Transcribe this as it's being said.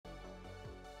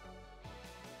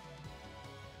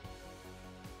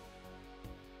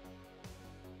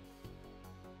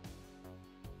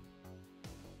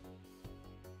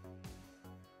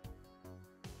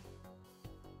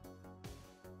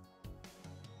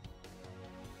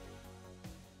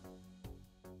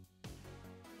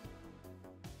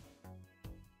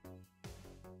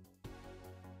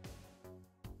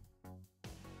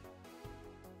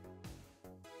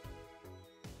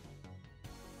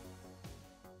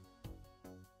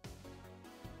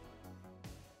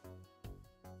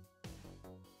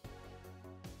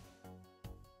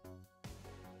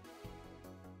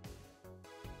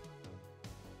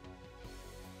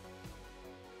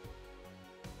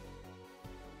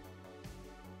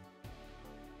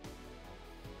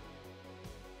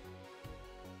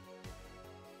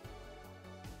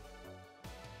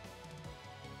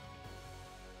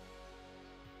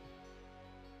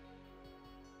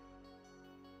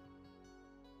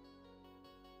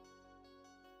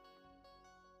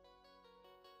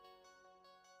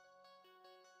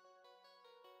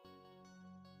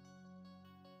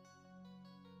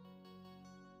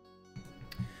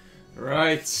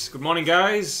Right, good morning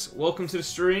guys, welcome to the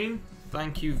stream.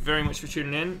 Thank you very much for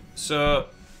tuning in. So,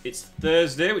 it's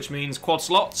Thursday, which means quad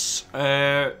slots.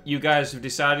 You guys have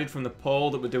decided from the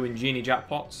poll that we're doing Genie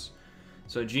Jackpots.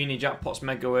 So Genie Jackpots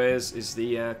Megaways is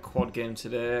the quad game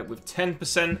today, with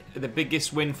 10% of the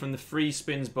biggest win from the free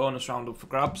spins bonus round up for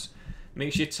grabs.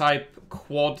 Make sure you type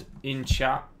quad in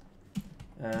chat.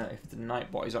 If the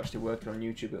Nightbot is actually working on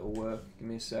YouTube, it'll work. Give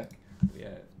me a sec.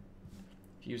 Yeah.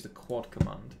 If you use the quad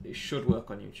command, it should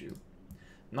work on YouTube.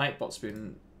 Nightbot's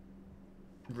been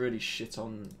really shit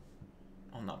on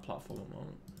that platform at the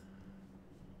moment.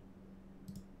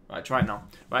 Right, try it now.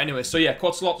 Right, anyway, so yeah,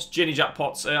 quad slots, Genie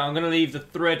Jackpots. I'm going to leave the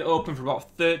thread open for about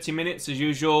 30 minutes as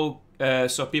usual,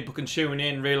 so people can tune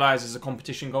in, realise there's a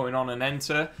competition going on and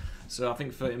enter. So I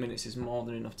think 30 minutes is more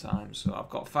than enough time. So I've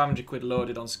got 500 quid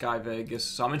loaded on Sky Vegas.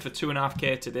 So I'm in for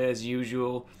 2.5k today as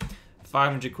usual.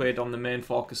 500 quid on the main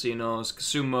four casinos: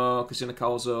 Casumo, Casino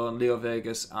Calzone, Leo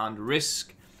Vegas, and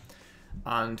Risk.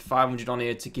 And 500 on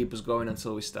here to keep us going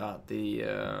until we start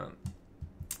the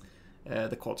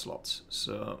quad slots.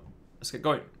 So let's get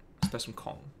going. Let's play some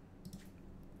Kong.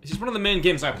 This is one of the main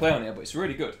games I play on here, but it's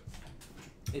really good.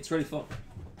 It's really fun.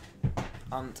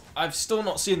 And I've still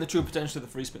not seen the true potential of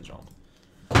the free spins round.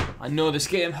 I know this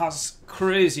game has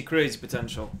crazy, crazy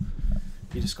potential.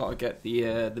 You just got to get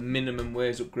the minimum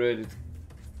ways upgraded,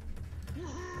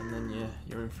 and then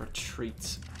you're in for a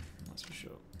treat. That's for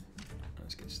sure.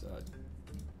 Let's get started.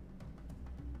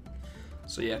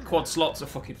 So yeah, quad slots are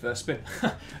fucking first spin.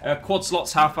 Quad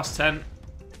slots 10:30.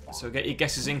 So get your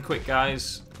guesses in quick,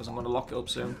 guys, because I'm going to lock it up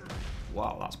soon.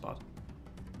 Wow, that's bad.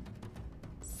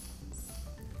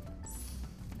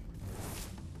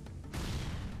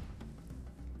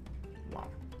 Wow,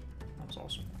 that was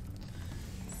awesome.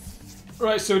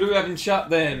 Right, so who do we have in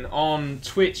chat then? On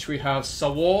Twitch we have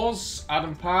Sawars,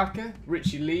 Adam Parker,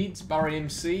 Richie Leeds, Barry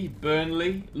MC,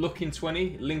 Burnley,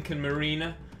 Lookin20, Lincoln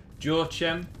Marina, Joe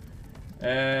Chem,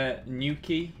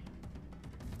 Nuki,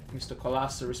 Mr.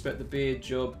 Colassa, Respect the Beard,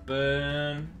 Joe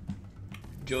Byrne,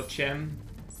 Joe Chem,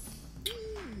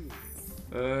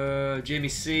 Jamie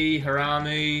C,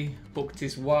 Harami, Hooked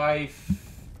His Wife,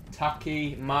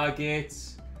 Taki, Margate,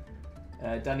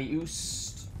 Danny Oost,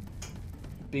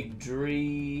 Big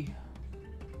Dree,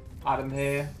 Adam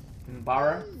here, and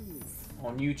Barra.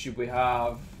 On YouTube we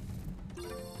have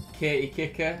Katie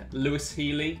Kicker, Lewis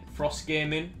Healy, Frost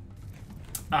Gaming,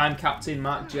 I'm Captain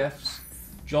Mark Jeffs,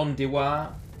 John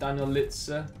Dewar, Daniel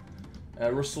Litzer,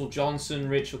 Russell Johnson,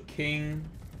 Rachel King,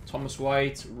 Thomas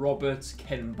White, Robert,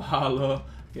 Ken Barlow,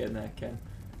 getting there Ken,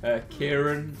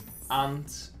 Kieran,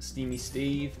 Ant, Steamy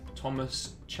Steve,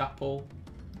 Thomas Chappell,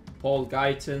 Paul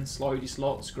Guyton, Sloidy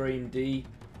Slots, Graham D,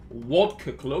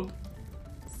 Wodka Club,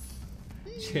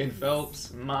 Jane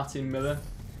Phelps, Martin Miller,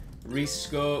 Reese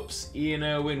Scopes, Ian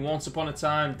Irwin, Once Upon a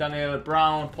Time, Daniela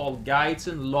Brown, Paul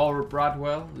Guyton, Laura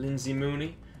Bradwell, Lindsay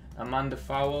Mooney, Amanda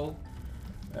Fowle,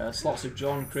 Slots of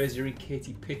John, Crazy Rick,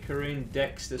 Katie Pickering,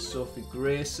 Dexter, Sophie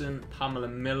Grayson, Pamela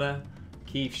Miller,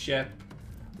 Keith Shep,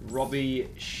 Robbie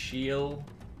Shield,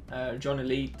 John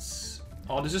Elites.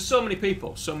 Oh, there's just so many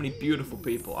people, so many beautiful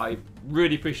people. I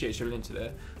really appreciate you in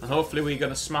today. And hopefully we're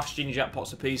going to smash Genie Jackpots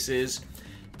to pieces.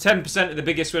 10% of the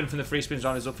biggest win from the free spins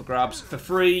round is up for grabs. For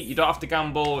free, you don't have to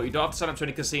gamble, you don't have to sign up to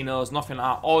any casinos, nothing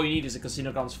like that. All you need is a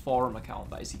Casino Grounds forum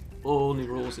account. That is the only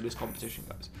rules of this competition,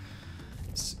 guys.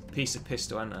 It's a piece of piss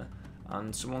to enter.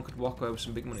 And someone could walk away with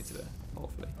some big money today,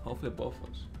 hopefully. Hopefully both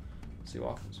of us. See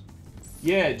what happens.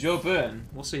 Yeah, Joe Byrne.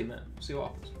 We'll see, man. We'll see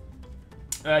what happens.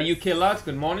 UK lad,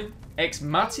 good morning. Ex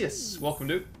Matthias, welcome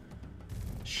dude.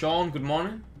 Sean, good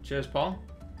morning. Cheers, Paul.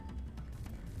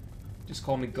 Just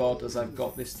call me God as I've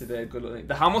got this today. Good luck.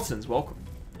 The Hamiltons, welcome.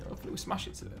 Yeah, hopefully we smash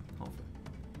it today. Hopefully.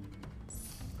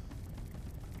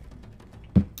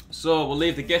 So we'll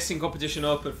leave the guessing competition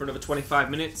open for another 25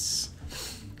 minutes.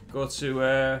 Go to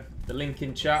the link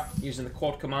in chat using the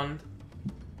quad command.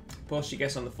 Post your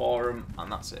guess on the forum,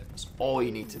 and that's it. That's all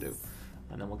you need to do.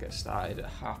 And then we'll get started at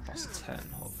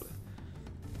 10:30, hopefully.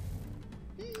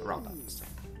 Around that this time.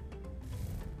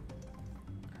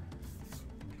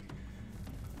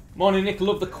 Morning, Nick.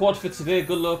 Love the quad for today.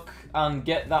 Good luck, and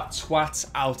get that twat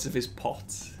out of his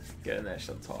pot. Get in there,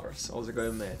 Shantaurus. How's it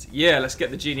going, mate? Yeah, let's get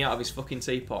the genie out of his fucking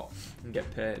teapot and get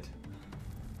paid.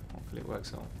 Hopefully it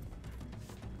works out.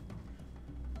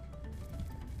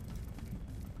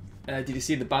 Did you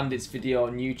see the Bandits video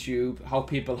on YouTube? How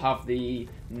people have the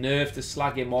nerve to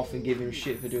slag him off and give him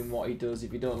shit for doing what he does.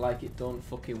 If you don't like it, don't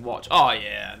fucking watch. Oh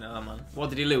yeah, no man.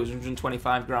 What did he lose?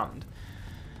 125 grand.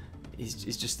 He's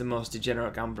just the most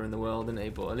degenerate gambler in the world, isn't he?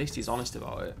 But at least he's honest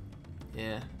about it.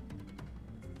 Yeah.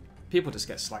 People just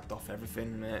get slacked off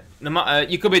everything, mate. No matter,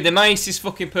 you could be the nicest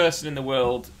fucking person in the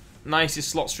world, nicest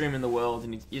slot streamer in the world,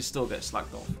 and you still get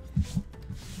slacked off.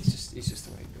 It's just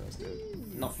the way it goes,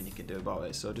 dude. Nothing you can do about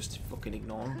it, so just fucking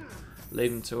ignore them.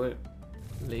 Leave them to it.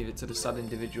 Leave it to the sad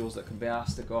individuals that can be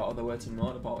asked to go out of their way to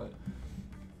moan about it.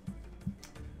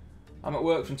 I'm at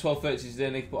work from 12:30 today,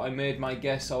 Nick, but I made my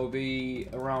guess I will be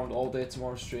around all day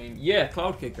tomorrow stream. Yeah,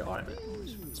 Cloud Kicker, alright, mate.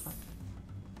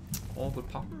 All good,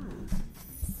 pal.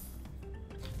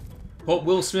 Hope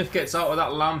Will Smith gets out of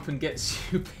that lamp and gets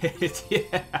you paid.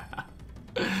 Yeah.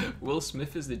 Will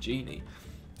Smith is the genie.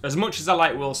 As much as I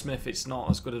like Will Smith, it's not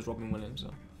as good as Robin Williams,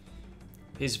 though.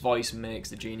 His voice makes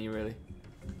the genie, really.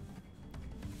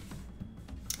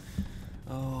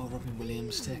 Oh, Robin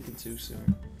Williams taken too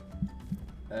soon.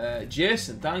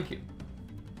 Jason, thank you.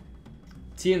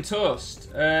 Tea and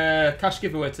toast. Cash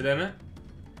giveaway today, mate.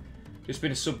 Just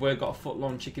been a Subway, got a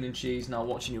foot-long chicken and cheese. Now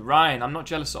watching you. Ryan, I'm not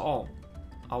jealous at all.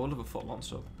 I would love a foot-long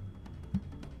sub.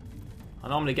 I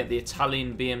normally get the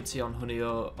Italian BMT on honey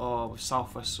or with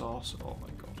Southwest sauce. Oh my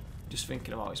god. Just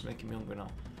thinking about it's making me hungry now.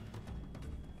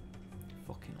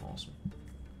 Fucking awesome.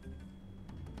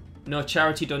 No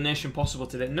charity donation possible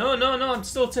today. No, I'm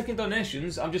still taking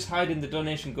donations. I'm just hiding the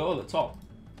donation goal at the top.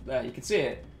 There, you can see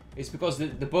it. It's because the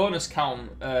bonus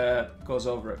count goes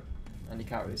over it, and you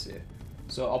can't really see it.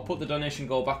 So I'll put the donation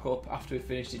goal back up after we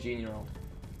finish the Genie round.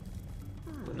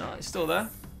 But no, it's still there.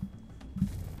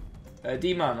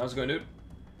 D-Man, how's it going,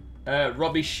 dude?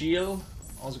 Robbie Shield,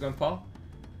 how's it going, pal?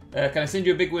 Can I send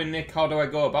you a big win, Nick? How do I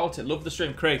go about it? Love the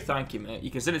stream. Craig, thank you, mate.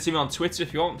 You can send it to me on Twitter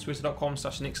if you want,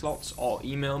 twitter.com/NickSlots, or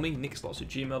email me,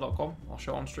 nickslots@gmail.com. I'll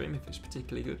show it on stream if it's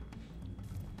particularly good.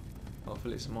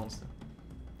 Hopefully it's a monster.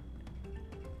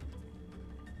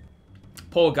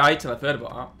 Paul Guyton, I've heard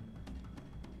about that.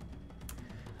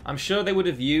 I'm sure they would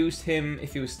have used him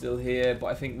if he was still here, but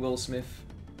I think Will Smith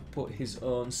put his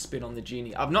own spin on the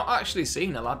Genie. I've not actually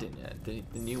seen Aladdin yet, the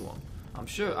new one. I'm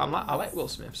sure I like Will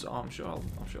Smith, so I'm sure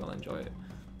I'll enjoy it.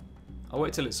 I'll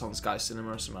wait till it's on Sky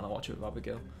Cinema or something and I'll watch it with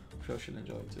Abigail. I'm sure she'll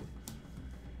enjoy it too.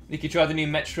 Nick, you tried the new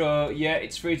Metro? Yeah,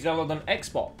 it's free to download on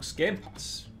Xbox Game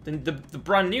Pass. The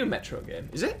brand new Metro game,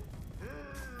 is it?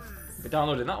 We're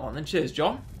downloading that one then. Cheers,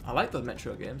 John. I like those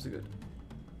Metro games, they're good.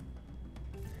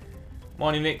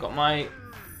 Morning, Nick. Got my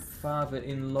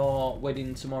father-in-law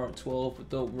wedding tomorrow at 12, but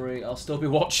don't worry, I'll still be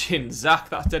watching. Zach,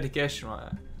 that's dedication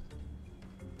right there.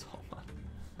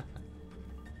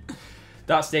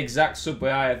 That's the exact Subway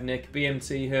I have, Nick.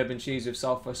 BMT, herb and cheese with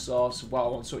Southwest sauce.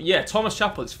 Wow. So yeah, Thomas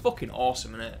Chapel is fucking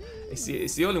awesome, isn't it?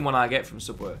 It's the only one I get from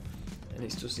Subway, and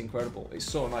it's just incredible. It's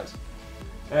so nice.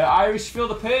 Irish, feel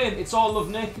the pain. It's all love,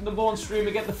 Nick. Number one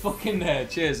streamer, get the fucking there.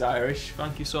 Cheers, Irish.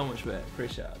 Thank you so much, mate.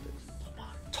 Appreciate it.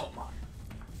 Top man.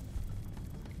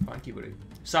 Thank you, buddy.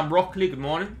 Sam Rockley, good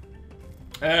morning.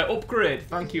 Upgrade.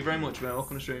 Thank you very much, mate.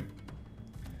 Welcome to stream.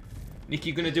 Nick,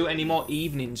 you going to do any more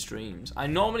evening streams? I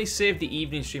normally save the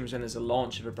evening streams when there's a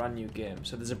launch of a brand new game.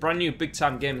 So there's a brand new big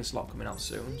time gaming slot coming out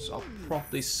soon. So I'll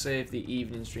probably save the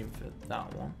evening stream for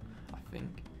that one, I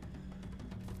think.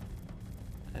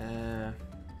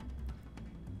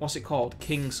 What's it called?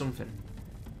 King something.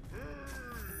 I've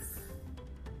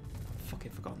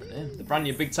fucking forgotten the name. The brand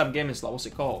new big time gaming slot, what's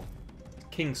it called?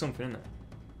 King something, isn't it?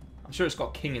 I'm sure it's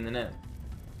got King in the name.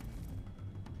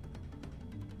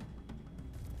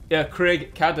 Yeah,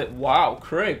 Craig Cadet. Wow,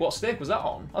 Craig, what stake was that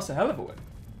on? That's a hell of a win.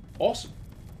 Awesome.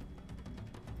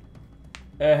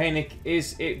 Hey Nick,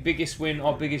 is it biggest win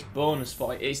or biggest bonus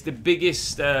for it? It's the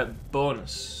biggest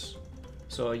bonus.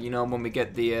 So, you know, when we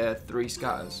get the 3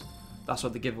 scatters, that's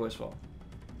what the giveaway's for.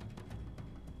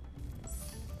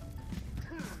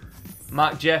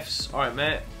 Mark Jeffs, alright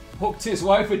mate. Hooked his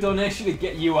wife with donation to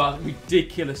get you out.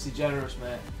 Ridiculously generous,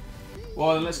 mate.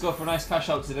 Well, then let's go for a nice cash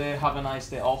out today. Have a nice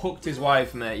day. Oh, hooked his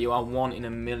wife, mate. You are 1 in a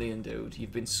million, dude.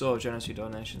 You've been so generous with your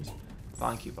donations.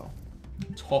 Thank you, pal.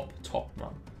 Top man.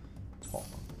 Top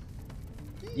man.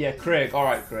 Yeah, Craig.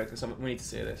 Alright, Craig. We need to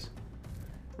see this.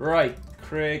 Right,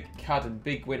 Craig Cadden.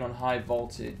 Big win on high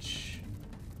voltage.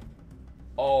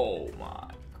 Oh, my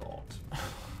God.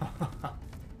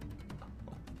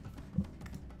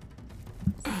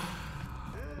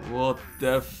 What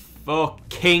the fuck?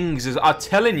 Kings is... I'm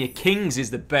telling you, Kings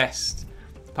is the best.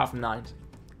 Apart from 9s.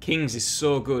 Kings is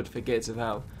so good for Gates of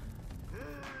Hell.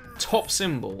 Top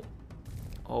symbol.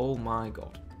 Oh my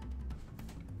god.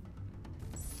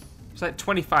 It's like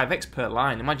 25x per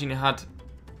line. Imagine you had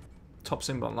top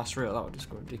symbol on last reel. That would just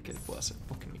go ridiculous. Well, that's a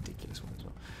fucking ridiculous one as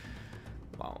well.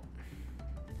 Wow.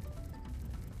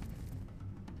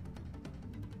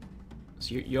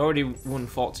 So you already won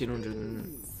 1400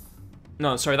 and...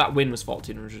 No, sorry, that win was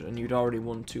 1400 and you'd already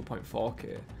won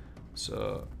 2.4k.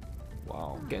 So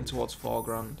Wow, getting towards 4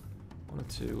 grand on a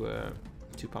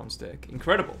 £2 stake.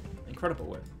 Incredible, incredible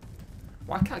win.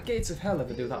 Why can't Gates of Hell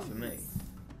ever do that for me?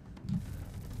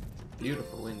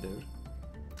 Beautiful win, dude.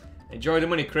 Enjoy the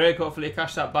money, Craig. Hopefully you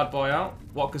cash that bad boy out.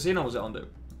 What casino was it on, dude?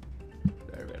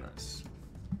 Very, very nice.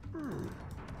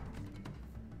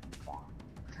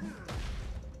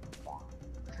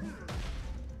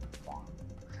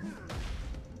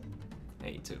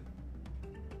 82.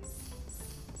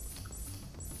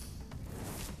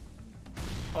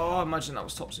 Oh, imagine that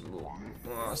was top symbol.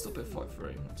 Oh, I still pay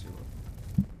 43. Not too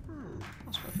low.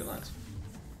 That's what I feel like.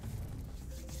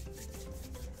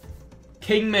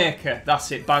 Kingmaker,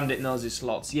 that's it. Bandit knows his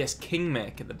slots. Yes,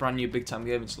 Kingmaker, the brand new big time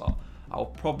gaming slot. I'll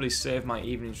probably save my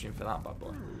evening stream for that bad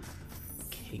boy.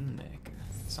 Kingmaker.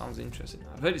 Sounds interesting.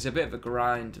 I've heard it's a bit of a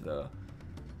grind though.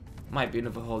 Might be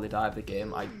another Holy Diver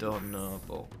game, I don't know,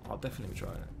 but I'll definitely be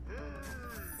trying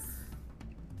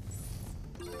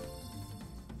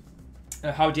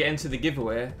it. How do you enter the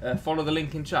giveaway? Follow the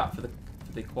link in chat for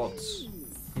the quads.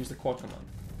 Use the quad command.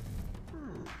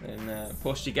 And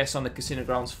post your guess on the Casino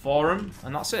Grounds forum,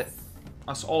 and that's it.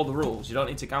 That's all the rules. You don't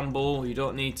need to gamble, you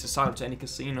don't need to sign up to any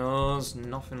casinos,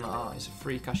 nothing like that. It's a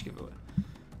free cash giveaway.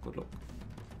 Good luck.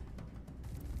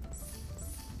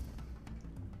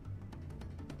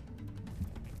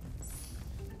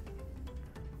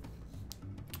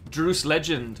 Druce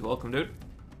Legend, welcome dude.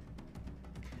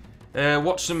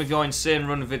 Watched some of your insane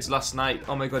run vids last night.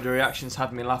 Oh my god, your reactions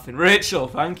had me laughing. Rachel,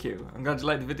 thank you. I'm glad you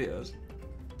like the videos.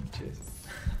 Cheers.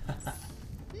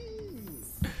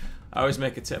 I always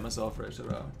make a tip myself,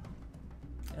 Rachel.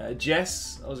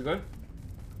 Jess, how's it going?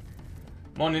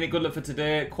 Morning, Nick. Good luck for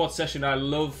today. Quad session, I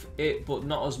love it, but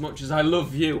not as much as I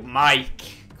love you. Mike.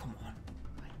 Come on,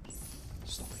 Mike.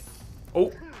 Stop it.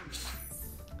 Oh.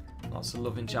 Lots of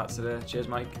love in chat today. Cheers,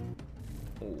 Mike.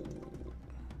 Oh.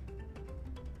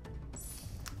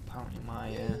 Apparently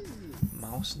my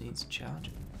mouse needs a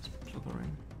charge. Let's plug her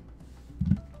in.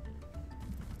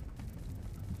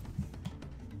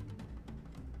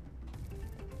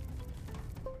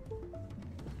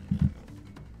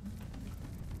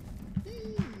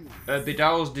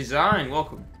 Bidal's Design,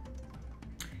 welcome.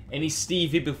 Any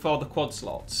Stevie before the quad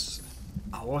slots?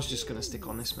 I was just going to stick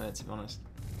on this, mate, to be honest.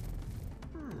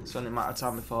 It's only a matter of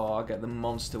time before I get the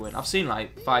monster win. I've seen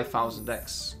like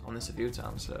 5,000x on this a few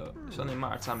times, so it's only a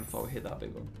matter of time before we hit that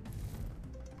big one.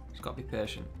 Just got to be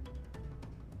patient.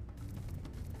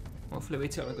 Hopefully we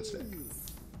take on a good stick.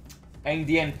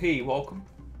 NDNP, welcome.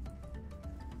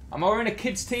 I'm wearing a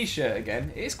kid's t-shirt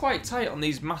again. It is quite tight on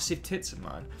these massive tits of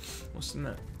mine. Must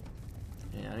admit.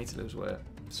 Yeah, I need to lose weight.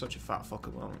 I'm such a fat fuck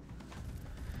at the moment.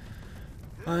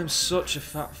 I'm such a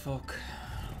fat fuck.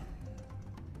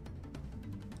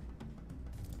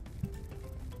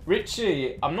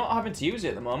 Richie, I'm not having to use it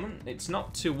at the moment. It's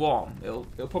not too warm. It'll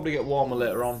probably get warmer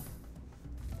later on.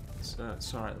 It's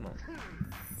alright at the moment.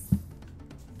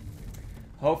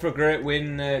 Hope for a great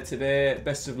win today.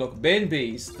 Best of luck. Bane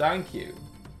Bees, thank you.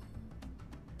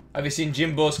 Have you seen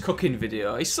Jimbo's cooking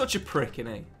video? He's such a prick,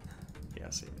 isn't he? Yeah,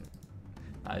 I've seen it.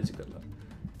 That is a good look.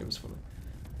 It was funny.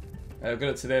 Good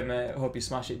luck today, mate. Hope you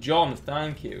smash it. John,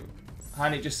 thank you.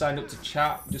 Hanny just signed up to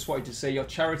chat. Just wanted to say your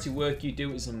charity work you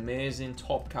do is amazing.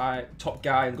 Top guy,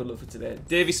 and good luck for today.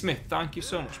 Davey Smith, thank you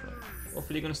so much, mate.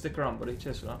 Hopefully you're gonna stick around, buddy.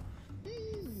 Cheers for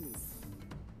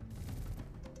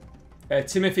that.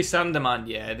 Timothy Sanderman,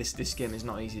 yeah, this game is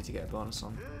not easy to get a bonus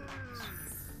on.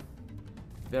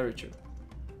 Very true.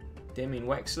 Damien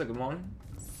Wexler, good morning.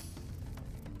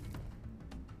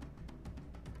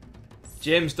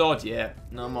 James Dodd, yeah,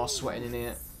 no more sweating in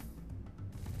here.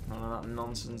 None of that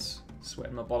nonsense.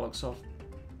 Sweating my bollocks off.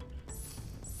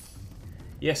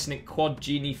 Yes, Nick, Quad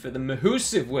Genie for the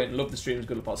Mahusive win. Love the streams,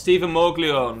 good luck. Stephen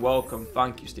Moglione, welcome.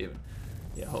 Thank you, Stephen.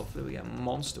 Yeah, hopefully we get a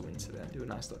monster win today. Do a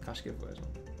nice little cash giveaway as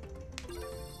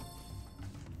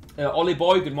well. Ollie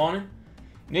Boy, good morning.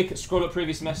 Nick, scroll up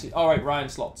previous message. Alright, Ryan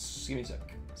Slots. Give me a sec.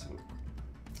 Let's have a look.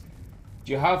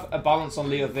 Do you have a balance on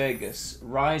Leo Vegas?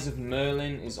 Rise of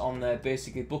Merlin is on there.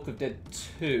 Basically, Book of Dead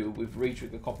 2 with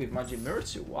Retrick, a copy of Magic Mirror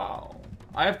 2. Wow.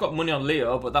 I have got money on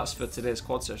Leo, but that's for today's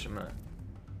quad session, mate.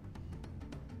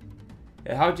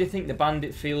 Yeah, how do you think the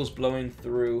Bandit feels blowing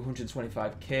through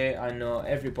 125k? I know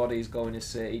everybody's going to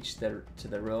say each to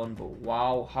their own, but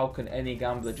wow, how can any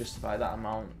gambler justify that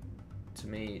amount? To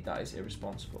me, that is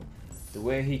irresponsible. The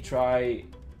way he tried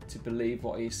to believe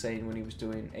what he's saying when he was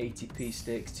doing 80p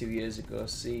stakes 2 years ago,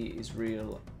 see, is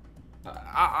real.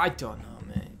 I don't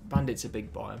know, mate. Bandit's a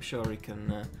big boy. I'm sure he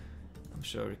can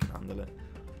handle it.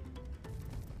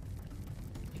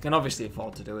 He can obviously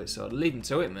afford to do it, so leave him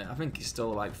to it, mate. I think he's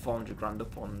still like 400 grand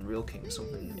up on Real King,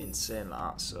 something insane like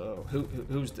that. So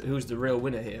who's the real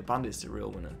winner here? Bandit's the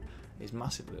real winner. He's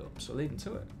massively up, so leave him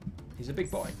to it. He's a big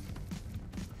boy.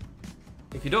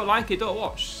 If you don't like it, don't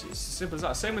watch. It's as simple as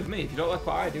that. Same with me. If you don't like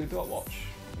what I do, don't watch.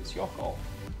 It's your call.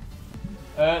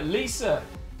 Lisa,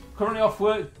 currently off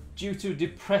work due to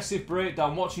depressive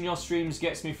breakdown. Watching your streams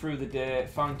gets me through the day.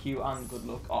 Thank you and good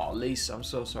luck. Oh, Lisa, I'm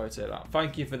so sorry to hear that.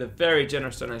 Thank you for the very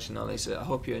generous donation, though, Lisa. I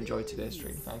hope you enjoyed today's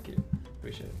stream. Thank you.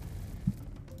 Appreciate it.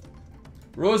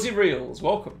 Rosie Reels,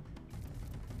 welcome.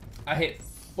 I hit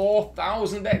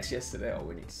 4,000x yesterday. Oh,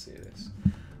 we need to see this.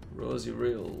 Rosie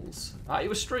Reels. Are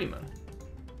you a streamer?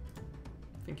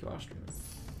 I think you are a streamer.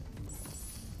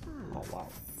 Oh, wow.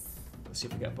 Let's see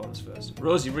if we get a bonus first.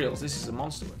 Rosie Reels, this is a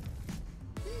monster win.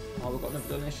 Oh, we've got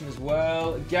another donation as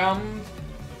well. Gammed.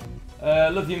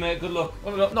 Love you, mate. Good luck.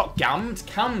 Oh, not Gammed.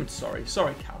 Cammed. Sorry,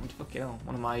 Cammed. Fucking hell.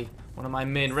 One of my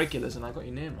main regulars, and I got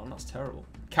your name wrong. That's terrible.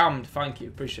 Cammed. Thank you.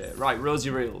 Appreciate it. Right, Rosie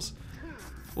Reels.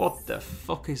 What the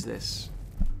fuck is this?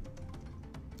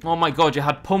 Oh my god, you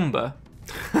had Pumba.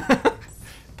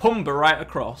 Pumba right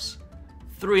across.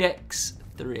 3x,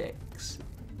 3x,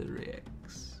 3x.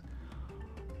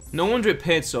 No wonder it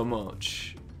paid so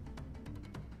much.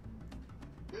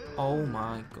 Oh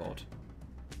my god.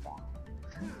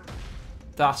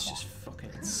 That's just fucking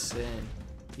insane.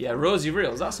 Yeah, Rosie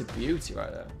Reels, that's a beauty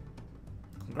right there.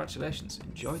 Congratulations,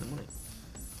 enjoy the money.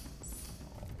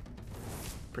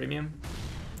 Premium?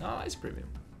 Oh, it's premium.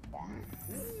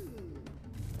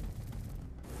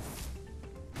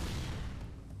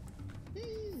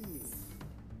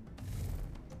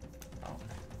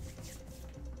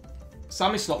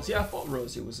 Sammy Slots, yeah, I thought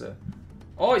Rosie was a...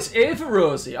 Oh, it's Ava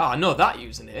Rosie. Ah, I know that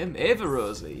username. Ava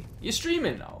Rosie. You're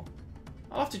streaming now?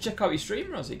 I'll have to check out your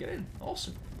stream, Rosie. Get in.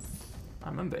 Awesome. I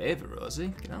remember Ava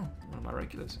Rosie. You know, one of my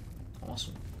regulars.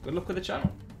 Awesome. Good luck with the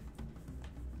channel.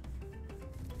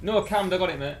 No, Cam, I got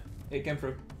it, mate. It came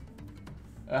through.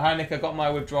 Hi, Nick. I got my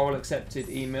withdrawal accepted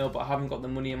email, but I haven't got the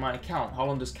money in my account. How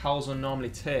long does Calzone normally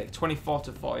take? 24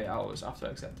 to 48 hours after I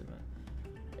accepted,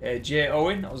 mate. J.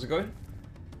 Owen, how's it going?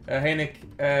 Hey Nick,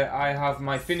 I have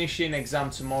my finishing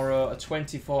exam tomorrow, a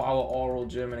 24-hour oral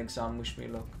German exam. Wish me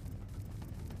luck.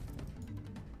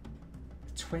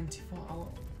 24-hour?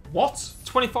 What?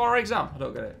 24-hour exam? I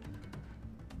don't get it.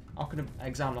 How can an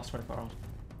exam last 24 hours?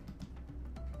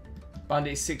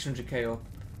 Bandit is 600k up.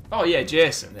 Oh yeah,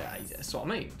 Jason. Yeah, that's what I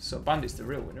mean. So Bandit's the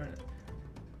real winner, isn't it?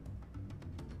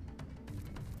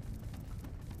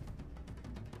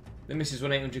 The missus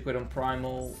won 800 quid on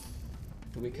Primal.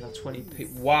 The weekend on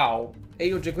 20p. Wow.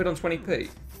 800 quid on 20p.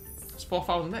 That's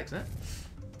 4,000x, isn't it?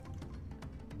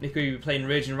 Nick, will you be playing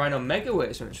Raging Rhino Mega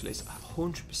Waves eventually?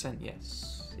 100%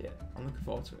 yes. Yeah, I'm looking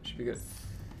forward to it. Should be good.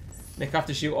 Nick, I have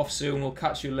to shoot off soon. We'll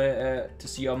catch you later to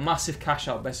see your massive cash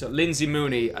out. Best of Lindsay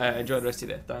Mooney. Enjoy the rest of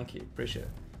your day. Thank you. Appreciate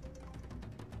it.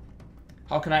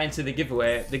 How can I enter the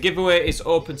giveaway? The giveaway is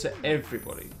open to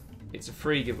everybody. It's a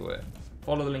free giveaway.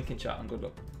 Follow the link in chat and good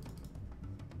luck.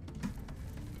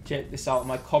 Check this out.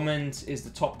 My comment is the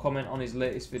top comment on his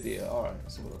latest video. Alright,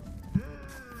 let's have a look.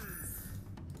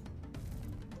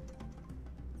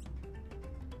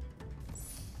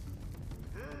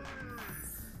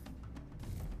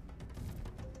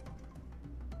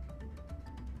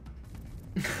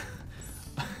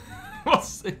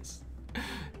 What's this?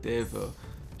 Devo.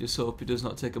 Just hope he does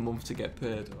not take a month to get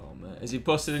paid. Oh man. Has he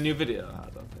posted a new video? I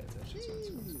don't pay attention to it.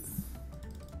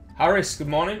 Harris, good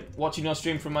morning. Watching your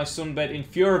stream from my sunbed in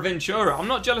Fuerteventura. I'm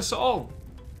not jealous at all.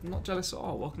 I'm not jealous at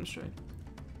all. Welcome to stream.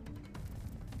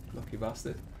 Lucky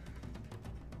bastard.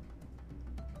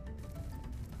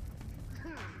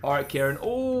 Alright, Kieran.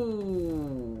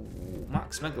 Oh,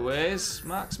 Max Megaways.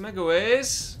 Max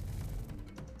Megaways.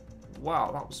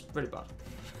 Wow, that was pretty bad.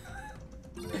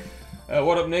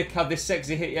 What up, Nick? Had this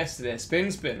sexy hit yesterday. Spin.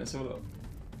 Let's have a look.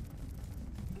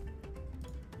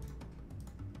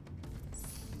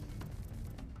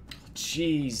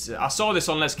 Jeez, I saw this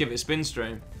on Let's Give It a Spin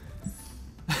stream.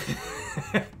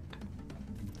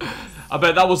 I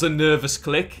bet that was a nervous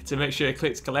click to make sure you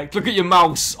clicked collect. Look at your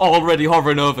mouse already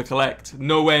hovering over collect.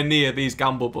 Nowhere near these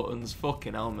gamble buttons.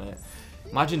 Fucking hell, mate.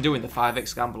 Imagine doing the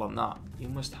 5x gamble on that. You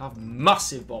must have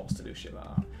massive balls to do shit like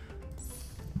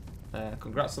that.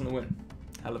 Congrats on the win.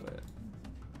 Hell of it.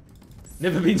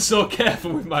 Never been so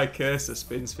careful with my cursor.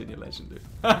 Spin, you legend, dude.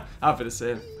 I'd be the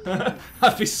same.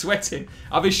 I'd be sweating.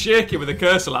 I'd be shaking with a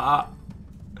cursor like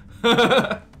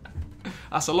that.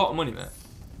 That's a lot of money, mate.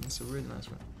 That's a really nice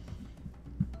one.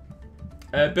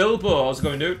 Bilbo, how's it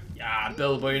going, dude? Yeah,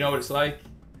 Bilbo, you know what it's like.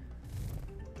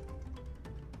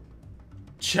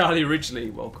 Charlie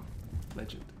Ridgely, welcome.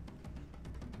 Legend.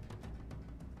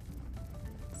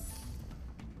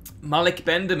 Malik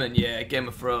Benderman, yeah, Game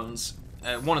of Thrones.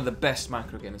 One of the best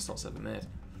micro gaming slots ever made.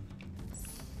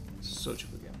 Such a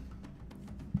good game.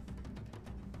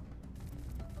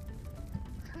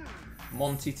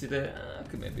 Monty today. I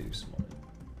could maybe do some Monty.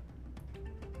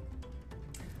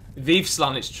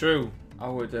 Vivslan, it's true. I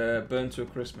would burn to a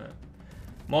crisp, mate.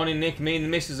 Morning, Nick. Me and the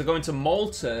missus are going to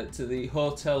Malta to the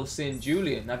Hotel St.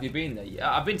 Julian. Have you been there?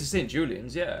 Yeah, I've been to St.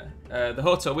 Julian's, yeah. The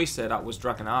hotel we stayed at was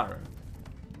Dragonara.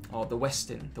 Or the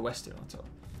Westin Hotel.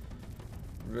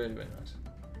 Really, really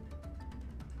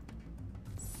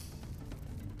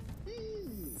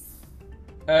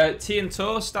nice. Tea and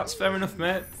toast, that's fair enough,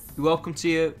 mate. You're welcome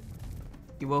to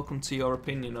your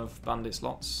opinion of Bandit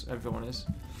slots. Everyone is.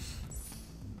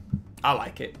 I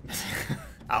like it.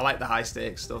 I like the high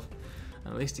stakes stuff.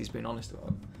 At least he's been honest about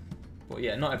it. But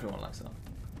yeah, not everyone likes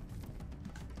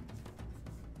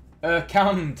that.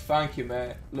 Cammed, thank you,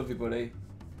 mate. Love you, buddy.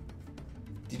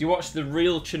 Did you watch the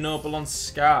real Chernobyl on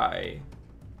Sky?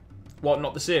 What,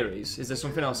 not the series? Is there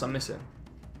something else I'm missing?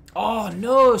 Oh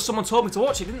no, someone told me to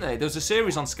watch it, didn't they? There was a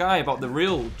series on Sky about the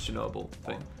real Chernobyl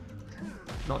thing.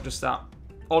 Not just that.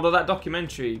 Although that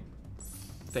documentary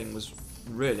thing was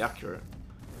really accurate.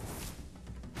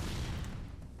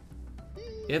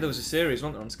 Yeah, there was a series,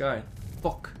 wasn't there, on Sky?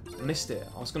 Fuck, I missed it.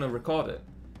 I was going to record it.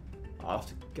 I'll have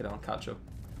to get it on catch up.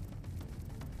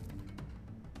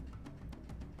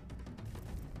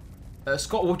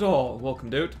 Scott Woodall, welcome,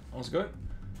 dude. How's it going?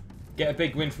 Get a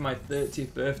big win for my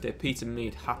 30th birthday. Peter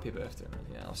Mead, happy birthday, man.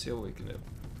 Yeah, I'll see what we can do.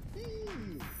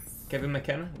 Kevin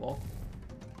McKenna, welcome.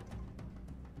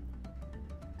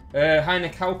 Hi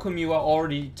Nick, how come you are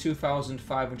already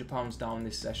 £2,500 down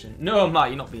this session? No, Matt,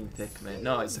 you're not being thick, mate.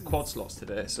 No, it's the quad slots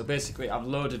today. So basically, I've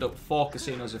loaded up 4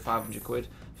 casinos with 500 quid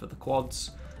for the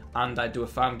quads, and I do a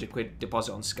 500 quid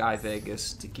deposit on Sky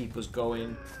Vegas to keep us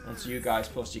going until you guys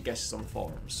post your guesses on the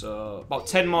forum. So about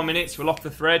 10 more minutes, we'll off the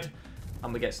thread,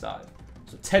 and we get started.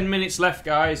 So 10 minutes left,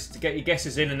 guys, to get your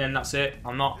guesses in, and then that's it.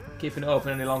 I'm not keeping it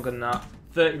open any longer than that.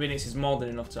 30 minutes is more than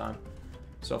enough time.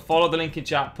 So follow the link in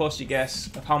chat, post your guess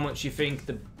of how much you think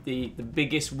the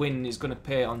biggest win is going to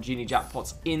pay on Genie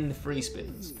Jackpots in the free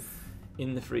spins.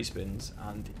 In the free spins.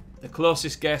 And the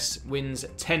closest guess wins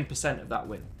 10% of that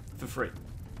win. For free.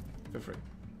 For free.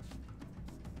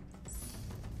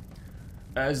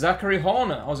 Zachary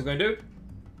Horner, how's it going, dude?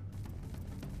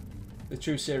 The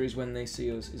True series, When They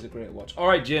See Us, is a great watch.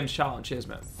 Alright, James Charlton, cheers,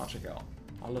 mate. I'll check it out.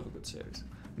 I love a good series.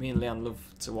 Me and Leon love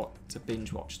to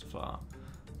binge watch stuff like that.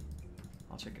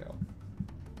 I'll check it out.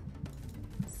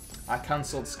 I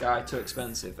cancelled Sky, too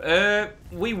expensive.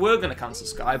 We were going to cancel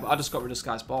Sky, but I just got rid of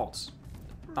Sky Sports.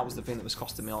 That was the thing that was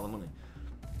costing me all the money.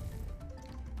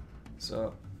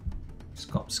 So, just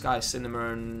got Sky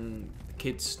Cinema and the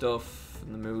kids stuff,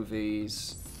 and the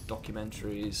movies,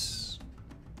 documentaries.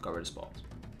 Got rid of Sports.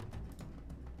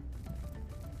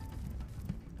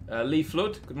 Lee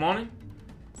Flood, good morning.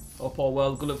 Hope all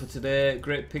well, good luck for today.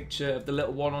 Great picture of the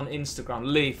little one on Instagram.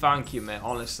 Lee, thank you, mate,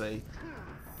 honestly.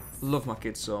 Love my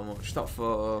kids so much. That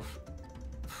photo.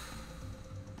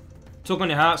 Tug on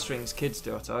your heartstrings, kids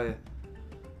do, I tell you.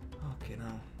 Okay,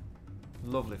 now.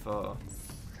 Lovely photo.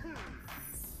 Yeah,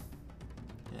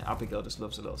 Abigail just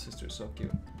loves her little sister, it's so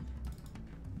cute.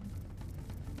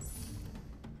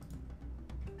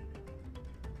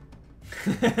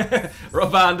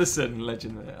 Rob Anderson,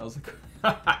 legend there. I was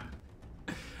like,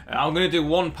 I'm going to do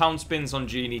 £1 spins on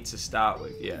Genie to start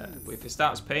with, yeah. If it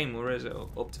starts paying, we'll raise it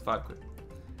up to 5 quid.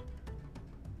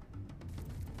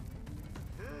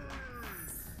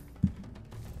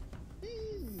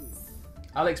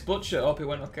 Alex Butcher, hope it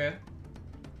went okay.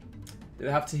 Do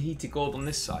they have Tahiti Gold on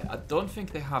this site? I don't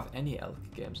think they have any Elk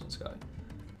games on Sky.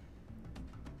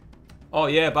 Oh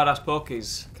yeah, Badass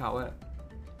Pokies. Can't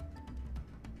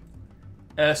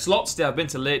wait. Slots Day, I've been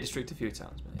to Lake District a few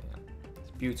times, mate. Yeah.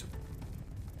 It's beautiful.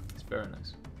 Very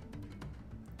nice.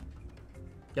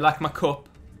 You like my cup?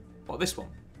 What, this one?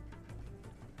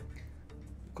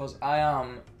 Because I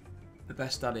am the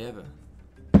best daddy ever.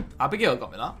 Abigail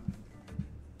got me that.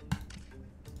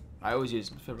 I always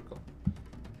use my favourite cup.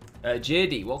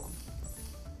 JD, welcome.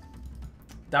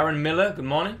 Darren Miller, good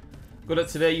morning. Good luck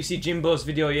today. You see Jimbo's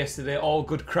video yesterday. All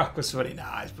good crack was funny.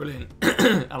 Nah, it's brilliant.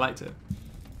 I liked it.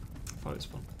 I thought it was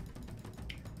fun.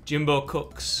 Jimbo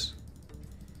cooks.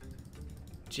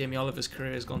 Jamie Oliver's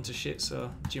career has gone to shit, so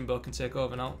Jimbo can take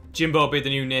over now. Jimbo be the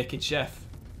new naked chef.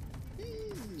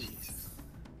 Jesus.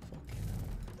 Fucking hell.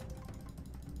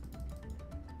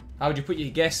 How would you put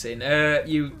your guess in?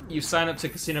 You sign up to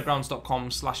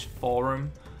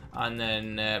casinogrounds.com/forum and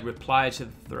then reply to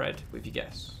the thread with your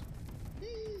guess.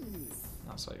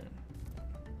 That's how you're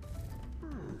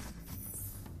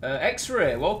in.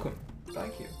 X-Ray, welcome.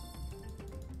 Thank you.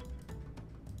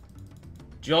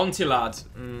 Jaunty lad.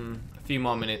 A few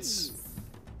more minutes.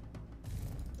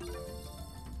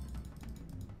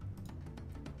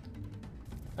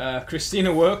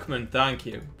 Christina Workman, thank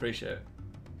you. Appreciate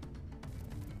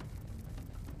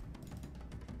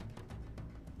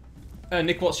it.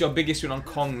 Nick, what's your biggest win on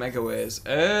Kong Megaways?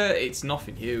 It's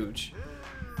nothing huge.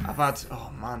 I've had,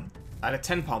 oh man, I had a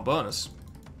 £10 bonus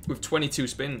with 22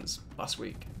 spins last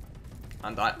week.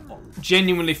 And I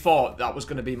genuinely thought that was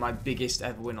going to be my biggest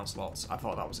ever win on slots. I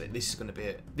thought that was it. This is going to be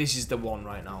it. This is the one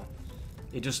right now.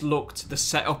 It just looked, the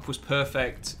setup was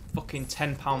perfect. Fucking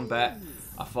 £10 bet.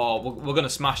 I thought, we're going to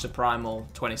smash the primal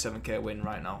 27k win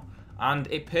right now. And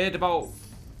it paid about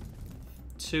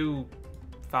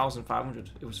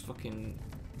 2,500. It was fucking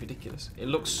ridiculous. It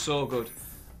looked so good.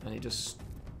 And it just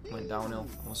went downhill.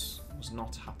 I was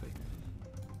not happy.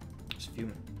 I was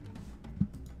fuming.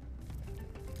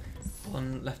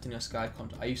 One left in your Sky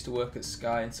contract. I used to work at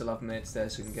Sky and still have mates there,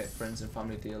 so you can get friends and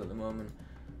family deal at the moment.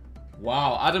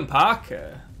 Wow, Adam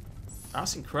Parker.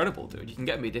 That's incredible, dude. You can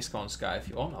get me a discount on Sky if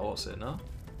you want. I won't say no.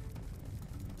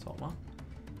 Top man.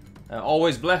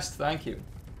 Always blessed, thank you.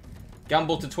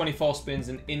 Gamble to 24 spins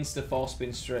and insta 4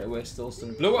 spins straight away,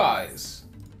 Stilston. Blue eyes.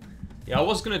 Yeah, I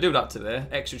was going to do that today.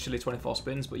 Extra chilly 24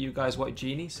 spins, but you guys wanted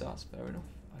Genie, so that's fair enough.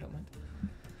 I don't mind.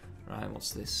 Right,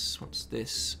 what's this? What's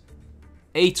this?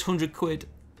 800 quid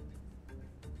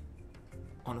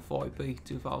on a 40p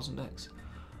 2000X.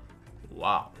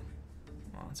 Wow.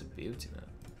 Oh, that's a beauty, man.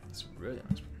 That's really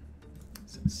nice.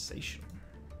 Sensational.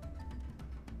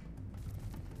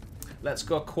 Let's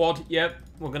go quad. Yep,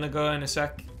 we're going to go in a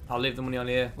sec. I'll leave the money on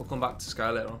here. We'll come back to Sky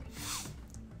later on.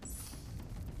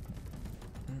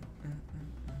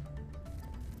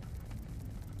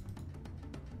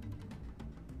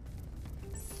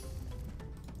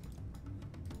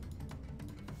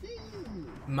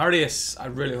 Marius, I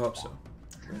really hope so.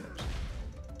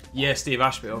 Yeah, Steve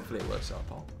Ashby, hopefully it works out,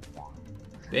 Paul.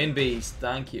 Bane Beast,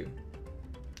 thank you.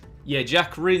 Yeah,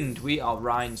 Jack Rind, we are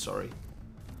Rind, sorry.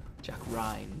 Jack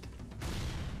Rind.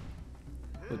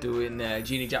 We're doing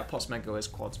Genie Jackpots Mega as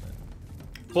quads, man.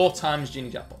 4 times Genie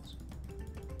Jackpots.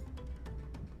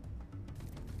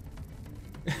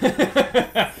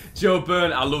 Joe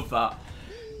Byrne, I love that.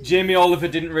 Jamie Oliver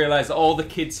didn't realise that all the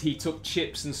kids he took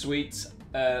chips and sweets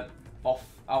off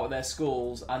out of their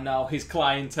schools, and now his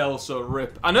clientele so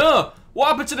rip. I know! What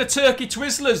happened to the turkey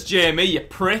Twizzlers, Jamie, you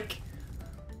prick?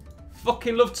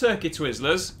 Fucking love turkey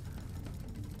Twizzlers.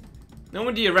 No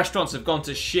wonder your restaurants have gone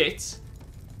to shit.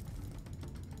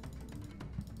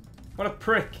 What a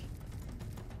prick.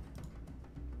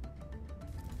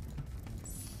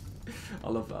 I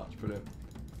love that, it's brilliant.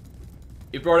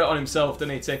 He brought it on himself,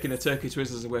 didn't he? Taking the turkey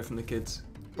Twizzlers away from the kids.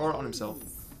 Brought it on himself.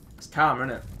 It's karma,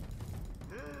 innit?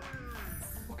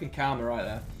 Fucking karma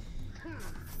right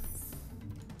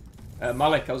there.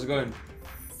 Malik, how's it going?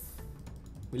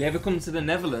 Will you ever come to the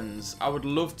Netherlands? I would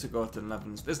love to go to the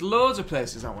Netherlands. There's loads of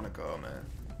places I want to go, man.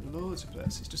 Loads of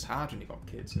places. It's just hard when you've got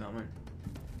kids, you know what I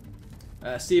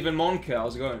mean? Stephen Monke,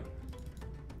 how's it going?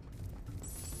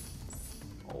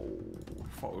 Oh,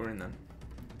 I thought we were in then.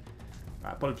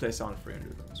 Right, probably play sound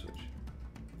 300 on the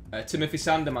Switch. Timothy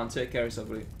Sanderman, take care of yourself,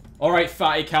 buddy. Alright,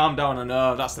 fatty, calm down. I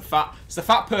know, that's the fat... It's the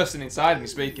fat person inside me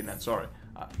speaking then, sorry.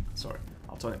 Sorry,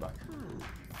 I'll turn it back.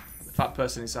 The fat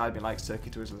person inside me likes turkey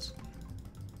Twizzlers.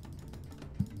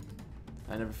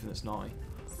 And everything that's naughty.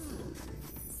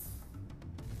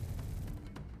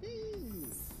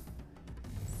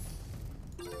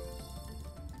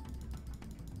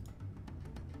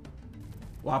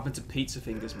 What happened to pizza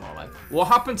fingers, more like? What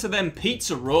happened to them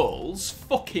pizza rolls?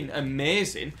 Fucking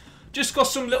amazing. Just got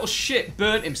some little shit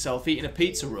burnt himself eating a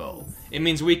pizza roll. It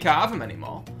means we can't have them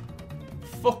anymore.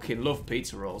 Fucking love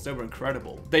pizza rolls. They were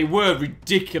incredible. They were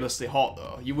ridiculously hot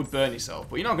though. You would burn yourself.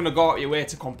 But you're not going to go out of your way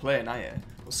to complain, are you?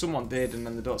 But someone did and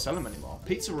then they don't sell them anymore.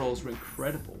 Pizza rolls were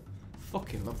incredible.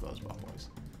 Fucking love those bad boys.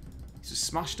 Used to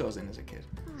smash those in as a kid.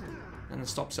 And then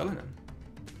stopped selling them.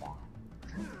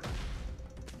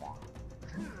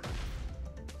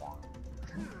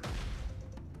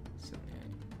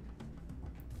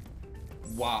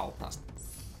 Wow, that's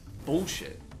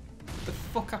bullshit. What the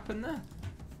fuck happened there?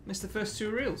 Missed the first 2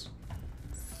 reels.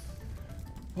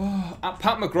 Oh, at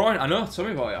Pat McGroin, I know, tell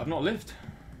me about it, I've not lived.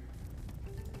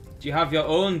 Do you have your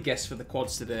own guess for the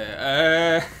quads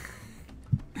today?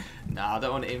 Nah, I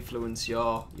don't want to influence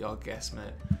your guess,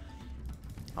 mate.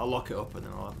 I'll lock it up and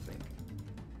then I'll have a think.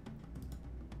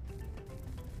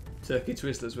 Turkey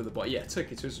Twizzlers with a bot. Yeah,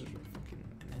 Turkey Twizzlers were fucking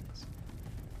immense.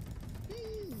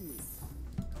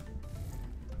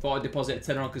 Thought I deposited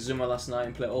 10 on Kazuma last night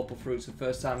and played Opal Fruits for the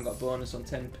first time, got a bonus on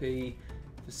 10p.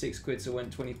 For 6 quid, so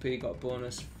went 20p, got a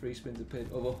bonus, free spins are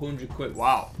paid over 100 quid.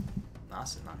 Wow,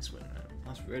 that's a nice win, man.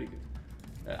 That's really good.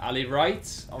 Ali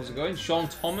Wright, how's it going? Sean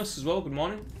Thomas as well, good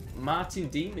morning. Martin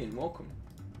Demon, welcome.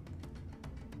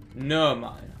 No,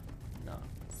 Martin. No.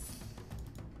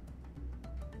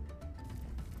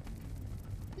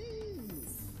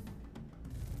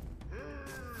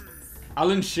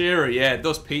 Alan Shearer, yeah,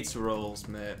 those pizza rolls,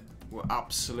 mate, were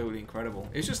absolutely incredible.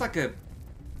 It was just like a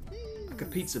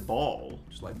pizza ball,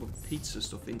 just like with pizza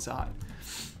stuff inside.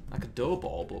 Like a dough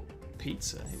ball, but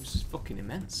pizza. It was just fucking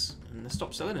immense. And they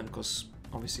stopped selling them because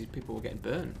obviously people were getting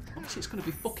burned. Obviously it's going to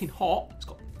be fucking hot. It's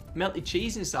got melted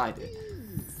cheese inside it.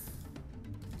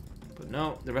 But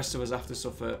no, the rest of us have to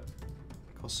suffer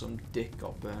because some dick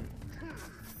got burnt.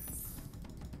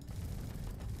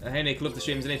 Hey Nick, love the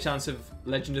streams. Any chance of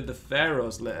Legend of the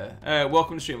Pharaohs later?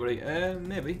 Welcome to stream, buddy.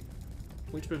 Maybe.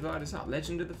 Which provider is that?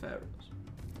 Legend of the Pharaohs.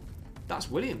 That's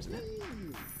Williams, isn't it?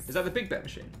 Is that the big bet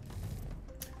machine?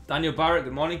 Daniel Barrett,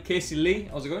 good morning. Casey Lee,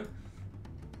 how's it going?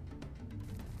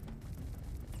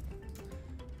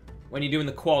 When you're doing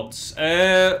the quads,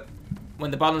 when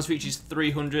the balance reaches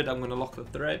 300, I'm going to lock the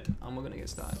thread and we're going to get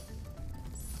started.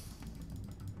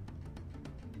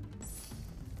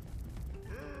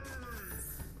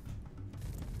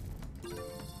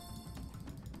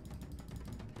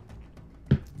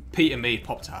 Peter Me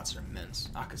Pop-Tarts are immense.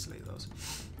 I could sleep those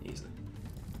easily.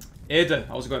 Ada,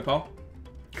 how's it going, pal?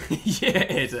 Yeah,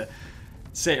 Ada.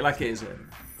 Say it like it is.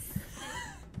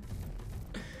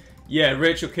 Yeah,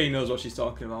 Rachel King knows what she's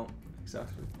talking about.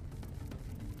 Exactly.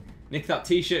 Nick, that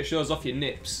t-shirt shows off your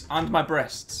nips and my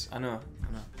breasts. I know,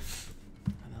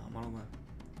 I'm all aware.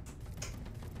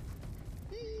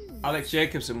 Alex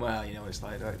Jacobson, well, you know what it's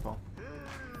like, right, pal?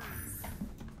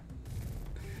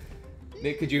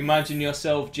 Nick, could you imagine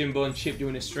yourself, Jimbo and Chip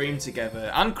doing a stream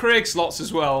together? And Craig Slots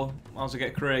as well. Might as well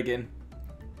get Craig in.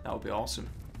 That would be awesome.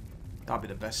 That'd be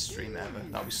the best stream ever.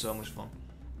 That'd be so much fun.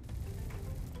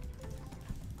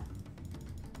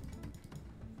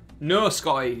 No,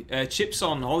 Scotty. Chip's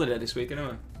on holiday this week,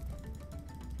 anyway.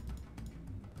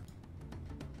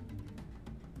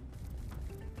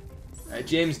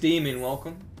 James Demon,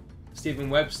 welcome.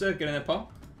 Stephen Webster, get in there,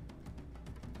 pal.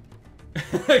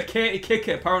 Katie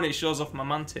Kicker, apparently it shows off my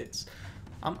man tits.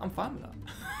 I'm fine with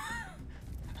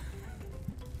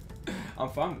that. I'm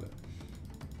fine with it.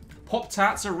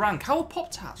 Pop-Tarts are rank. How are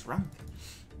Pop-Tarts rank?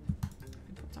 I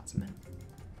think Pop-Tarts are men.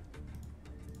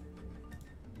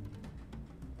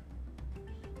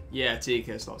 Yeah,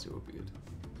 TK slots it would be good.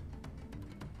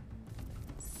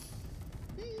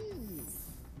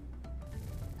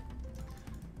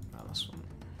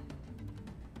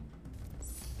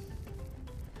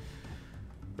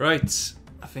 Right,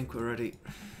 I think we're ready.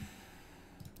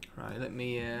 Right, let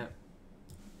me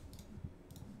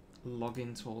log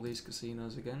into all these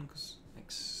casinos again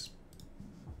because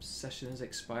session has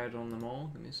expired on them all.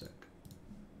 Give me a sec.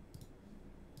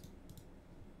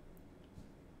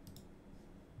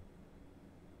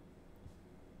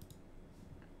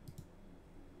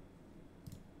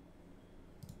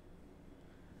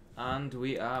 And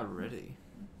we are ready.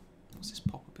 What's this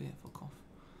pop up here? Fuck off.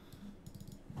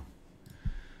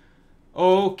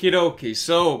 Okie dokie,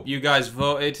 so you guys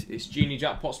voted. It's Genie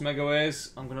Jackpots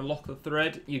Megaways. I'm going to lock the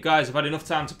thread. You guys have had enough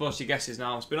time to post your guesses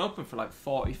now. It's been open for like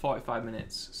 40-45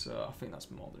 minutes, so I think that's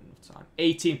more than enough time.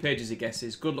 18 pages of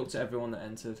guesses. Good luck to everyone that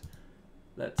entered.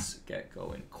 Let's get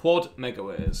going. Quad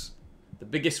Megaways. The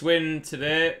biggest win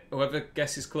today, whoever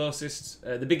guesses closest.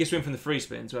 The biggest win from the free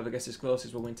spins, whoever guesses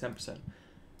closest will win 10%.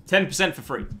 10% for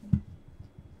free.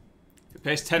 If it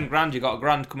pays 10 grand, you got a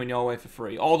grand coming your way for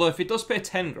free. Although if it does pay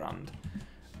 10 grand,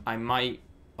 I might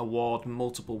award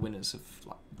multiple winners of,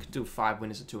 like, could do 5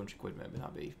 winners of 200 quid maybe.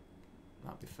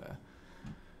 That'd be fair.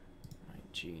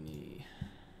 Right, Genie.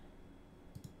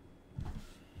 Come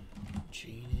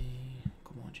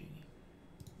on, Genie.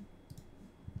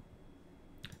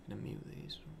 I'm gonna mute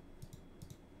these.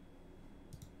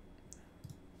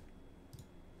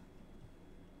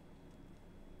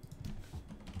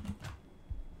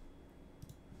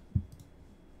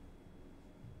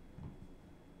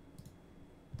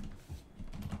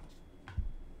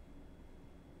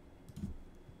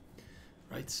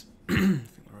 Right, I think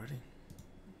we're ready.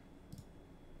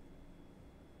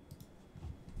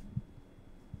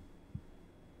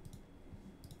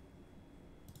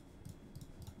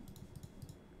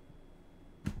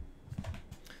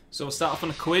 So we'll start off on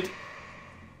a quid.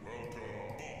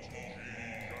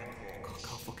 God,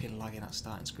 how fucking lagging that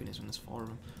starting screen is when there's 4 of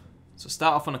them. So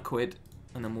start off on a quid,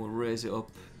 and then we'll raise it up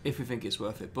if we think it's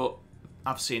worth it. But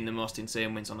I've seen the most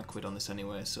insane wins on a quid on this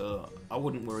anyway, so I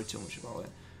wouldn't worry too much about it.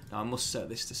 Now I must set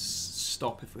this to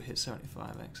stop if we hit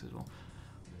 75x as well.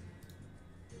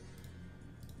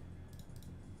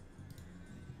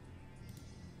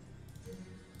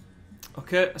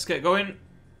 Okay, let's get going.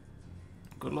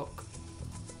 Good luck.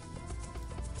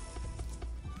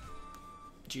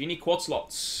 Genie quad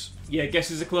slots. Yeah,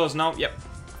 guesses are closed now. Yep,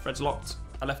 Fred's locked.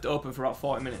 I left it open for about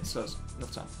 40 minutes, so it's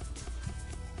enough time.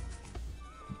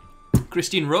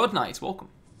 Christine Road Knight, welcome.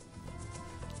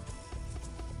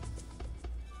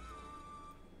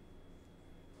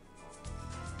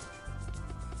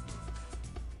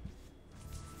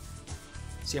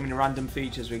 See how many random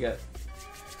features we get.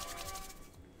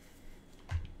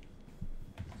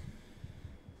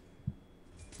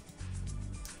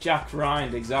 Jack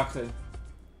Rind, exactly.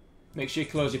 Make sure you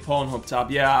close your Pornhub tab.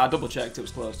 Yeah, I double checked it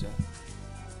was closed, yeah.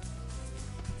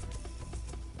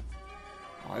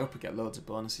 Oh, I hope we get loads of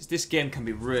bonuses. This game can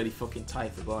be really fucking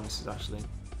tight for bonuses, actually.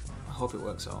 I hope it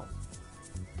works out.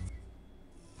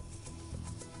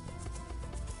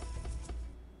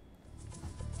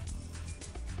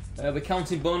 We're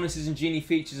counting bonuses and genie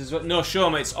features as well. No, sure,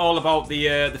 mate. It's all about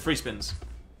the free spins.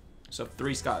 So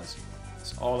 3 skies.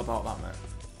 It's all about that, mate.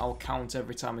 I'll count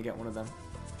every time we get one of them.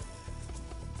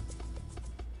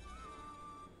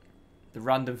 The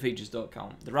random features don't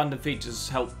count. The random features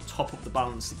help top up the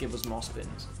balance to give us more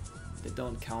spins. They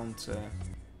don't count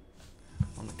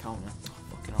on the counter.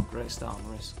 Oh, fucking hell, great start on the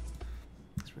wrist.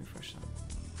 Let's refresh that.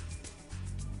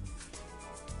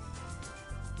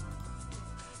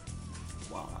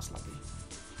 Wow, that's lucky.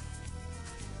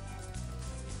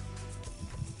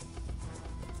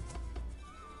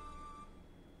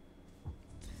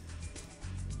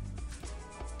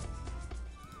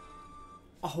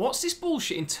 Oh, what's this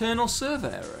bullshit? Internal server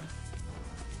error?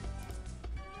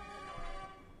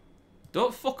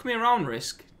 Don't fuck me around,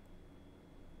 Risk.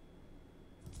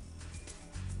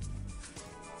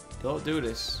 Don't do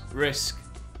this. Risk.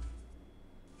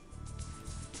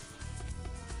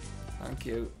 Thank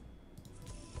you.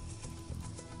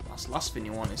 That's the last thing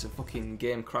you want is a fucking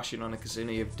game crashing on a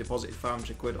casino you've deposited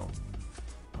 500 quid on.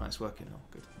 Right, it's working now.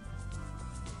 Good.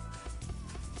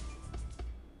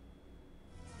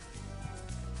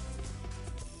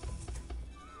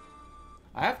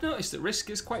 I have noticed that Risk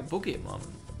is quite buggy at the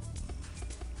moment.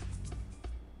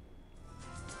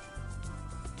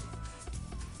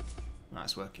 Right,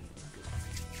 it's working.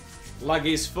 Good.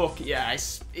 Laggy as fuck. Yeah,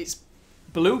 it's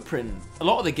Blueprint. A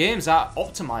lot of the games aren't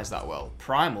optimised that well.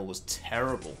 Primal was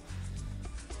terrible.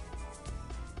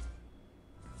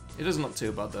 It doesn't look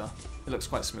too bad though. It looks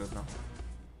quite smooth now.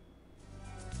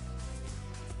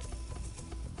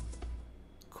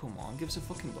 Come on, give us a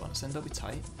fucking bonus then, don't be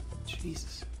tight.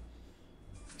 Jesus.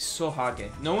 It's so hard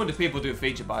game. No wonder people do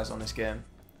feature buys on this game.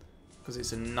 Because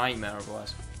it's a nightmare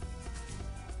otherwise.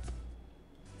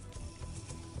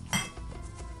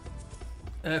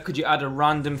 Could you add a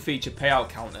random feature payout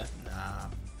counter? Nah.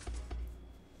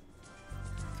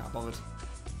 Can't bother.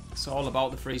 It's all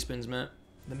about the free spins, mate.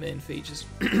 The main features.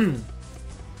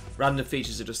 Random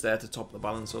features are just there to top the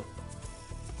balance up.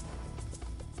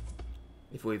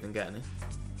 If we even get any.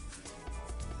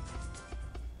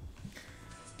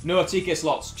 No TK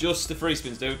slots, just the free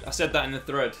spins, dude. I said that in the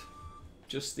thread.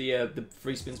 Just the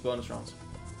free spins bonus rounds.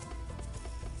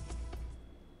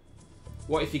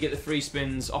 What if you get the free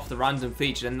spins off the random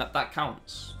feature, then that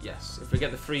counts? Yes. If we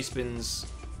get the free spins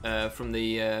from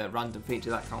the random feature,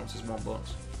 that counts as one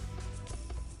bonus.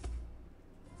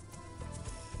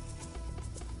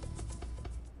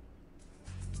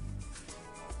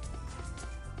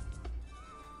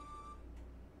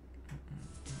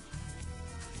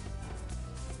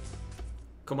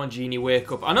 Come on, Genie,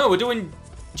 wake up. I know, we're doing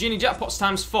Genie Jackpots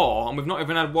times 4, and we've not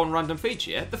even had one random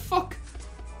feature yet. The fuck?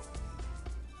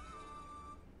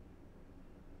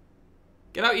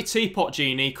 Get out your teapot,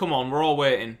 Genie. Come on, we're all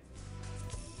waiting.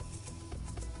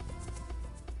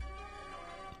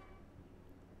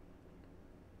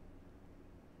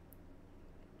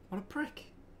 What a prick.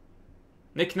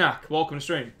 Nick Knack, welcome to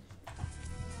stream.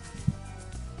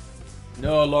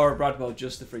 No, Laura Bradwell,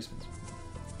 just the free spins.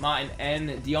 Martin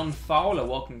N. Dion Fowler,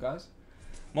 welcome guys.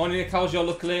 Morning Nick, how's your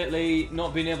luck lately?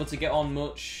 Not been able to get on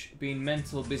much. Been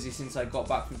mental busy since I got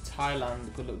back from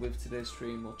Thailand. Good luck with today's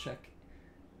stream.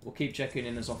 We'll keep checking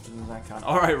in as often as I can.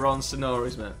 Alright Ron, so no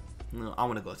worries mate. No, I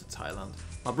want to go to Thailand.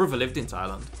 My brother lived in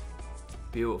Thailand.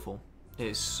 Beautiful. It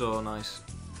is so nice.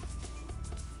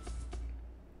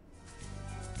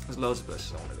 There's loads of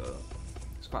places I want to go.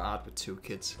 It's quite hard with 2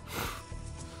 kids.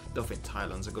 Don't think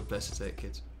Thailand's a good place to take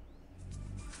kids.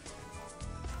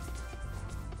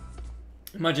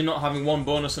 Imagine not having one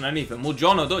bonus on any of them. Well,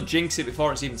 Jono, don't jinx it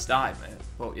before it's even started, mate.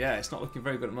 But yeah, it's not looking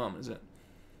very good at the moment, is it?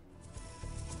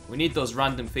 We need those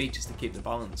random features to keep the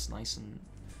balance nice and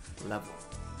level.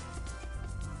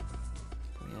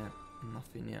 But yeah,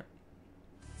 nothing yet.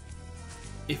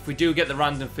 If we do get the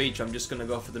random feature, I'm just going to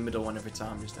go for the middle one every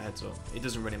time, just a heads up. It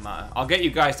doesn't really matter. I'll get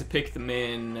you guys to pick the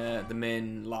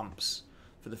main lamps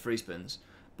for the free spins.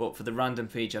 But for the random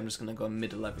feature, I'm just going to go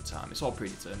middle every time. It's all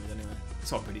predetermined anyway.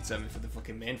 It's all predetermined for the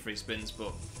fucking main free spins,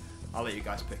 but I'll let you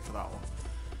guys pick for that one.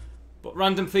 But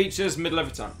random features, middle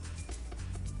every time.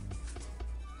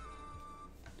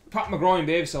 Pat McGroin,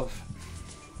 behave yourself.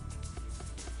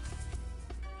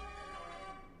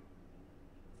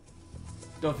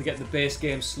 Don't forget the base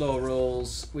game slow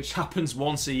rolls, which happens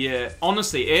once a year.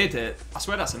 Honestly, I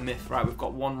swear that's a myth. Right, we've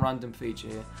got one random feature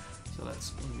here. So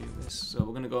let's undo this. So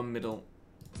we're going to go middle.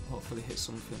 Hopefully hit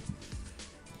something.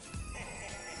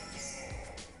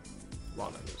 Wow,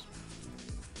 that goes.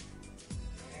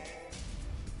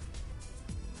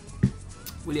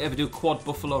 Will you ever do quad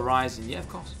Buffalo Rising? Yeah, of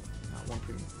course. One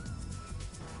premium.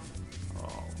 Oh,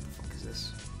 what the fuck is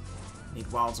this? Need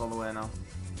wilds all the way now.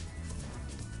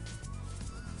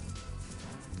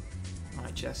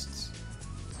 Right, chests.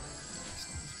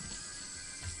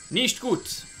 Nicht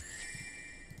gut.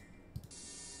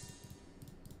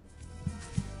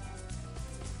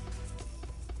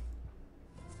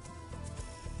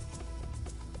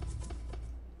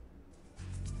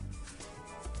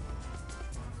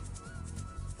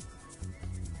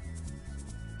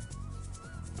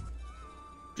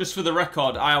 Just for the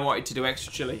record, I wanted to do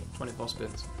extra chili, 24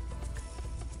 spins.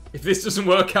 If this doesn't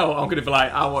work out, I'm going to be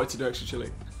like, I wanted to do extra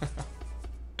chili.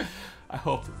 I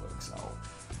hope it works out.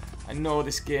 I know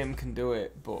this game can do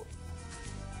it, but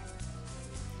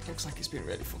it looks like it's been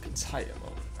really fucking tight at the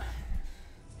moment.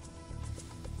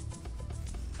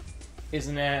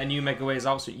 Isn't there a new Mega Ways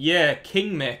outfit? Yeah,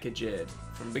 Kingmaker Jade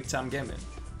from Big Time Gaming.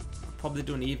 I'll probably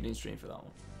do an evening stream for that one.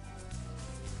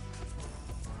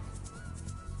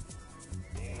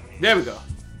 There we go.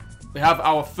 We have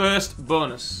our first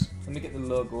bonus. Let me get the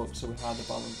logo up so we have the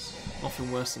balance.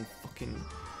 Nothing worse than fucking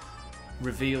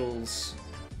reveals.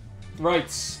 Right.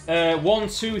 1,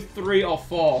 2, 3, or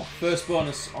 4. First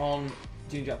bonus on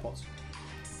Gene Jackpots.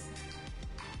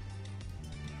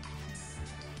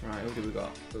 Right, who do we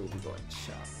got? Who have we got in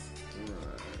chat?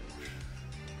 Right.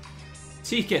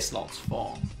 TK Slots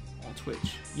 4 on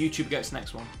Twitch. YouTube gets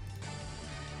next one.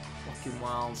 Locking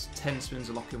Wilds. 10 spins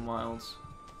of Locking Wilds.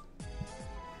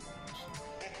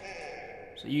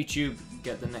 So YouTube,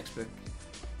 get the next pick.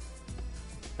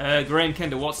 Graham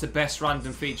Kender, what's the best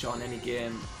random feature on any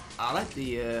game? I like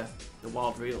the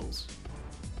wild reels.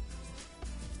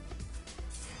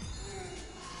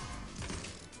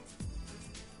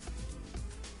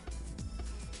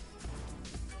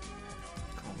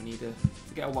 Come on, we need to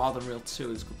get a wild and reel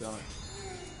 2. This could be alright.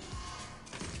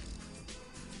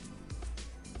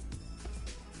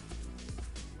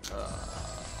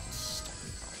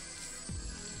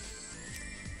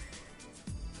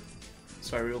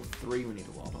 Sorry, reel 3 we need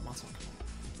a wild. What am I talking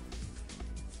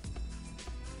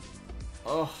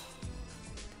about? Oh.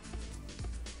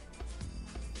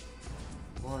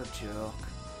 What a joke.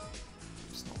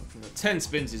 It's not looking good. 10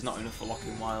 spins is not enough for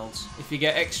locking wilds. If you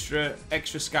get extra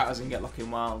scatters and get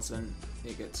locking wilds, then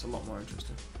it gets a lot more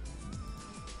interesting.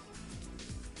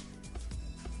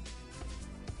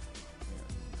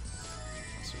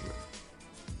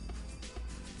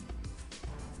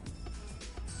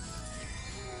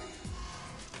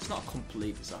 Not a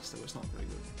complete disaster, but it's not very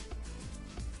good.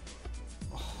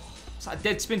 Oh, is that a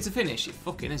dead spin to finish? It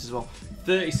fucking is as well.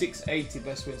 36.80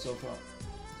 best win so far.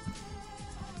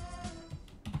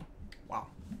 Wow.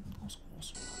 That was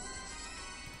awesome.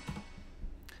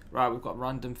 Right, we've got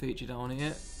random feature down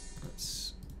here.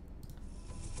 Let's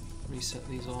reset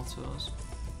these autos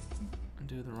and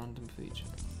do the random feature.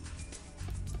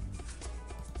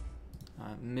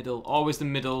 Middle, always the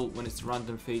middle when it's a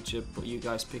random feature, but you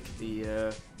guys pick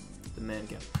the main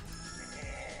game.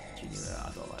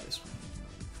 I don't like this one.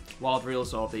 Wild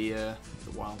reels or the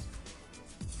wild.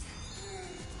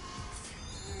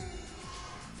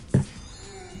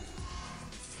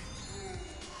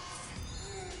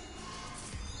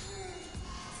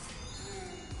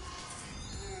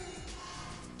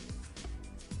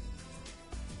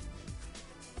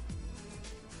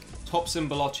 Top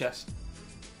symbol or chest?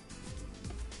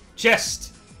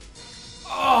 Chest!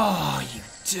 Oh, you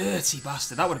dirty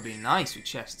bastard. That would have been nice with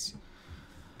chests.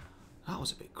 That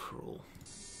was a bit cruel.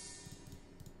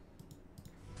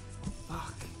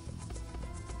 Fuck.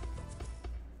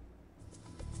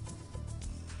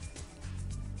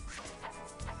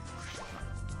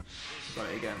 Got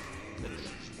it again.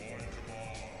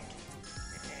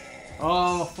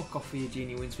 Oh, fuck off for your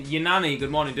genie wins. Yanani, good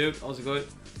morning, dude. How's it going?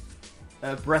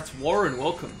 Brett Warren,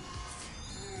 welcome.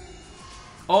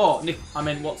 Oh, Nick, I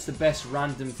meant what's the best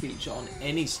random feature on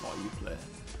any slot you play?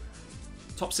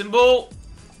 Top symbol.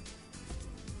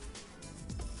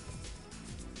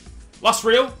 Last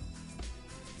reel.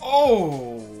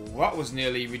 Oh, that was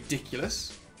nearly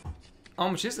ridiculous. How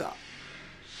much is that?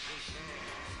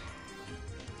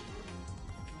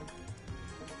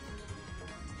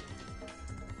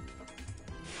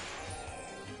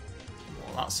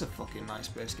 Well, that's a fucking nice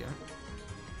base game.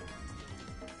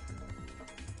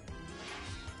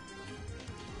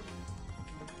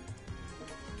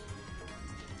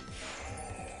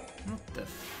 What the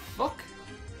fuck?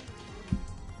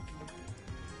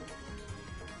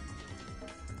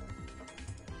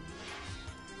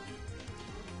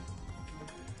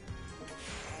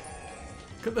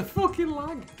 Look at the fucking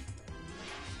lag.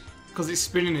 Because it's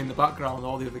spinning in the background of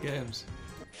all the other games.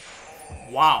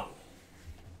 Wow.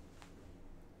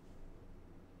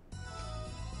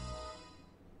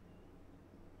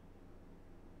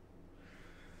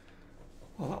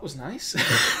 Well, that was nice.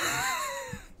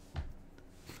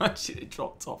 Actually, it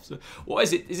dropped off. So, what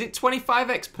is it? Is it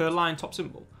 25x per line top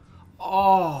symbol?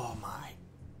 Oh my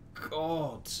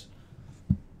god.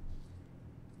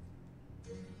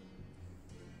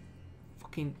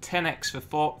 Fucking 10x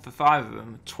for 5 of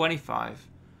them. 25.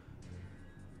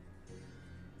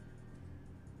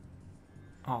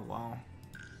 Oh wow.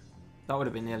 That would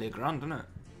have been nearly a grand, wouldn't it?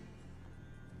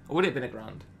 Or would it have been a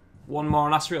grand? One more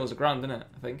last reel is a grand, isn't it?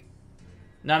 I think.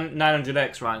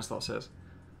 900x, Ryan Slot says.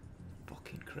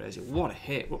 Fucking crazy. What a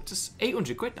hit. We're up to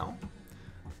 800 quid now.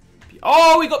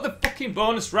 Oh, we got the fucking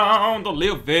bonus round on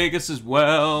Leo Vegas as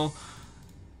well.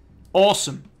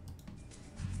 Awesome.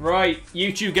 Right,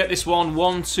 YouTube, get this one.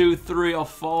 1, 2, 3, or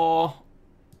 4.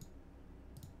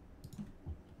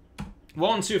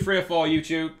 1, 2, 3, or 4,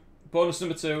 YouTube. Bonus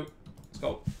number 2. Let's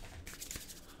go.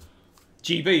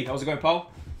 GB, how's it going,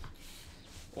 pal?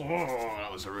 Oh,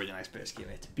 that was a really nice base game.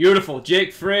 Beautiful.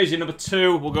 Jake Frazier, number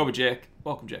 2. We'll go with Jake.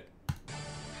 Welcome, Jake.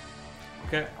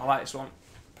 Okay, I like this one.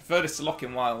 Prefer this to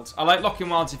Locking Wilds. I like Locking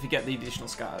Wilds if you get the additional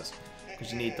scars,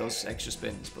 because you need those extra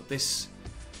spins. But this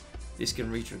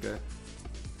can re-trigger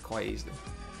quite easily.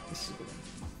 This is a good one.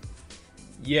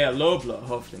 Yeah, low blow,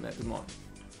 hopefully, mate. Good morning.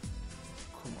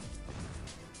 Come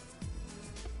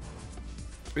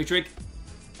on. Retrig.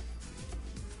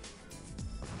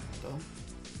 Done.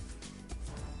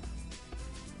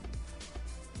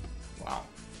 Wow.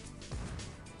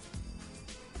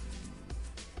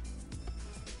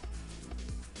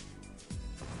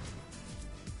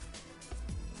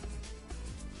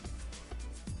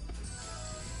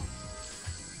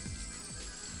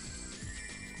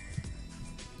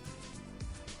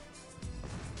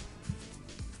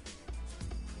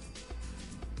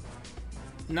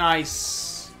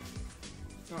 Nice.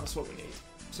 That's what we need.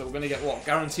 So we're going to get what?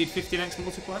 Guaranteed 15x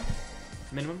multiplier?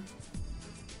 Minimum?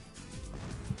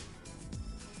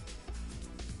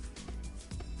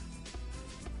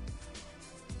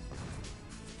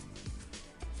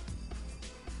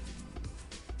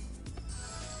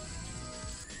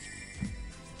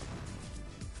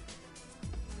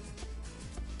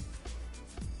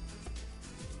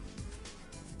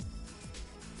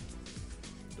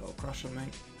 Don't crash on me.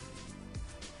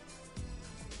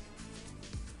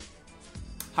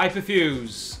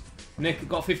 Hyperfuse. Nick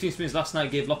got 15 spins last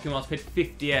night, gave Locking Wilds, paid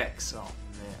 50x. Oh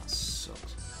man, that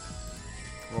sucks.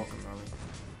 Welcome, Rally.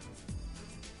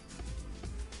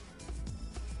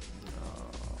 Oh,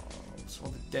 it's all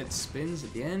the dead spins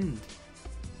at the end.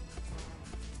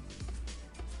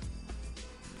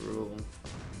 Brutal.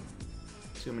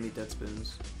 Too many dead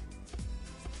spins.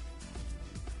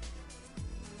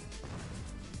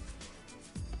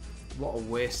 What a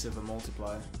waste of a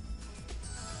multiplier.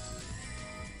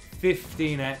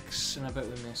 15x, and I bet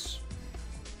we miss.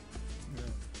 Yeah.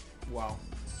 Wow.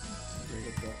 Very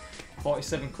good though.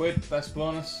 47 quid, best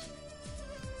bonus.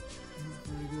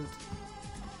 Very good.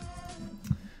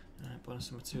 Alright,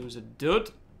 bonus number 2 is a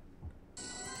dud.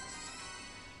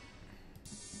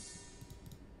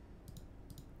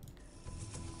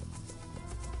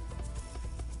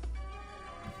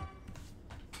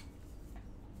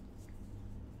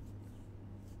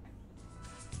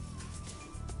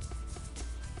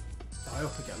 I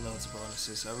hope we get loads of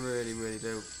bonuses. I really, really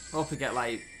do. I hope we get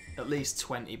like at least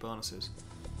 20 bonuses.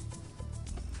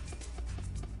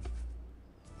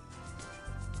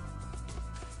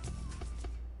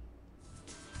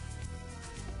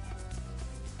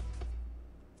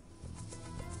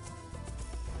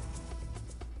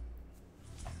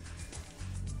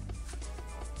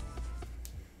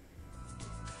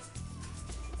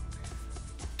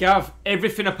 Gav,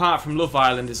 everything apart from Love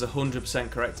Island is 100%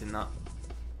 correct in that.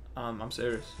 I'm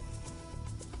serious.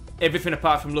 Everything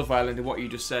apart from Love Island and what you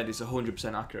just said is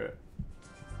 100% accurate.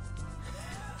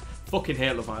 Fucking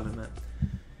hate Love Island, mate.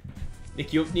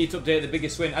 Nick, you need to update the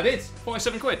biggest win. I did.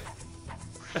 47 quid.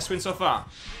 Best win so far.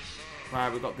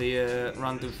 Right, we've got the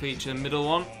random feature middle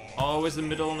one. Always the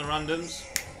middle on the randoms.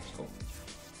 Cool.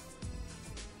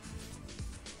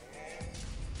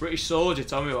 British Soldier,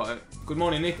 tell me about it. Good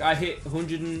morning, Nick. I hit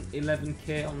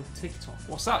 111k on TikTok.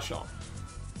 What's that, Sean?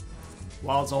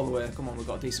 Wilds all the way. Come on, we've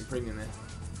got a decent premium here.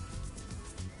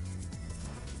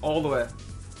 All the way. Let's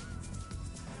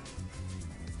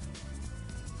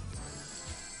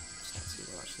see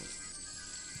what actually.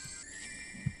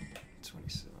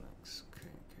 27x. Okay,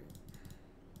 okay.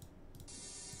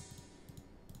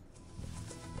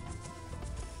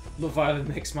 Love Island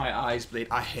makes my eyes bleed.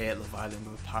 I hate Love Island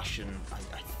with a passion. I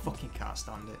fucking can't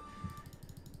stand it.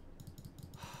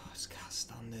 I just can't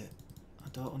stand it. I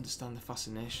don't understand the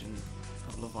fascination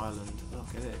of Love Island. I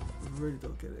don't get it. I really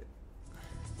don't get it.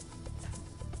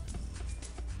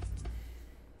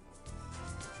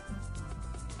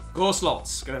 Go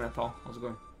Slots. Get in there, pal. How's it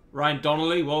going? Ryan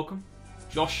Donnelly, welcome.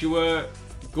 Joshua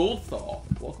Goldthorpe,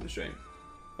 welcome to stream.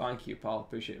 Thank you, pal.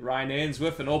 Appreciate it. Ryan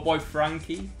Ainsworth and old boy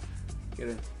Frankie. Get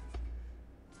in.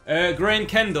 Graham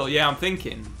Kendall. Yeah, I'm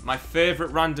thinking. My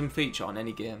favourite random feature on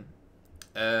any game.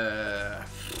 I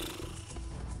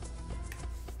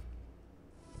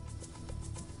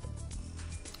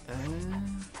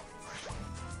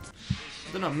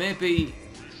don't know. Maybe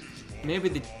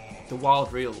the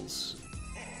Wild Reels.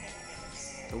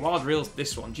 The Wild Reels,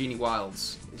 this one, Genie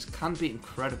Wilds, can be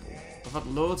incredible. I've had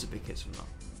loads of big hits from that.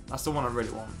 That's the one I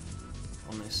really want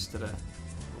on this today.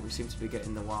 But we seem to be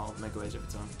getting the Wild Mega Waves every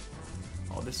time.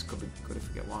 Oh, this could be good if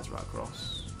we get Wilds right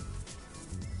across.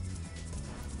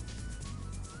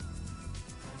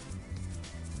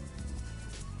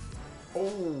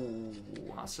 Oh,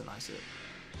 that's a nice hit.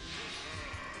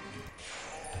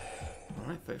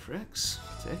 Alright, Faith Rex,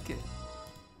 take it.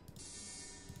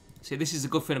 See, this is the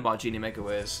good thing about Genie Mega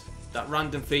Waves. That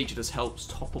random feature just helps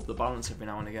top up the balance every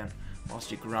now and again,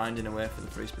 whilst you're grinding away for the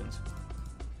free spins.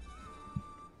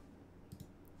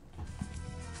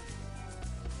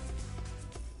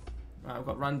 Right, we've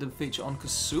got random feature on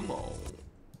Kasumo.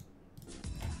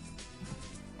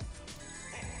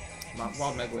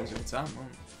 Wild Mega Waves every time, man.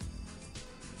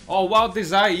 Oh, Wild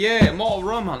Desire, yeah, Mortal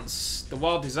Romance. The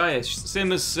Wild Desire,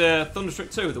 same as Thunderstruck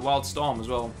 2, the Wild Storm as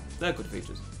well. They're good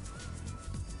features.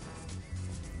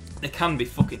 They can be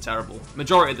fucking terrible.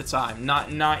 Majority of the time.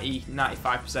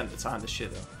 90-95% of the time, they're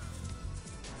shit though.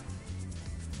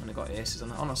 And I got aces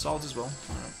on it. Oh no, swords as well.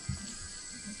 Right.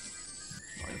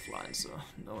 Not enough lines though.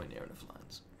 Nowhere near enough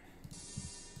lines.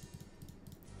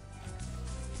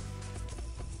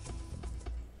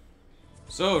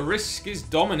 So, Risk is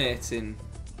dominating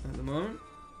at the moment.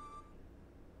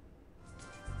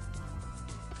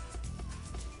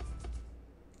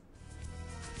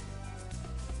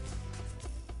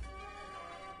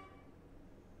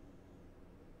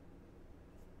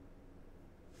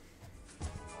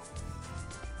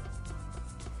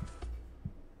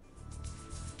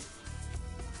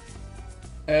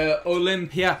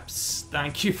 Olympiaps,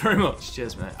 thank you very much.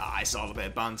 Cheers, mate. It's all a bit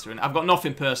of banter, and I've got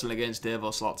nothing personal against Dave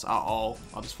or Slots at all.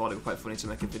 I just thought it was quite funny to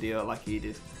make a video like he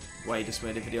did, where he just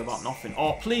made a video about nothing.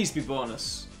 Oh, please be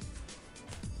bonus.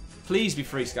 Please be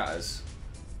free scatters.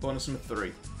 Bonus number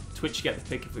 3. Twitch, you get the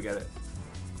pick if we get it.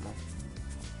 Come on.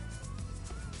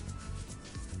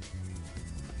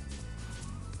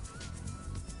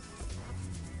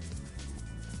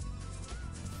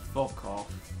 Fuck off.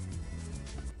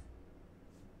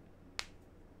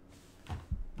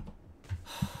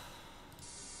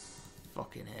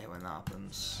 Fucking hate when that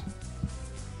happens.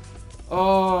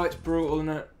 Oh, it's brutal, isn't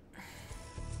it?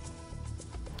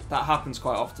 That happens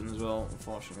quite often as well,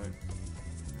 unfortunately.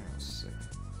 Let's see.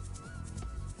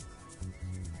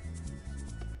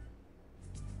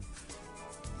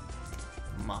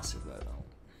 Massive letdown.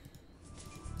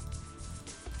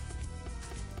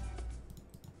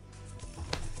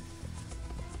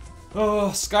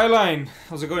 Oh, Skyline.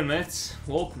 How's it going, mate?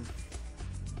 Welcome.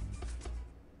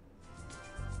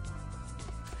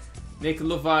 Nick,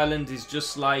 Love Island is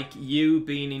just like you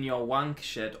being in your wank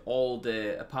shed all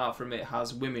day, apart from it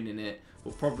has women in it,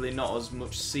 but probably not as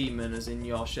much semen as in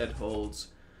your shed holds.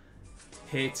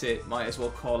 Hate it, might as well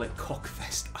call it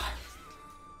Cockfest Island.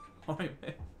 Alright,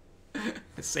 mate.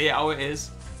 Say it how it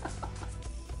is.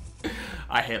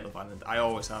 I hate Love Island. I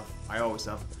always have. I always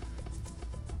have.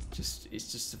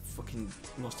 It's just the fucking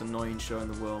most annoying show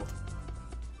in the world.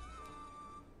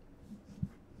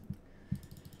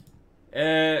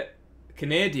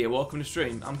 Canadian, welcome to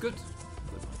stream. I'm good.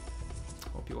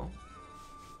 Hope you are.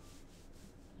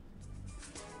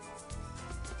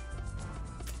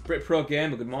 Brit Pro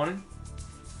Gamer, good morning.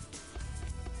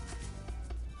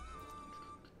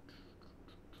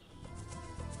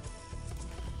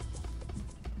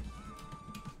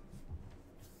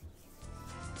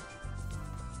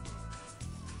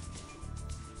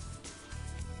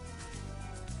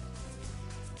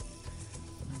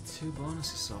 And 2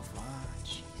 bonuses so far.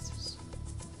 Jesus.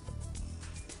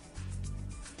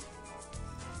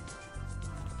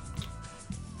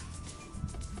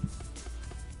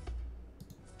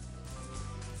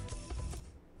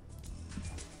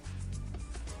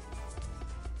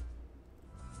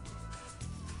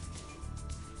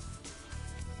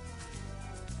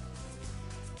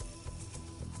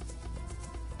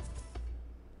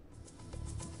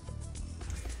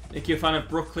 Nick, you a fan of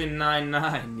Brooklyn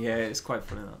Nine-Nine? Yeah, it's quite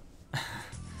funny that.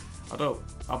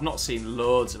 I've not seen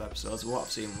loads of episodes, but what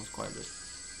I've seen was quite good.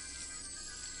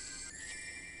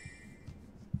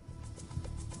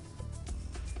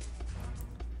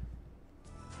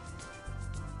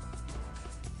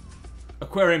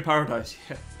 Aquarium Paradise,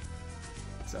 yeah.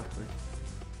 Exactly.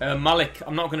 Malik,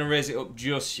 I'm not going to raise it up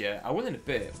just yet. I will in a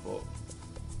bit, but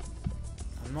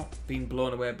I'm not being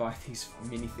blown away by these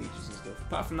mini features and stuff.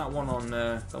 Apart from that one on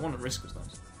Risk was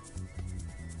nice.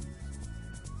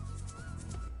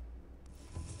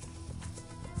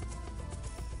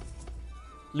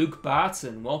 Luke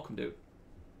Barton, welcome, dude.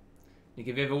 Nick,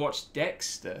 have you ever watched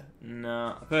Dexter?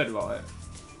 No, I've heard about it.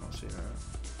 Not seen that.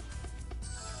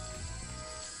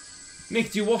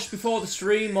 Nick, do you wash before the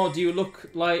stream, or do you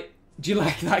like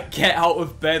that get out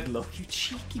of bed look? You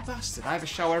cheeky bastard. I have a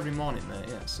shower every morning, mate.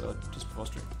 Yeah, so just before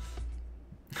stream.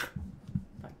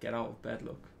 That get out of bed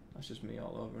look. That's just me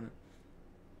all over, isn't it?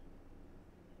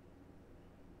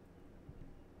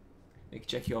 Nick,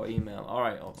 check your email.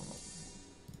 Alright, hold on.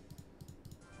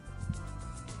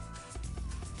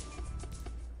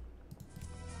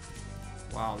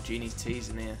 Wow, Genie's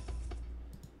teasing here.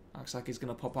 Looks like he's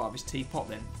gonna pop out of his teapot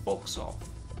then. Fucks off.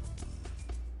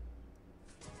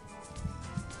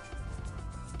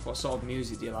 What sort of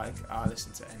music do you like? I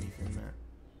listen to anything,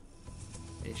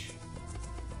 mate. Ish.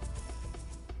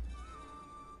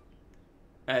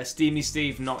 Steamy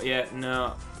Steve, not yet.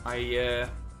 No, I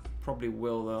probably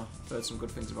will though. I've heard some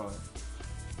good things about it.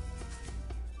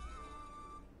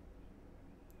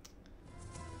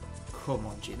 Come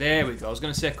on, Genie. There we go. I was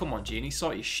going to say, come on, Genie.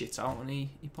 Sort your shit out, and he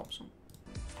pops on.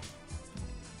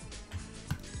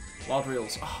 Wild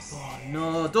Reels. Oh,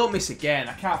 no. Don't miss again.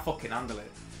 I can't fucking handle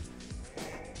it.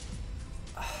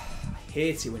 I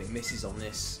hate it when it misses on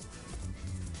this.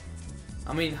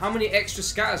 I mean, how many extra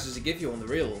scatters does it give you on the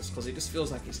Reels? Because it just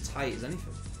feels like it's tight as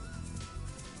anything.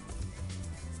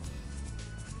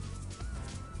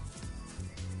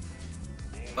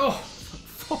 Oh,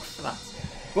 fuck for that.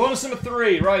 Bonus number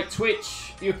 3, right,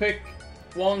 Twitch, you pick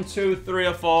 1, 2, 3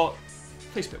 or 4.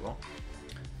 Please pick one.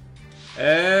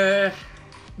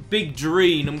 Big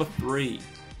Dree, number 3.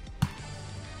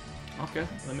 Okay,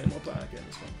 limit multiplier again,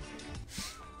 this one.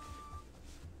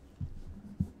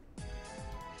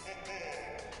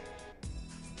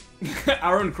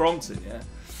 Aaron Crompton, yeah.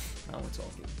 Now we're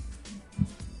talking.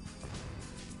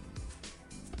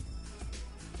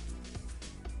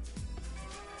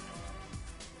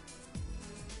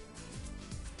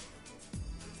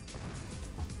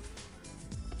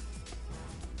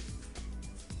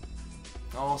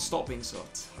 Oh, stop being so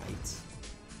tight.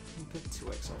 You picked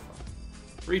 2x so far.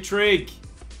 Retrig!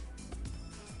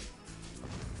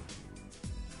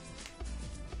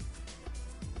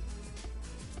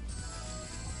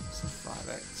 So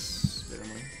 5x. Bit of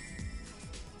money.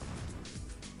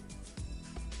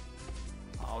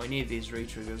 Oh, we need these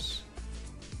retriggers.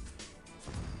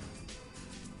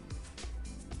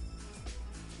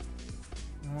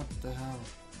 What the hell?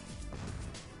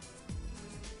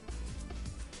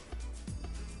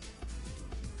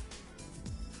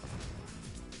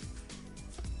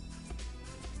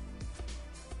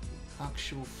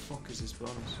 Actual fuck is this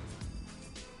bonus?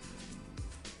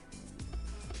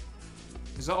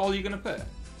 Is that all you're gonna pay?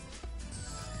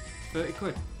 30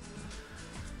 quid.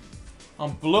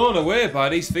 I'm blown away by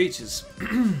these features.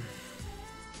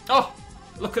 Oh!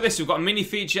 Look at this, we've got a mini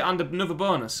feature and another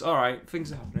bonus. Alright,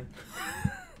 things are happening.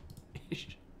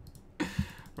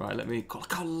 Right, let me... God,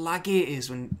 look how laggy it is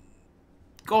when...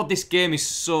 God, this game is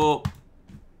so...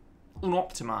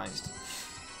 unoptimised.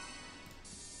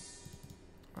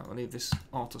 Right, we'll leave this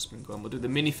auto spin going. We'll do the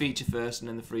mini feature first and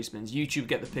then the free spins. YouTube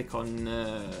get the pick on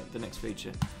the next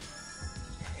feature.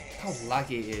 How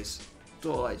laggy it is.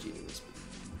 Don't like you this.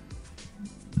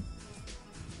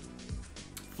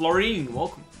 Florine,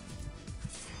 welcome.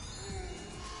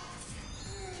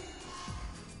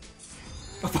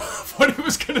 I thought it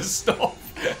was gonna stop.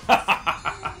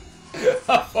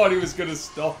 I thought he was going to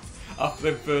stop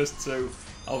after the first two.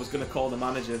 I was going to call the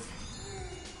manager.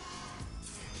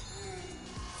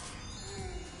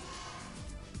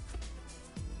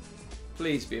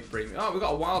 Please be a premium. Oh, we've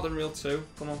got a Wild Unreal 2.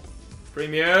 Come on.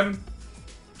 Premium.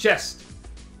 Chest.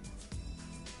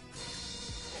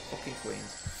 Fucking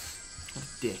Queens. What a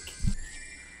dick.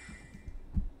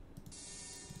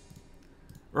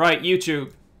 Right,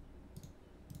 YouTube.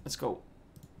 Let's go.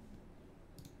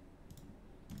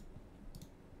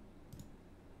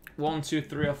 1, 2,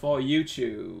 3, or 4.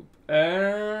 YouTube.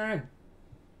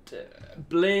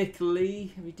 Blake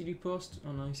Lee. Did you post?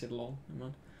 Oh no, he said lol. Never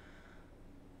mind.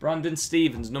 Brandon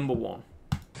Stevens, number 1.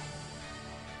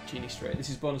 Genie Streak. This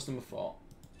is bonus number 4.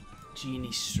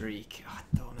 Genie Streak. I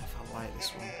don't know if I like this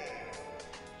one.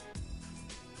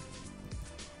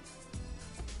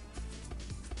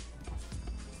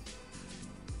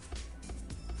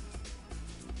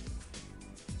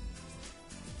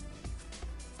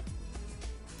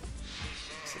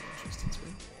 It's an interesting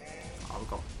twin. Oh, we've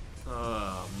got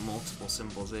multiple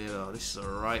symbols here though. This is a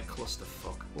right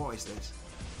clusterfuck. What is this?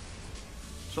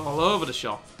 It's all over the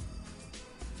shop.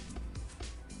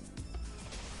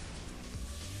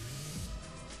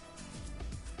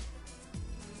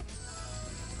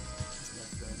 It's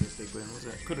never going to be a big win, was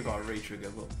it? Could have got a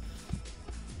re-trigger, but...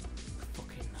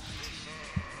 Fucking nice.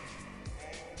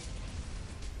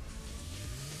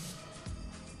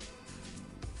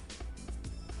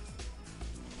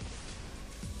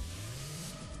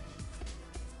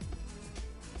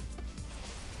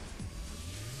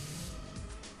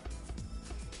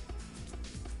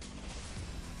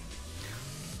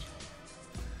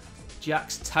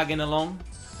 Jack's tagging along.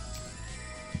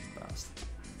 Bastard.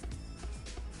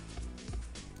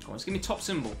 Come on, let's give me top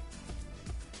symbol.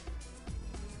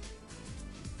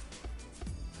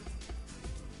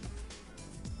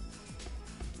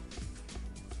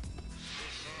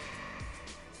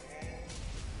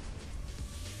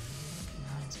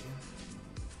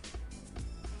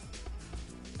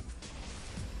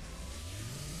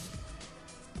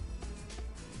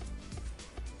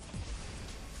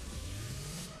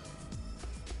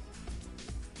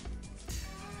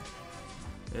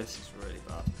 This is really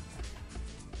bad.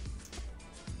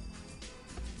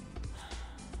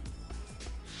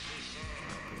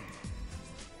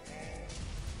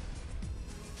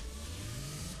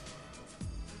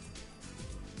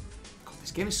 God,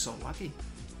 this game is so laggy.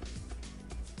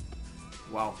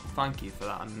 Wow, thank you for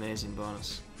that amazing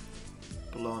bonus.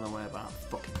 Blown away by that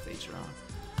fucking feature, aren't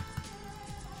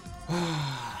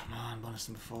I? Man, bonus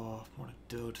number 4. What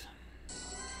a dud.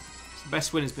 The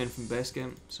best win has been from base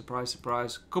game. Surprise,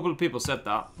 surprise. A couple of people said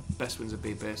that. Best wins have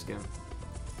been base game.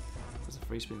 Because the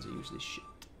free spins are usually shit.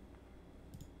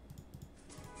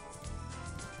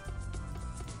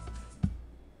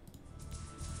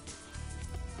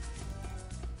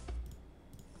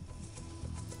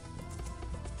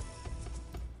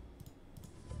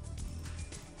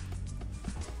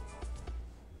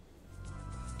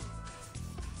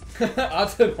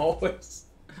 Adam always.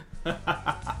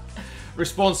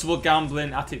 Responsible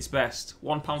gambling at its best.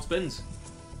 £1 spins.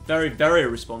 Very, very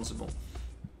responsible.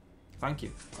 Thank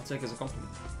you. I'll take it as a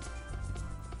compliment.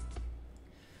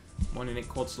 Money Nick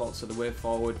quad slots are the way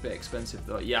forward. Bit expensive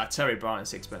though. Yeah, Terry Brown,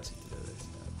 it's expensive to do this.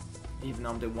 Even though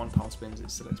I'm doing £1 spins,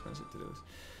 it's still expensive to do this.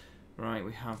 Right,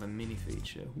 we have a mini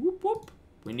feature. Whoop whoop.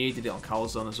 We needed it on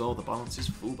Calzone as well. The balance is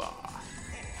FUBAR.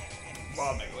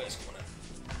 Wow, mega ways coming in.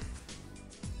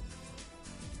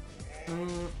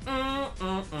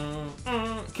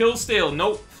 Kill steal,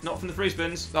 nope, not from the free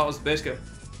spins. That was the base game.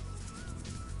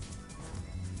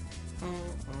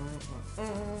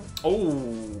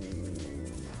 Oh,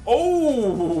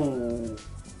 oh!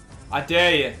 I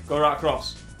dare you, go right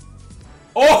across.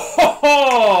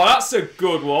 Oh, that's a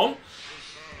good one.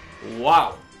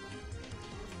 Wow.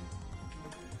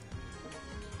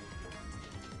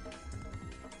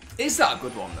 Is that a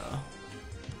good one though?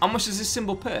 How much does this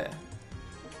symbol pay?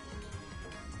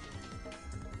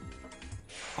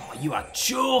 Oh, you are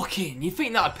joking! You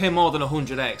think that'd pay more than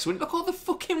 100x? Look at all the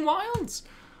fucking wilds!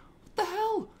 What the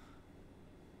hell?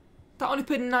 That only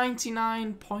paid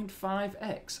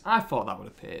 99.5x. I thought that would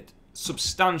have paid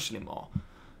substantially more.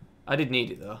 I did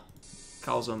need it though.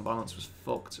 Calzone balance was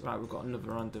fucked. Right, we've got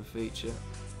another random feature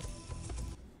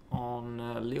on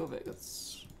Leo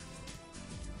Vegas.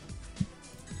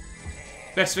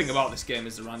 Best thing about this game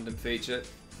is the random feature.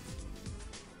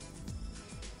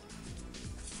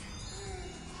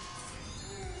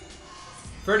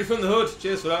 Freddy from the Hood,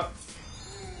 cheers for that.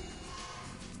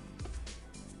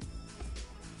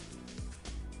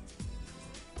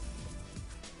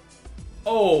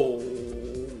 Oh.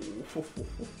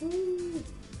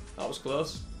 That was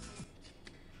close.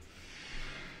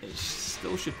 It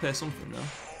still should pay something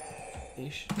though.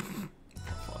 Ish.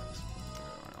 Alright,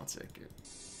 I'll take it.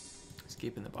 It's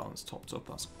keeping the balance topped up,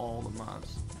 that's all that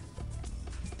matters.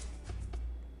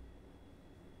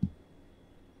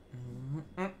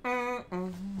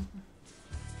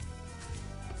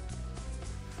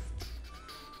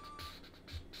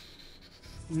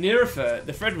 Nirifer,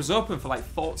 the thread was open for like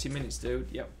 40 minutes, dude.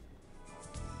 Yep.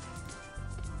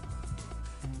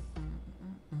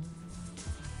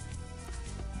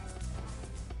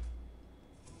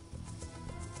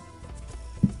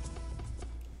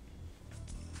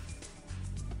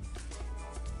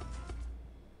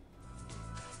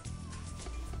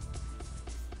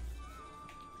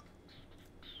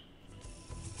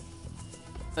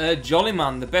 Jolly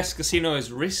Man, the best casino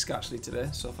is Risk actually today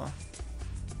so far.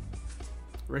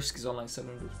 Risk is on like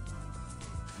 700.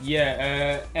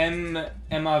 Yeah,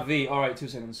 MRV. Alright, 2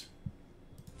 seconds.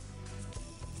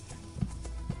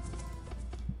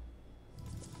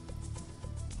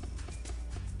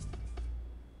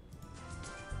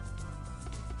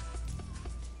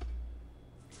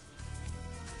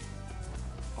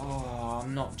 Oh,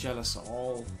 I'm not jealous at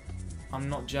all. I'm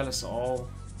not jealous at all.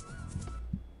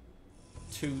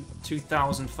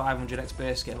 2,500 X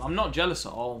base game. I'm not jealous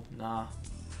at all. Nah.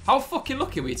 How fucking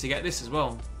lucky were you to get this as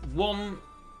well? 1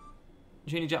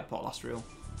 Genie Jackpot last reel.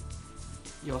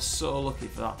 You're so lucky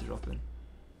for that to drop in.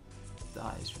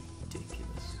 That is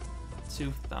ridiculous.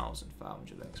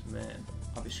 2,500 X, man.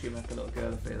 I'll be screaming like a little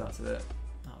girl if I that today.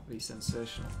 That would be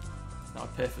sensational. That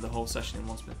would pay for the whole session in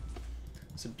one spin.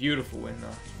 It's a beautiful win though.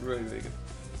 It's really, really good.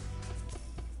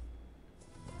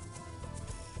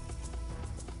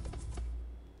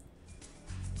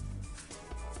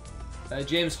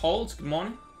 James Holt, good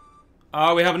morning.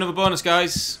 We have another bonus,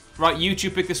 guys. Right,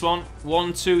 YouTube pick this one.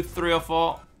 1, 2, 3 or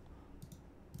 4.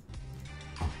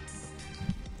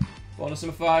 Bonus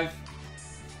number 5.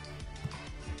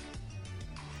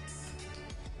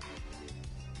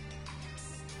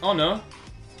 Oh no.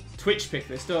 Twitch pick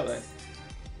this, don't they?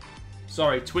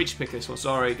 Sorry, Twitch pick this one.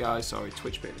 Sorry, guys. Sorry,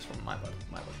 Twitch pick this one. My bad.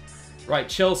 My bad. Right,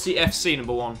 Chelsea FC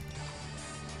number 1.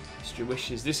 Mystery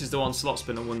Wishes. This is the one slot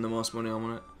spinner won the most money on,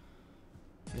 wasn't it?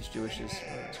 Mystery Wishes.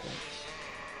 Right, let's go.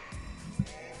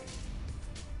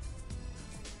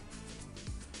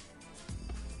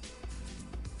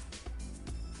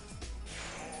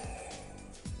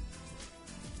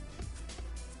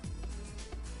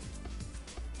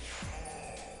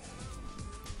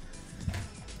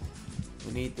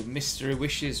 We need the Mystery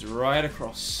Wishes right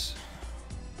across.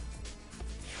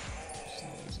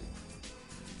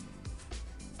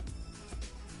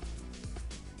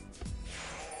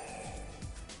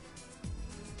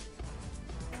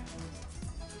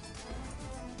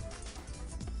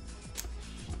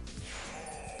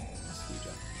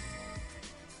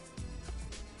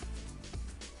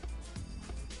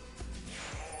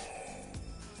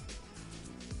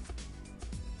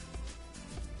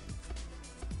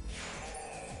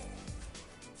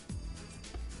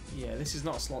 Yeah, this is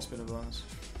not a slot spinner bonus.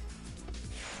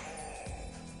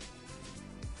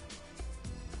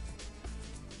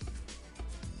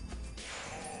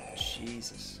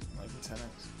 Jesus, not even 10x.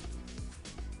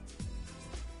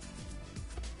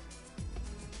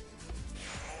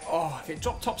 Oh, if it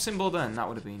dropped top symbol then, that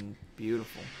would have been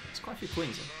beautiful. It's quite a few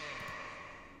queens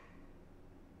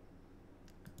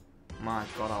in. My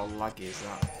god, how laggy is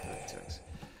that?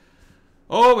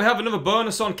 Oh, we have another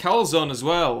bonus on Calzone as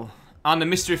well. And a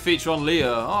mystery feature on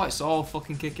Leo. Oh, it's all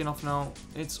fucking kicking off now.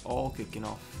 It's all kicking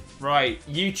off. Right,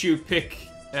 YouTube pick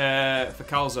for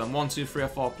Calzone. 1, 2, 3 or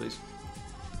 4, please.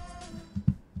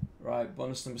 Right,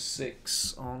 bonus number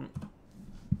 6 on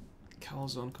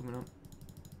Calzone coming up.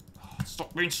 Oh,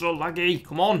 stop being so laggy.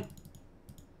 Come on.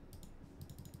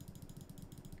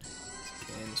 This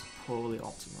game is poorly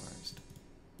optimized.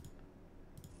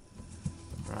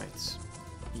 Right,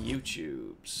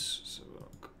 YouTube's. So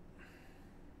look.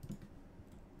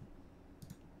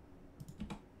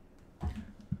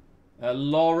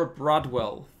 Laura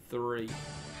Bradwell, 3. I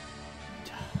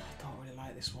don't really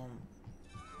like this one.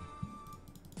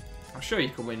 I'm sure you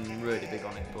can win really big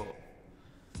on it, but...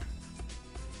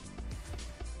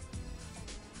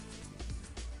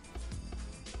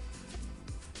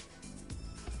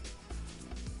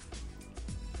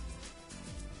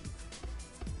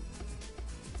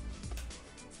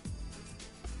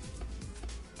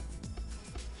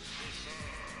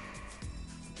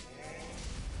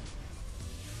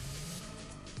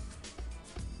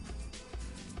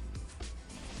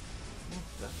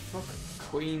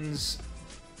 Queens.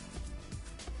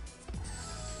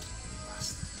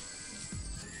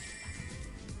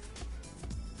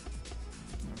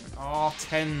 Oh,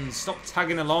 10s. Stop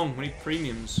tagging along. We need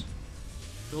premiums.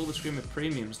 Fill the screen with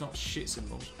premiums, not shit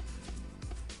symbols.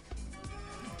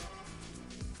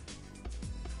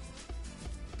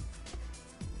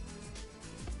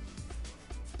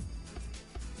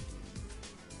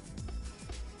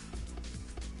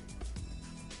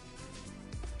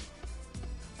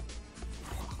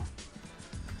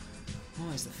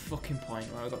 What is the fucking point?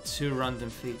 Right, I've got 2 random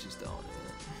features down here.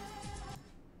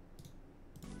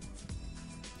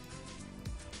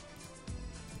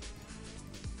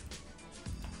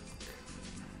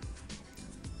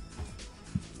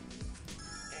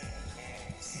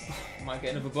 Might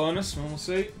get another bonus, we'll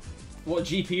see. What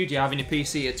GPU do you have in your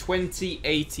PC? A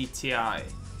 2080 Ti.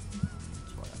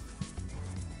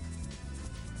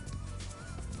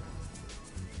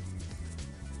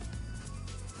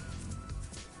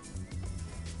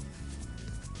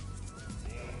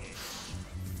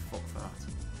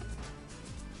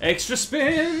 Extra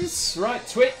spins! Right,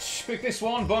 Twitch, pick this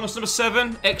one. Bonus number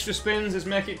 7. Extra spins, let's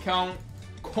make it count.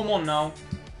 Come on now.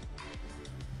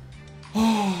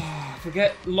 Oh,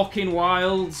 forget Locking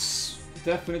Wilds.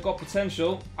 Definitely got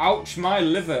potential. Ouch, my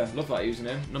liver. Love that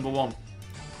username. Number 1.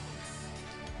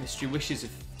 Mystery Wishes of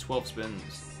 12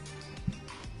 spins.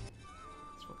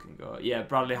 Let's fucking go. Yeah,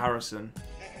 Bradley Harrison.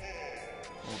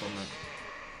 Hold on then.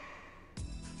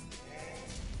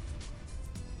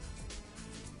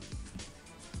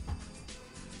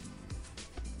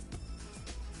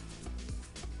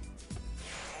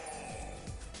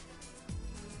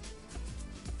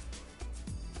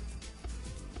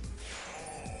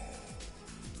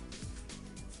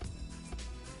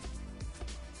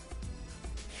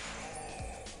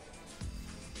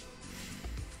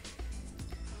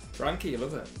 Frankie, you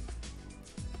love it.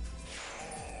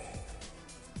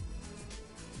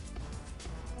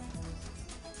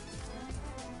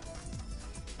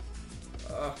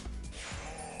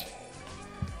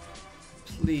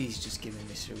 Please just give me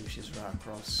Mystery Wishes right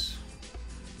across.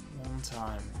 One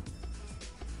time.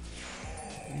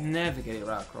 Never get it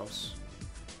right across.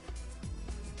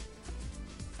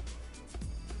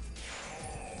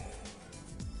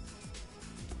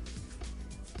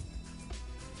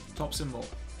 Top symbol.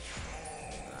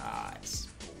 It's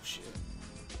bullshit.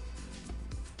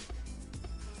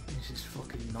 This is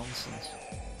fucking nonsense.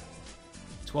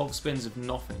 12 spins of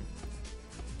nothing.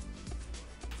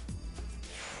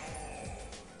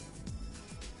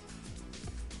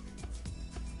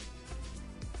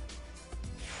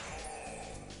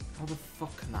 How the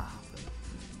fuck can that happen?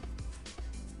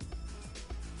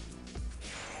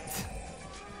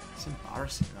 It's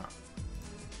embarrassing, that.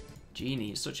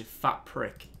 Genie is such a fat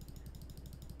prick.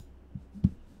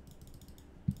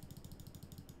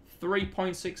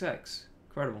 3.6x.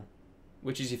 Incredible.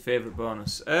 Which is your favourite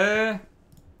bonus? I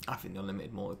think the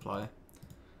unlimited multiplier.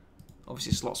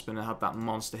 Obviously, Slot Spinner had that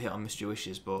monster hit on Mystery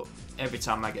Wishes, but every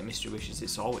time I get Mystery Wishes,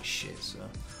 it's always shit, so...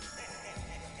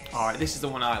 Alright, this is the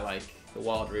one I like. The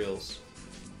Wild Reels.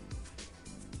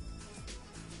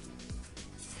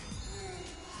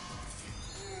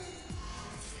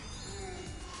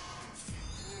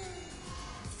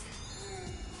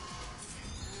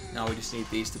 Now we just need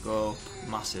these to go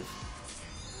massive.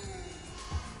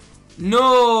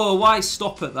 No! Why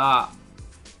stop at that?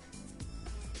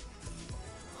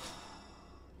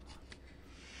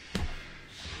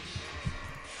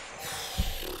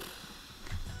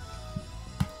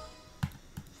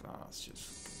 That's just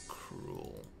fucking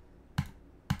cruel.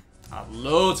 I have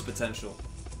loads of potential.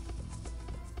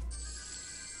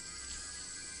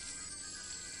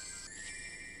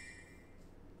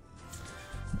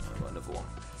 I've got another one.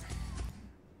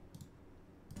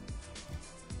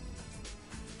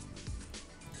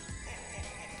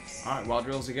 Alright, Wild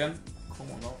Reels again. Come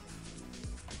on up.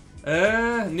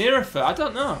 Nearifer, I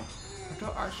don't know. I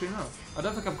don't actually know. I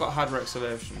don't think I've got Hydro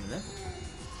Acceleration in it.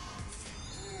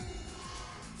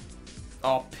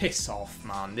 Oh, piss off,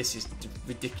 man. This is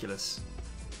ridiculous.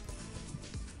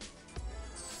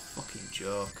 Fucking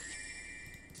joke.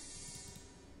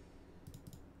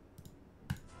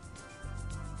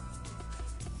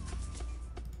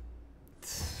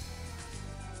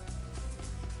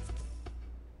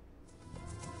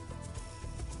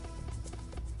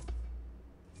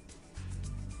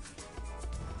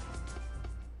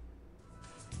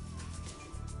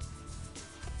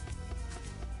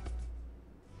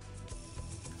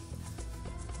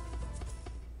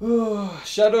 Oh,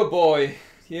 Shadow Boy.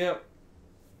 Yep.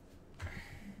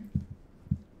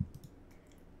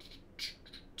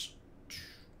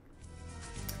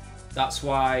 That's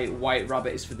why White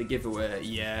Rabbit is for the giveaway.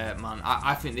 Yeah, man.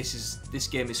 I think this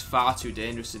game is far too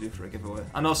dangerous to do for a giveaway.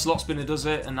 I know Slot Spinner does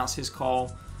it, and that's his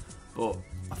call. but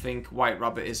I think White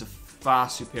Rabbit is a far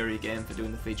superior game for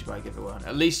doing the feature buy giveaway.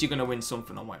 At least you're going to win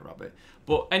something on White Rabbit.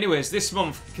 But anyways, this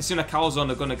month, Casino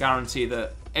Calzone are going to guarantee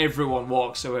that everyone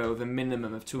walks away with a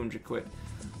minimum of 200 quid.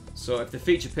 So if the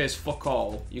feature pays fuck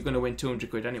all, you're going to win 200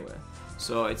 quid anyway.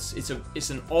 So it's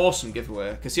an awesome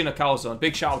giveaway. Casino Calzone,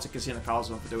 big shout out to Casino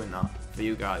Calzone for doing that for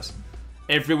you guys.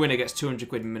 Every winner gets 200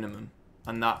 quid minimum,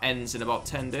 and that ends in about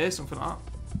 10 days, something like that.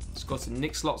 Just go to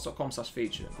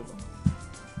nickslots.com/feature. Good luck.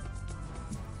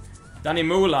 Danny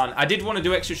Mulan, I did want to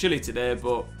do extra chili today,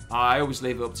 but I always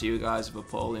leave it up to you guys with a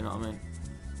poll, you know what I mean?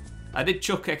 I did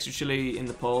chuck extra chili in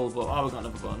the poll, but we got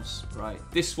another bonus. Right,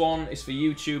 this one is for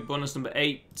YouTube, bonus number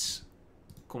 8.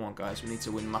 Come on, guys, we need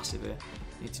to win massive here.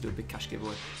 We need to do a big cash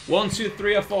giveaway. 1, 2,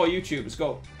 3, or 4 YouTube, let's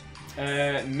go.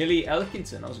 Millie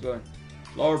Elkington, how's it going?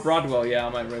 Laura Bradwell, yeah, I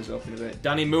might raise it up in a bit.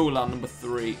 Danny Mulan, number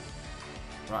 3.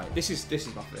 Right, this is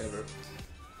my favourite.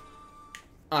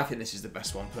 I think this is the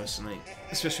best one, personally.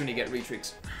 Especially when you get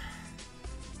retricks.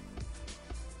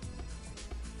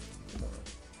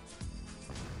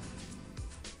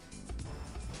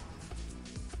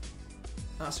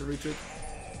 That's a retrick.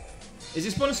 Is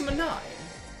this bonus number 9?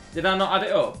 Did I not add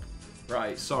it up?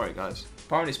 Right, sorry guys.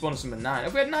 Apparently it's bonus number 9.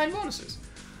 Have we had 9 bonuses?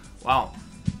 Wow.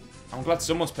 I'm glad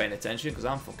someone's paying attention, because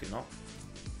I'm fucking not.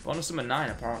 Bonus number 9,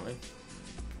 apparently.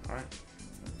 Alright.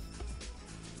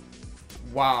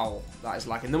 Wow, that is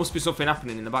lagging. There must be something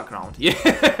happening in the background. Yeah,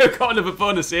 I've got another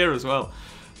bonus here as well.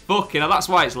 Fucking hell, that's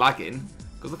why it's lagging.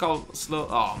 Because look how slow...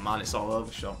 Oh man, it's all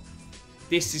over shot.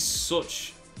 This is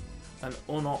such an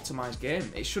unoptimized game.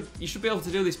 You should be able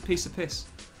to do this piece of piss.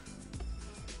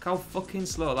 Look how fucking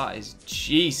slow that is.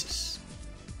 Jesus.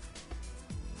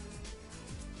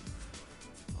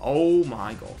 Oh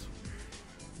my god.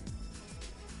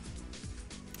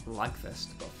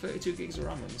 Lagfest. Got 32 gigs of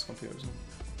RAM in this computer as well.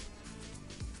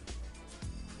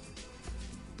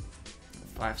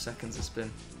 5 seconds of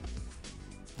spin.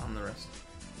 And the rest.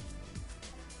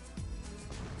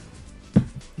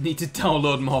 Need to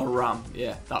download more RAM.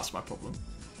 Yeah, that's my problem.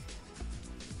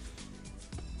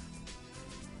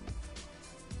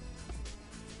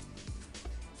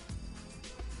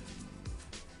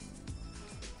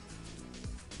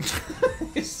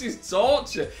 This is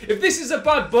torture. If this is a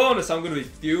bad bonus, I'm going to be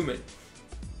fuming.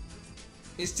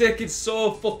 It's taking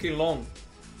so fucking long.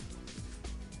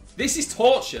 This is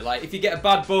torture, like, if you get a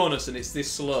bad bonus and it's this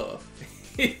slow.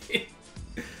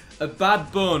 A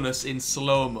bad bonus in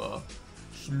slow-mo.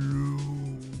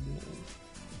 Slow-mo.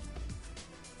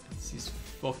 This is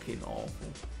fucking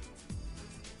awful.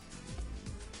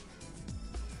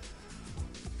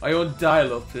 Are you on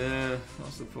dial-up? Yeah,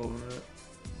 that's the problem with it.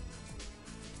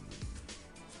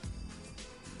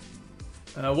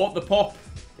 What the pop?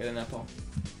 Get in there, pop.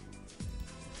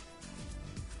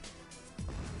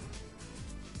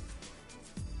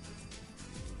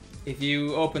 If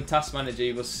you open Task Manager,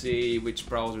 you will see which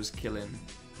browser is killing.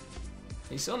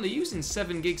 It's only using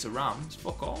 7 gigs of RAM. It's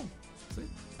fuck all. See?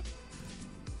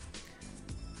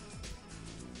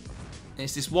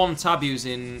 It's this one tab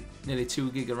using nearly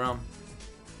 2 gig of RAM.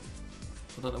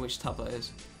 I don't know which tab that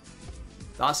is.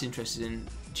 That's interesting.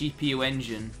 GPU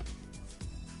engine.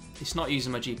 It's not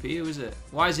using my GPU, is it?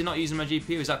 Why is it not using my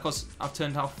GPU? Is that because I've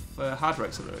turned off hardware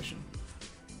acceleration?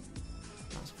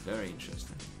 That's very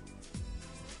interesting.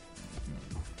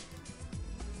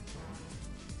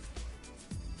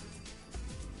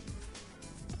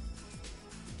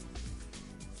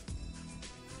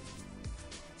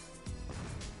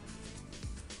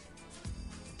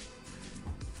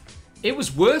 It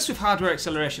was worse with hardware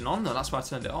acceleration on though, that's why I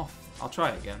turned it off. I'll try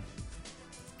it again.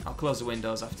 I'll close the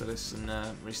windows after this and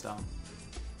restart.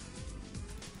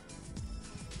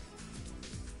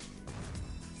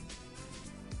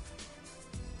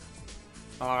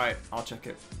 Alright, I'll check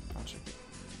it. I'll check it.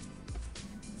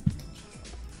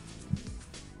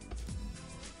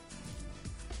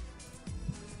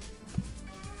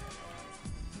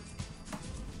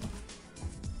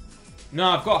 No,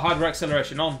 I've got hardware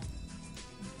acceleration on.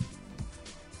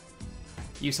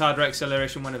 Use hardware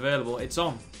acceleration when available. It's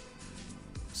on.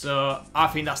 So I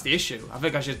think that's the issue. I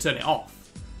think I should turn it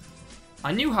off.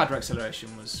 I knew hardware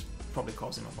acceleration was probably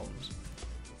causing my problems.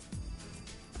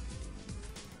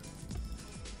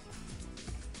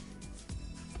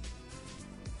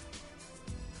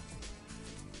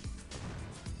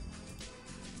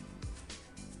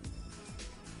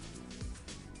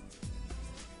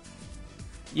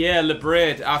 Yeah,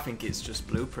 Lebraid, I think it's just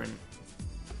Blueprint.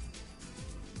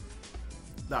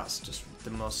 That's just the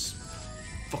most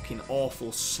fucking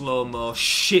awful slow-mo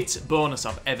shit bonus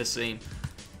I've ever seen.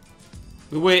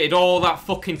 We waited all that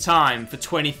fucking time for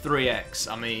 23x.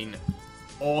 I mean,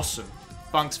 awesome.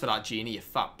 Thanks for that, Genie, you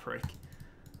fat prick.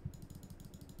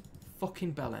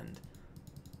 Fucking bellend.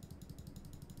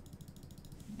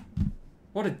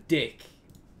 What a dick.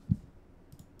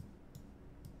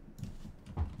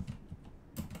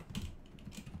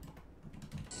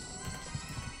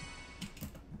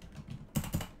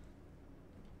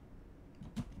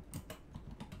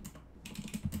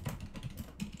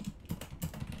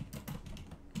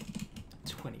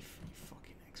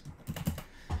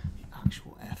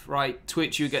 Right,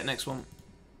 Twitch, you get next one.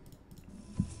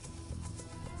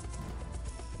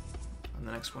 And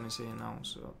the next one is here now,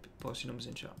 so post your numbers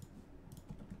in chat.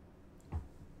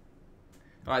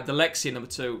 Alright, the Lexi, number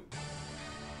 2.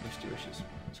 Wish your wishes.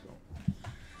 Let's go.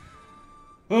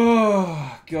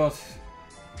 Oh, God.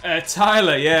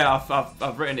 Tyler, yeah,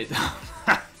 I've written it down.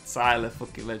 Tyler,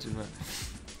 fucking legend, man.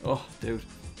 Oh, dude.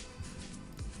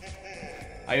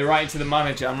 Are you writing to the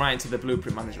manager? I'm writing to the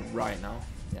blueprint manager right now.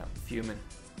 Yeah, I'm fuming.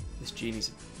 This Genie's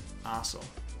an arsehole.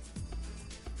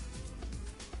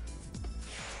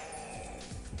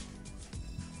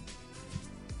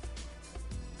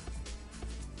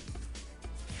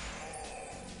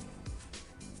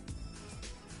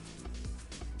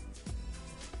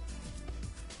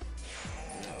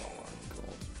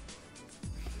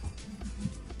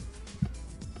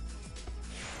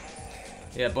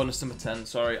 Yeah, bonus number 10,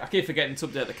 sorry. I keep forgetting to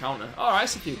update the counter. Alright,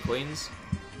 it's a few queens.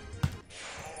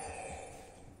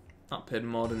 That paid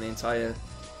more than the entire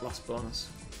last bonus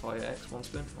for your X1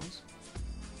 spin once.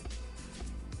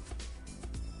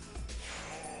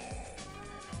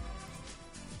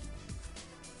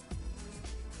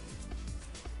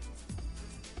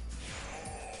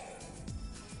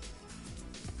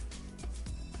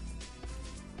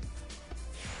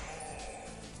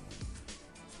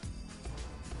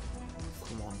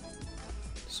 Come on.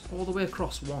 Just all the way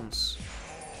across once.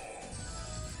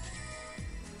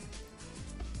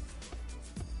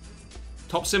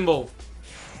 Top symbol.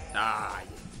 Ah, you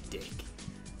dick.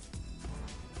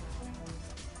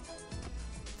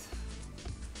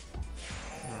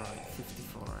 Alright,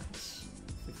 54x.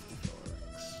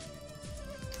 54x.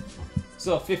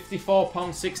 So,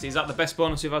 £54.60. Is that the best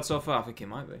bonus we've had so far? I think it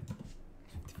might be.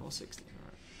 54.60. Alright.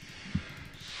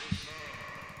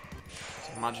 It's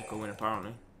a magical win,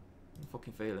 apparently. I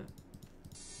fucking feel it.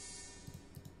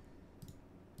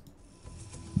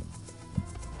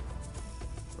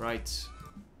 Right.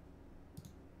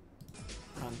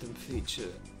 Random feature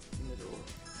middle.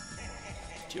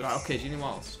 Okay, do you know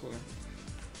what else?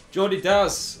 Jordy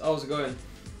Daz, how's it going?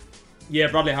 Yeah,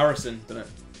 Bradley Harrison, done it.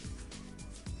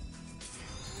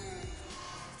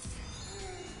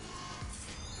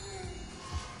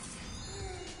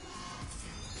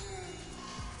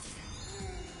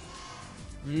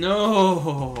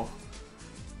 No!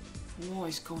 What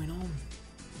is going on?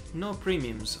 No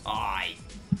premiums. Aye.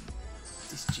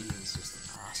 This G is just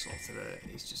an arsehole today.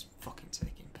 He's just fucking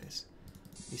taking piss.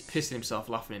 He's pissing himself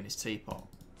laughing in his teapot.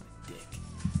 What a dick.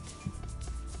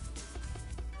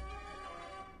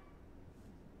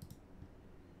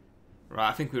 Right,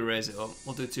 I think we raise it up.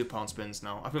 We'll do £2 spins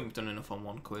now. I think we've done enough on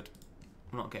 £1.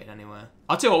 I'm not getting anywhere.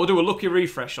 I'll tell you what, we'll do a lucky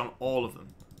refresh on all of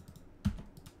them.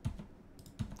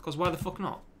 Because why the fuck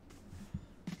not?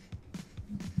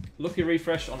 Lucky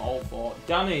refresh on all 4.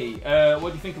 Danny, what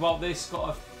do you think about this?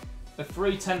 Got a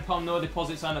free £10 no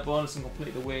deposit sign up bonus and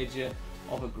complete the wager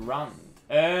of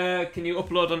 £1,000. Can you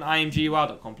upload on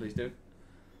imgur.com, please, dude?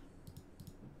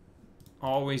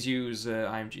 Always use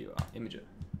imgur, Imager.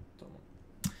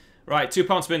 Right,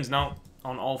 £2 spins now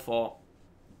on all 4.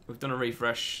 We've done a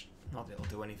refresh. Not that it'll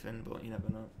do anything, but you never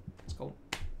know. Let's go.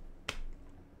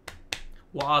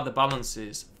 What are the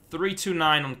balances?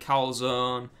 329 on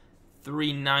Calzone,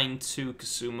 392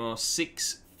 Kasumo,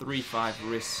 635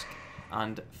 Risk,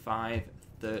 and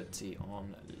 530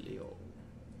 on Leo.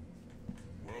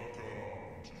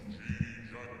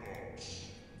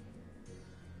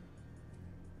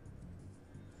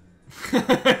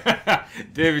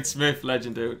 David Smith,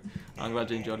 legend, dude. I'm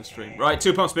glad you enjoyed the stream. Right,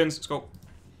 £2 spins. Let's go.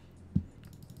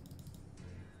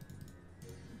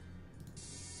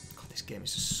 God, this game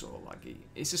is just so laggy.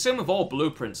 It's the same with all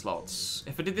blueprint slots.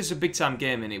 If I did this a big time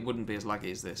gaming, it wouldn't be as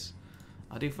laggy as this.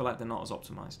 I do feel like they're not as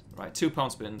optimized. Right,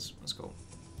 £2 spins. Let's go.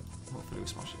 Hopefully we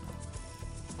smash it now.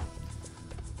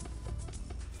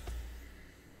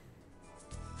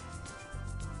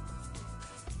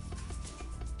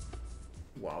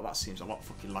 Wow, that seems a lot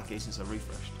fucking laggy since I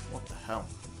refreshed. What the hell?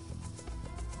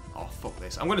 Oh, fuck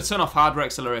this. I'm going to turn off hardware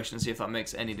acceleration and see if that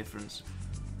makes any difference.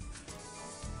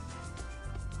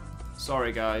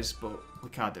 Sorry, guys, but we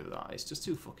can't do that. It's just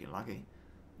too fucking laggy.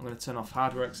 I'm going to turn off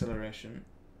hardware acceleration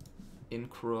in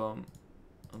Chrome,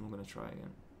 and we're going to try again.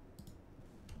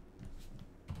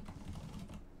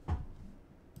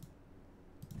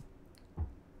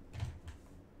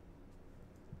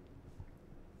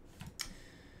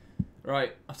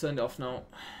 Right, I've turned it off now.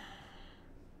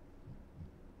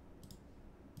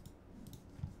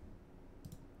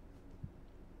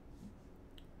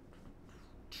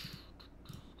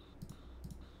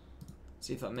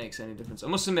 See if that makes any difference. I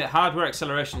must admit, hardware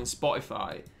acceleration in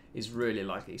Spotify is really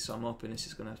laggy, so I'm hoping this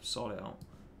is going to sort it out.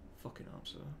 Fucking hope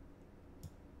so.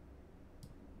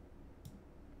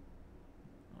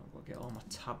 I've got to get all my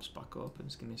tabs back open.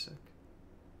 Just give me a sec.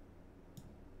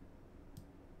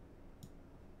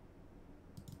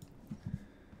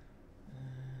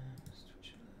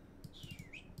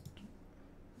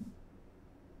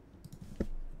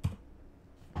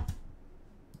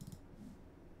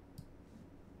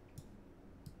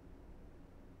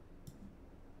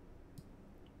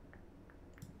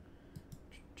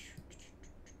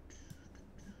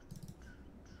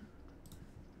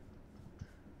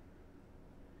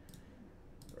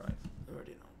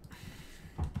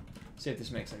 See if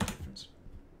this makes any difference.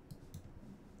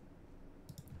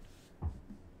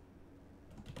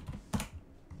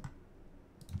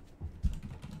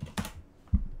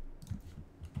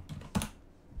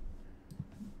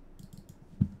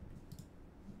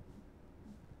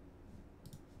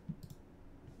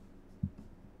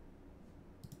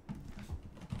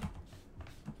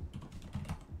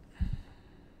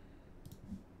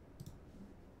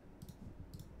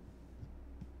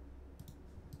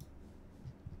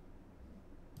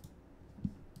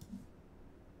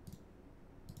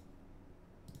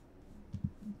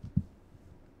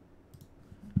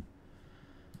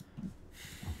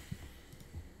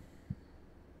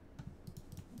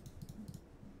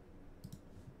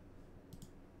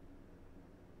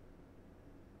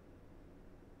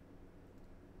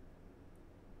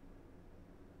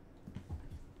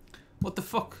 What the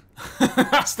fuck?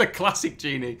 That's the classic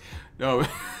genie. No,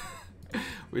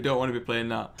 we don't want to be playing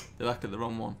that. They looked at the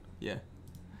wrong one. Yeah.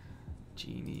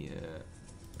 Genie,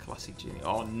 classic genie.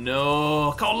 Oh no!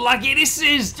 Look how laggy this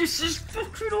is! This is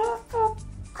fucking awful!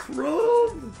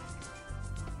 Chrome!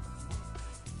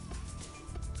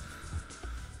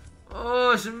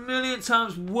 Oh, it's a million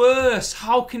times worse!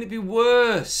 How can it be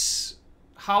worse?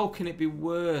 How can it be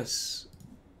worse?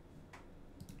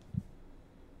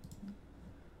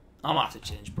 I might have to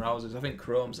change browsers. I think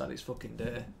Chrome's had its fucking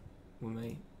day with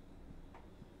me.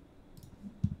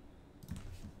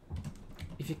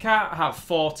 If you can't have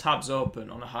 4 tabs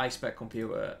open on a high-spec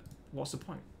computer, what's the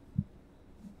point?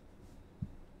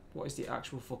 What is the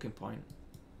actual fucking point?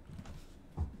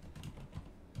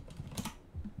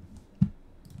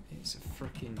 It's a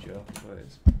freaking joke, what it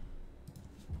is.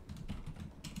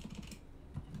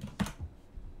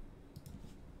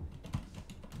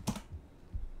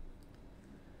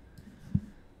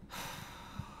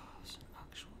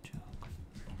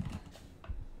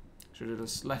 Should have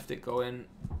just left it going.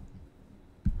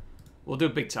 We'll do a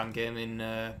big time game in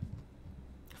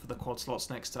for the quad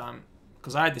slots next time.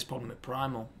 Because I had this problem with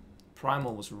Primal.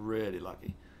 Primal was really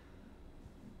laggy.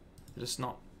 They're just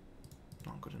not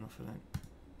good enough, I think.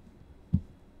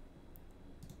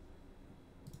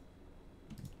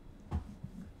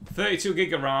 32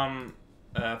 gig of RAM.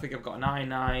 I think I've got an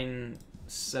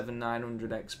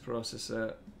i9-7900X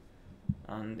processor.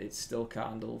 And it still can't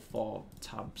handle 4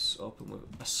 tabs open with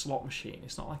a slot machine.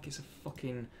 It's not like it's a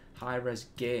fucking high-res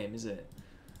game, is it?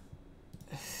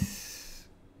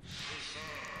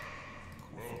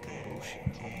 Fucking bullshit.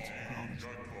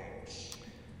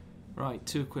 Right,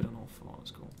 £2 on all 4.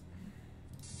 Let's go.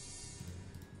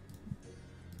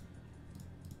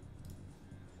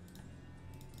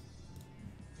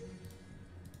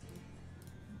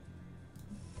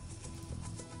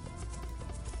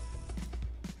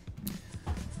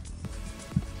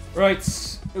 Right,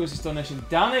 it was this donation.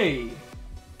 Danny!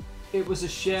 It was a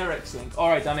ShareX link.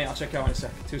 Alright, Danny, I'll check it out in a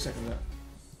second. 2 seconds there.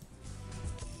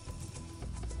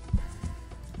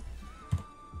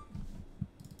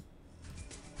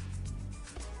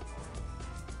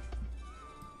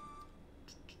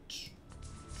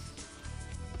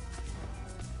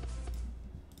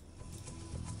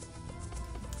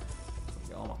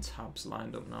 Get all my tabs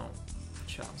lined up now.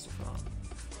 Chat and stuff like that.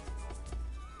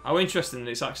 How interesting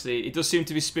it's actually, it does seem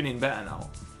to be spinning better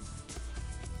now.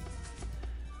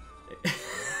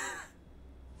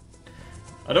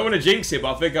 I don't want to jinx it,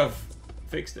 but I think I've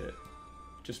fixed it.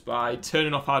 Just by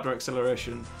turning off hardware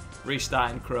acceleration,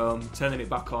 restarting Chrome, turning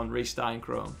it back on, restarting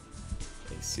Chrome.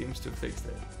 It seems to have fixed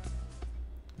it.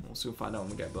 We'll soon find out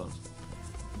when we get bones.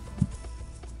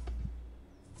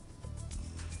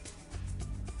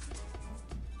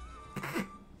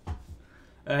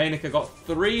 Hey Nick, I got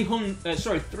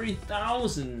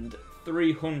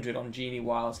 3,300 on Genie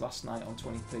Wilds last night on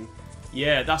 20p.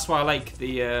 Yeah, that's why I like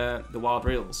the Wild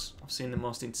Reels. I've seen the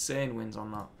most insane wins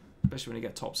on that. Especially when you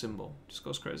get top symbol. Just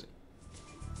goes crazy.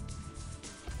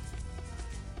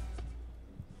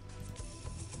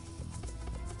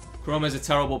 Chrome is a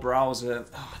terrible browser.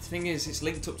 Oh, the thing is, it's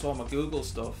linked up to all my Google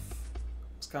stuff.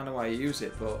 That's kind of why I use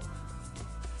it, but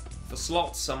for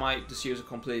slots, I might just use a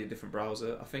completely different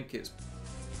browser. I think it's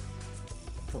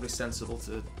probably sensible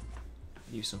to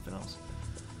use something else.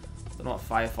 I don't know what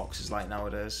Firefox is like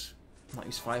nowadays. I've not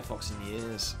used Firefox in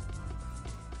years.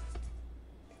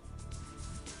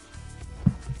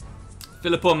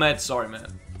 Filippo Med, sorry mate.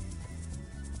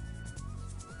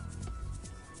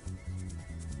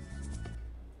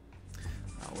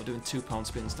 We're doing £2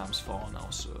 spins times 4 now,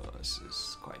 so this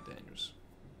is quite dangerous.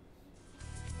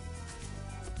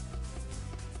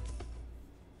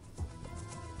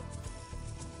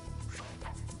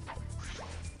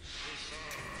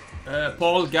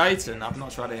 Paul Guyton, I've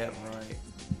not tried it yet. Right,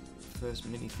 first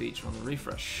mini feature on the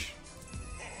refresh.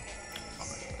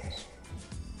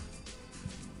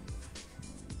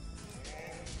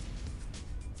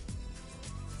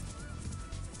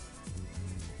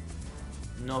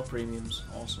 No premiums,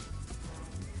 awesome.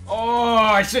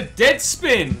 Oh, it's a dead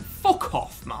spin! Fuck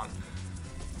off, man.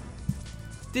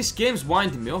 This game's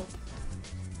winding me up.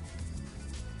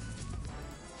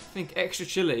 I think extra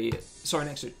chili, sorry,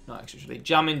 not extra chili,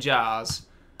 jamming jars,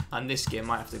 and this game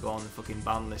might have to go on the fucking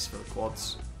ban list for the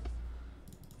quads.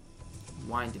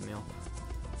 Winding me up.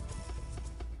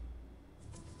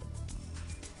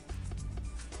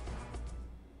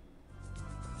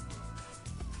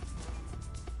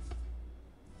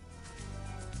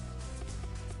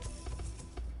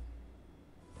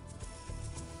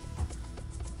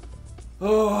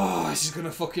 Oh, this is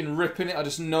gonna fucking rip in it. I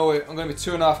just know it. I'm gonna be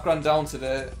 £2.5 grand down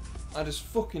today. I just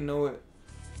fucking know it.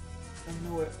 I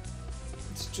know it.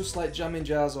 It's just like jamming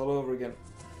jars all over again.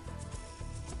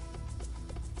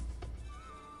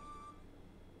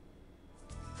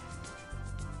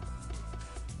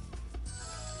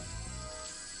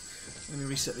 Let me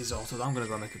reset these autos. I'm gonna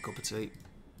go make a cup of tea.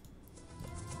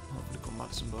 Hopefully come back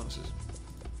to some bonuses.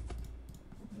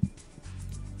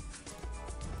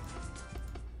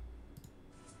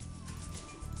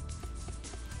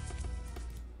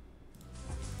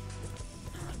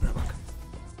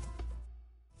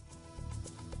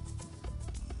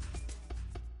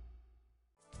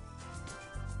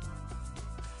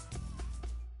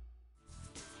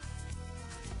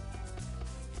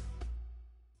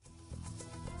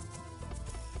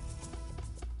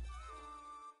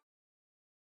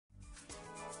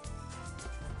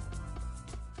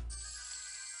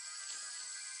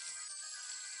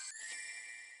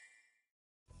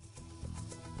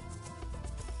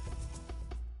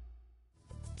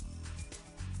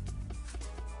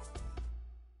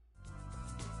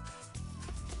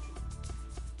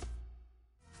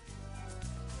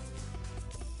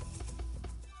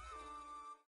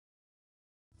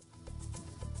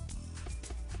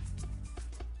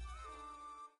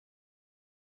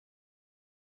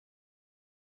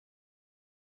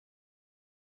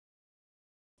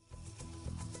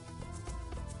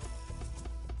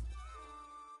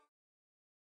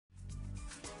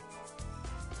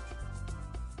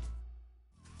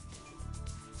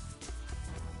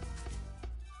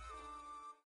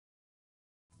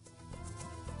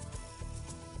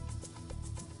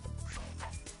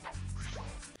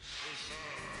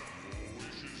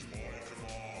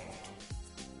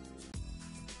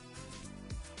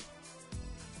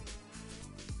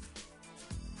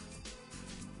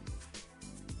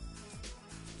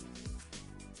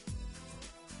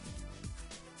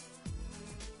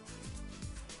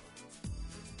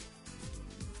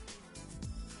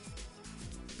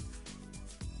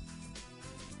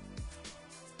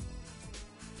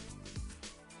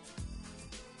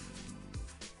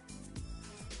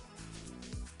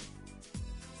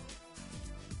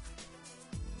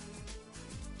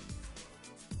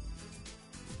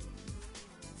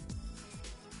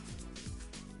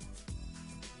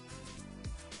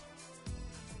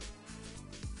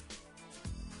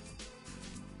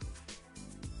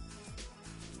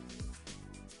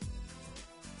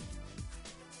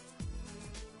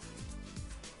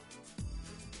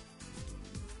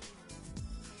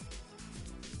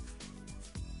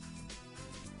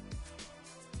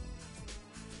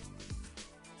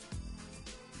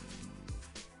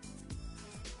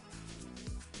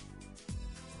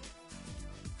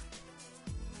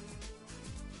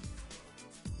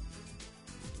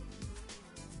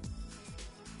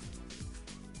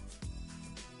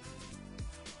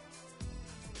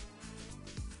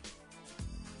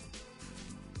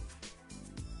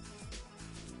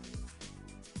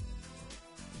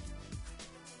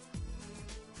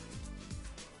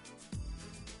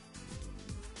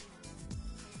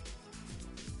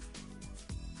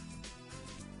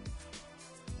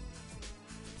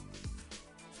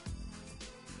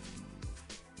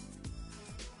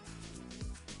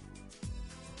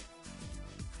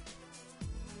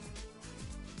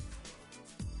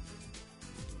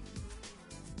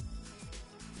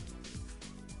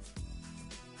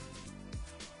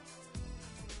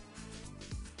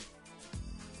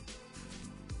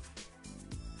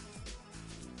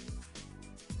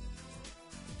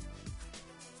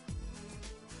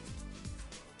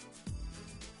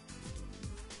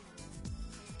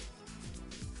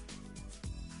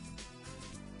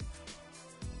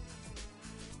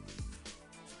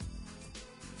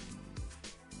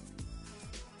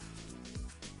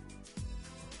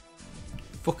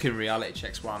 Fucking reality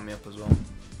checks wind me up as well.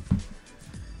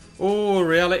 Oh,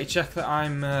 reality check that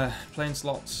I'm playing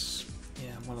slots. Yeah,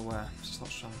 I'm well aware.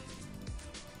 Slots channel.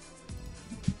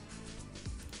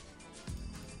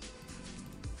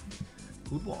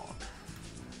 Good one.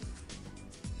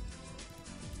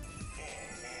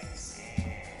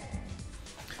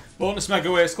 Bonus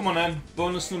mega waste, come on then.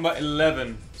 Bonus number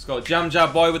 11. It's got Jam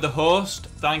Jab Boy with the host.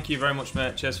 Thank you very much,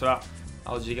 mate. Cheers for that.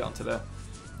 How did you get on today?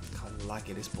 How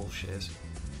laggy this bullshit is.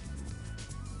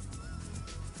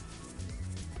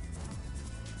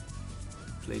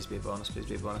 Please be a bonus, please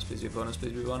be a bonus, please be a bonus,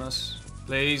 please be a bonus.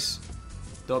 Please.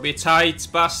 Don't be a tight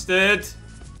bastard.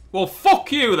 Well,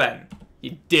 fuck you then,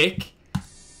 you dick.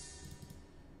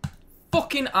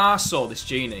 Fucking arsehole, this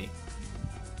genie.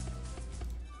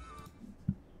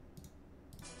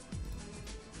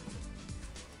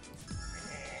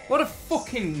 What a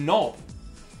fucking knob.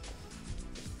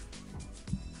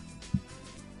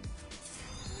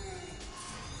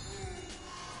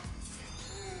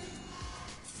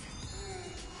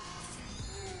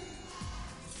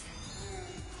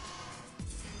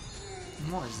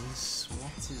 What is this?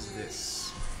 What is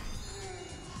this?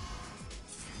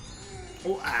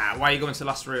 Oh, why are you going to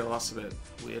last reel? That's a bit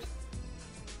weird.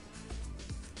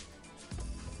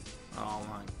 Oh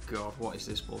my god, what is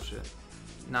this bullshit?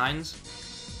 Nines?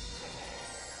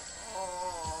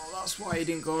 Oh, that's why you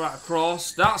didn't go right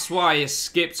across. That's why you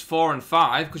skipped 4 and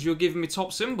 5, because you were giving me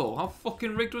top symbol. How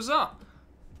fucking rigged was that?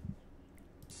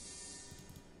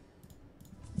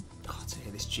 God, to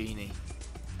hear this genie.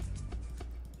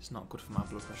 It's not good for my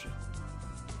blood pressure.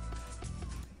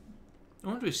 I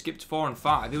wonder if he skipped 4 and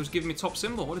 5. He was giving me top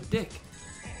symbol. What a dick.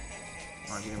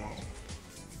 Alright, genie what?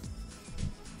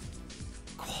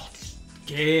 God, this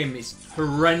game is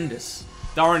horrendous.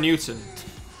 Darren Newton.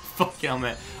 Fuck yeah,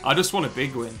 mate. I just want a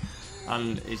big win.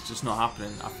 And it's just not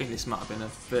happening. I think this might have been a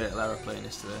fatal error playing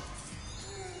this today.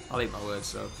 I'll eat my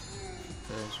words, though.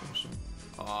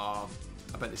 Oh,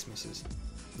 I bet this misses.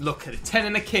 Look at it. 10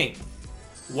 and a king.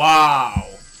 Wow.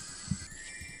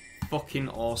 Fucking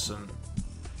awesome.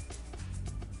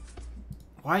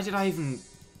 Why did I even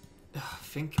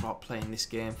think about playing this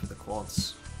game for the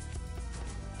quads?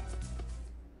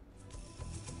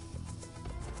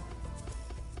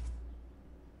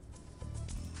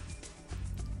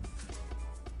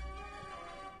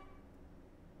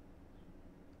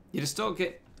 You just don't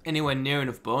get anywhere near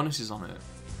enough bonuses on it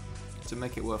to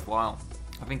make it worthwhile.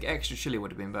 I think extra chili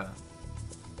would have been better.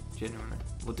 Genuinely.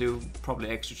 We'll do probably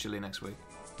extra chili next week.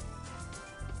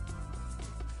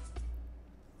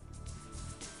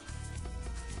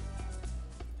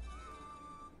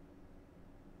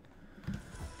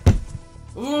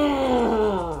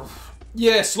 Ooh.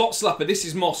 Yeah, slot slapper. This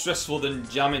is more stressful than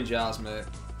jamming jars, mate.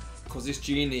 Because this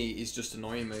genie is just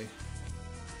annoying me.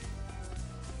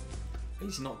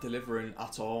 He's not delivering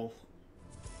at all.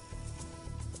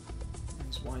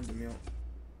 He's winding me up.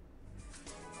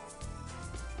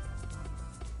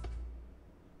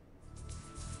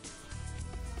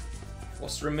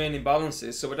 What's the remaining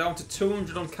balances? So we're down to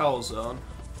 200 on Calzone,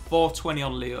 420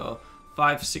 on Leo,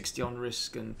 560 on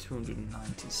Risk, and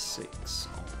 296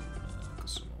 on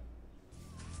Cosimo.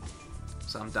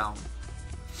 So I'm down.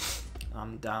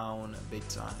 I'm down big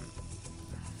time.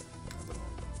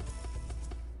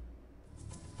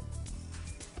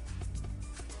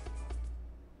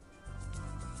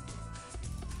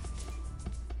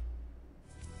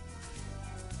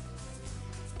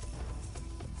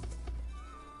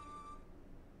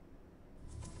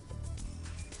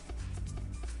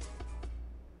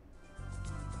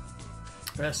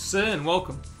 CERN,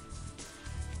 welcome.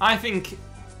 I think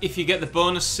if you get the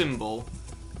bonus symbol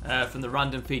from the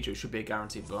random feature, it should be a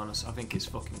guaranteed bonus. I think it's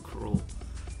fucking cruel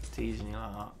teasing you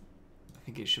like that. I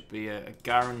think it should be a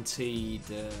guaranteed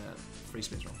free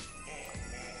spins roll.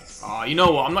 Oh, you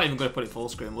know what? I'm not even going to put it full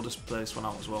screen. We'll just play this one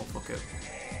out as well. Fuck it.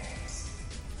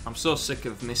 I'm so sick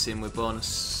of missing with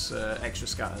bonus extra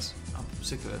scatters. I'm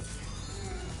sick of it.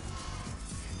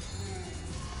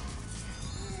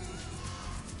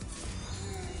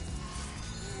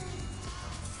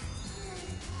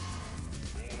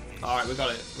 Alright, we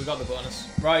got it. We got the bonus.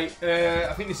 Right,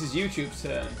 I think this is YouTube's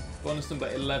turn. Bonus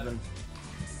number 11.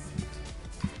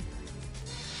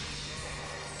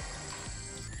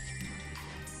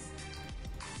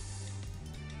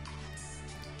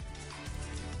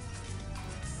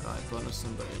 Right, bonus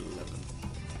number 11.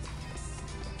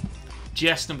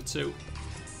 Jess number 2.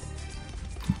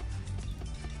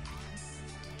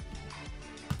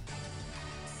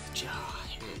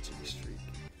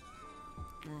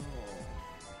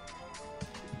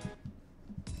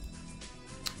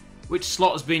 Which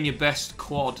slot has been your best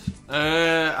quad?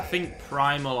 I think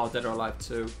Primal or Dead or Alive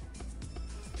 2. I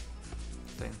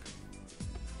think.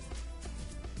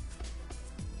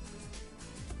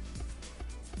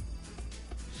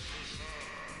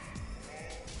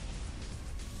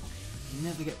 You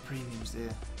never get premiums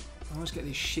there. I always get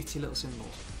these shitty little symbols.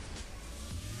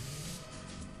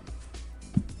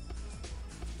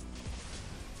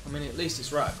 I mean, at least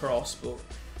it's right across, but...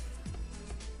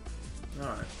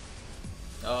 Alright.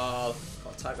 Oh,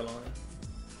 got a tag along here.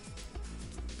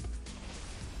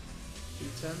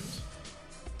 2 10s.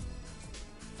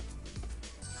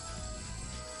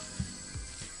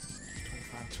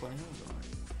 $25.20, alright.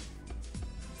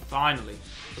 Finally,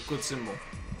 a good symbol.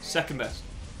 Second best.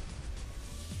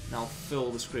 Now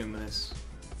fill the screen with this.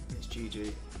 It's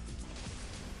GG.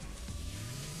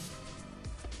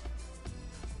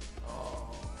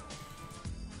 Oh.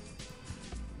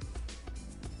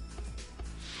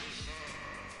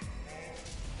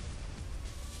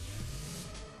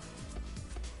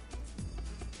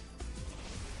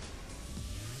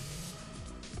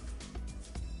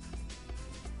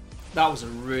 That was a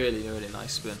really, really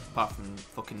nice spin, apart from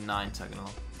fucking 9 tagging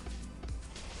along.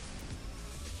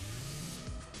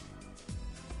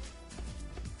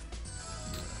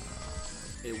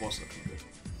 It was looking good.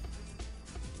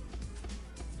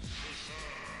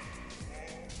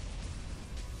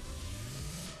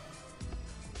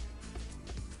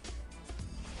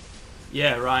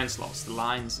 Yeah, Ryan slots. The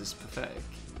lines is pathetic.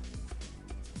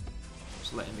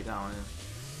 Just letting me down here.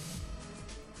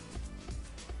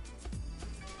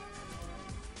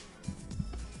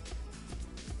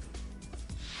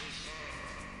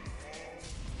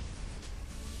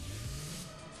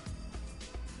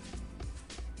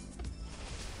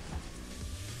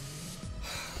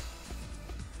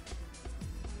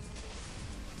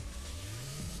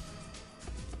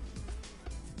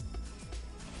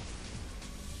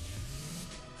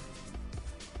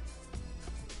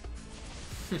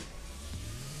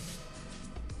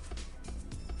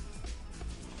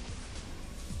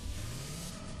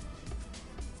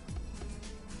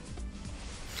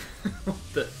 What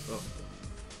the fuck?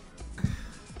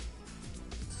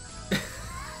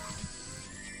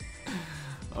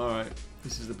 Alright,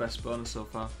 this is the best bonus so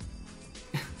far.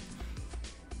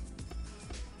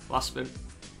 Last spin.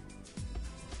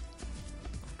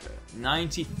 Okay,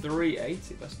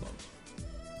 93.80, best bonus.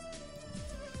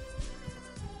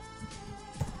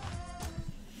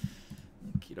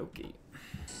 Okie dokie.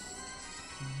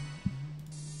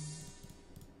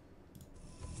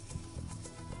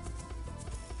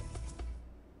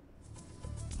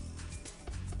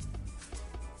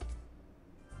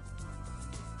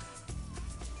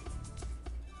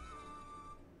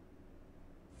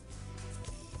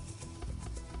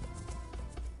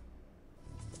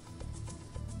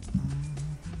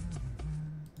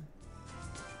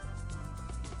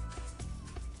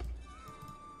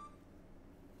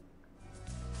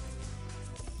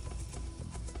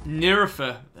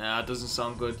 Nirifer. Nah, doesn't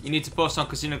sound good. You need to post on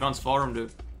Casino Grounds forum,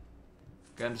 dude.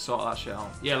 Get him to sort that shit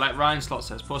out. Yeah, like Ryan Slot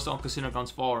says, post it on Casino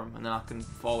Grounds forum, and then I can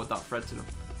forward that thread to them.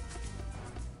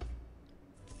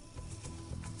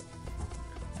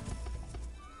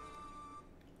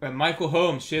 Michael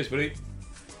Holmes, cheers, buddy.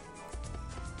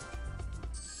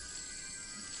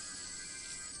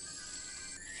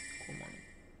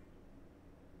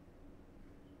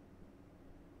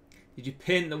 Did you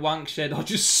paint the wank shed or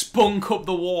just spunk up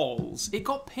the walls? It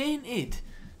got painted,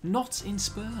 not in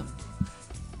sperm.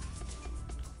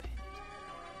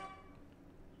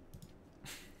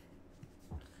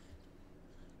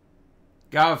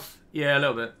 Gav, yeah, a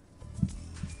little bit.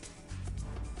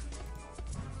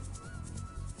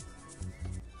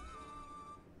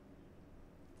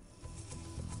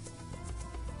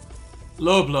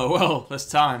 Low blow, well, there's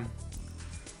time.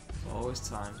 There's always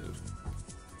time, dude.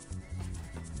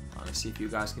 Let's see if you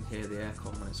guys can hear the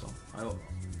aircon when it's on. I hope.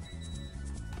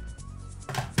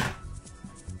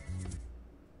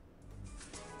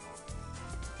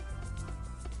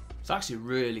 It's actually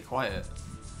really quiet.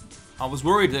 I was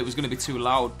worried that it was going to be too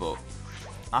loud, but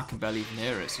I can barely even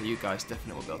hear it, so you guys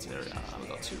definitely will be able to hear it. I've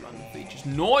got 2 random features.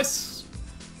 Nice!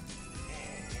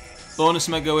 Bonus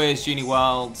Mega Waves, Genie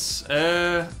Wilds.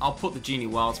 I'll put the Genie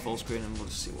Wilds full screen and we'll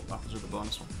just see what happens with the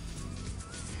bonus one.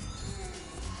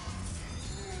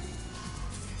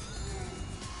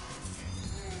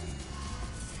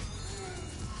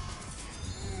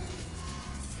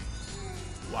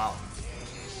 Wow.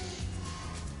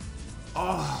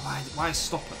 Oh, why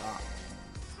stop at that?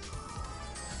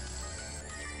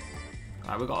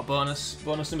 Alright, we got a bonus.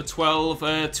 Bonus number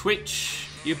 12. Twitch.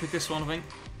 You pick this one, I think.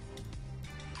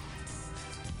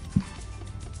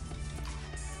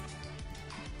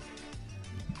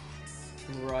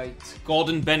 Right.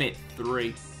 Gordon Bennett,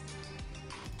 3.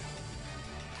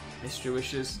 Mystery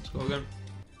Wishes. Let's go again.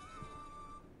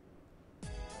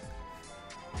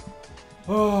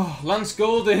 Oh, Lance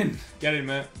Golding. Get him,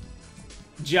 mate.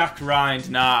 Jack Rind.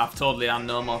 Nah, I've totally had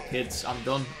no more kids. I'm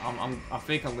done. I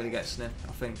think I'm going to get snipped.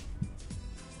 I think.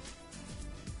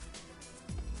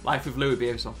 Life with Louis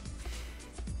Beaverson.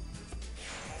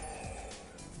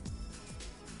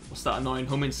 What's that annoying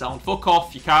humming sound? Fuck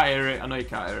off. You can't hear it. I know you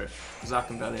can't hear it. Because I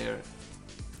can barely hear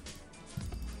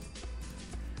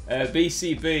it.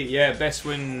 BCB. Yeah, best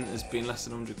win has been less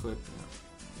than 100 quid. Yeah.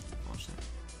 Watch that.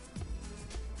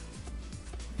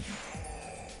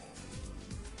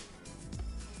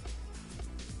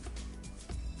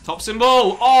 Top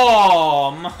symbol!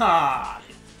 Oh, man!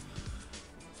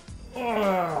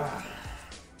 Ugh.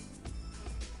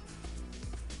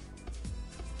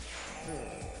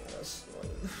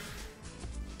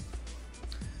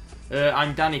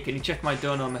 I'm Danny, can you check my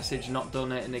dono message, not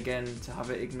donating again to have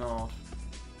it ignored?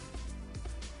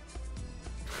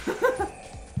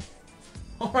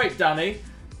 Alright, Danny,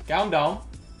 calm down.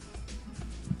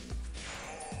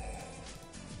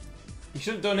 You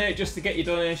shouldn't donate just to get your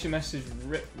donation message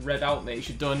read out, mate. You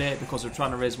should donate because we're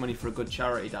trying to raise money for a good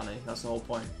charity, Danny. That's the whole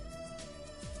point.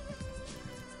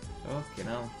 Okay,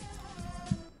 now.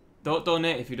 Don't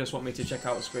donate if you just want me to check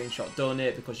out a screenshot.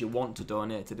 Donate because you want to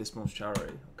donate to this month's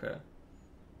charity. Okay.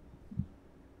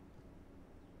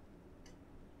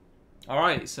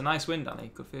 Alright, it's a nice win, Danny.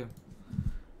 Good for you.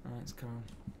 Alright, let's go on.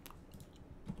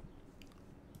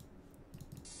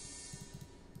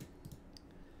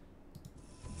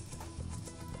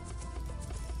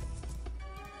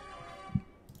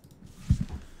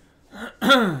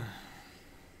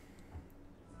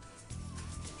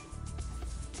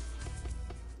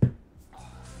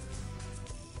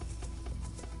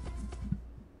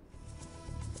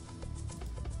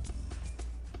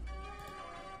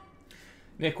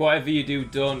 Nick, whatever you do,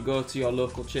 don't go to your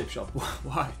local chip shop.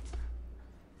 Why?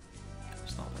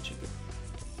 It's not my chicken.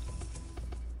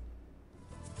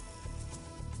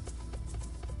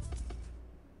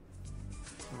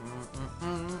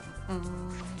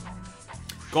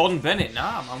 Gordon Bennett,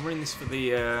 nah, I'm running this for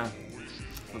the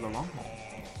long haul.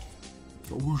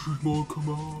 I wish it was more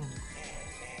command.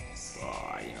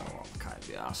 Oh, you know what, can't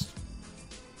be asked.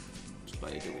 Just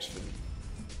let you do his thing.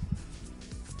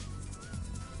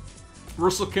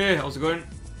 Russell K, how's it going?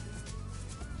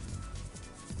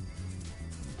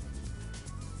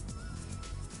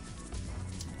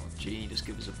 Oh, Genie, just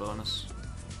give us a bonus.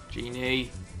 Genie.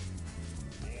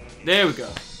 There we go.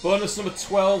 Bonus number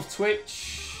 12,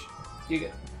 Twitch.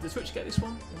 Did Twitch get this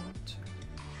one?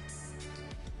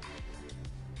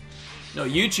 No,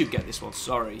 YouTube get this one,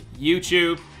 sorry.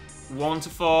 YouTube, 1 to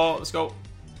 4, let's go.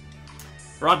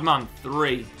 Bradman,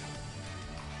 3.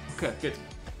 Okay, good.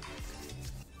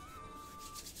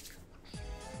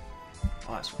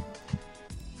 Oh, that's one.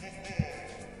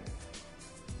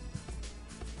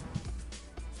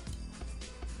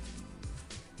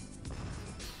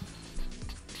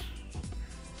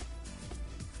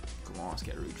 Come on, let's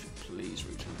get Root. Please,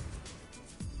 Root.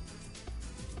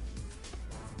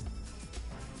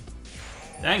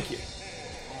 Thank you.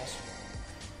 Awesome.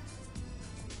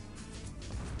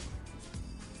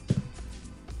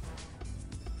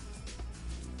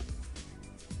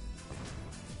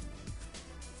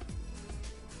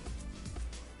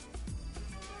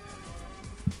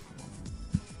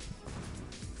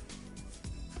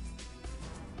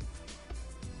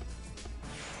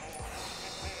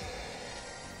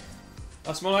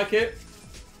 That's more like it.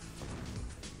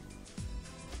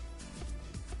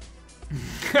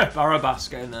 Barabas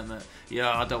getting there, mate.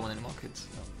 Yeah, I don't want any more kids.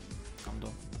 No, I'm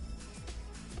done.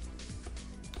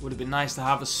 Would have been nice to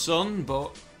have a son,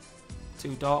 but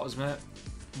 2 daughters, mate.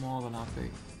 More than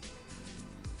happy.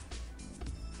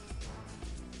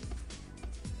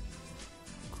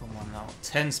 Come on now.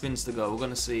 10 spins to go. We're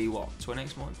going to see, what,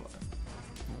 20x multiplier?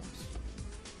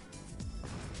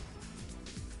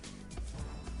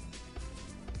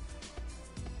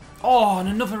 Oh, and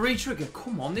another retrigger.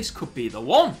 Come on, this could be the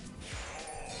one.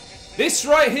 This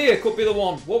right here could be the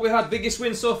one. What we had, biggest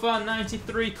win so far,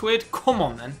 93 quid. Come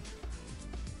on, then.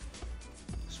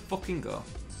 Let's fucking go.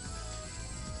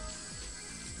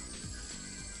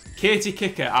 Katie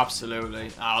Kicker,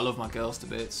 absolutely. Ah, I love my girls to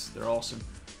bits. They're awesome.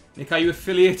 Nick, are you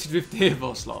affiliated with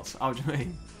Devo Slots? How do you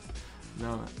mean?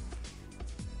 No, mate.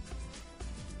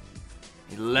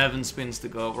 11 spins to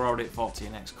go. We're already at 40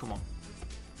 next. Come on.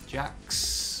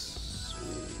 Jacks.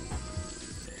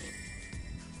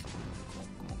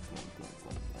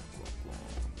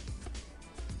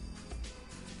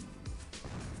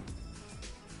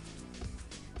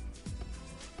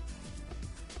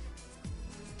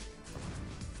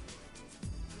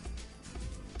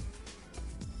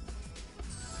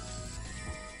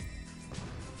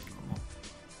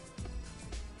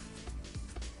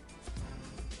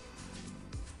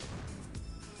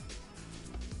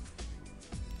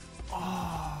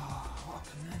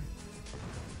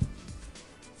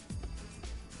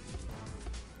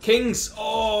 Kings.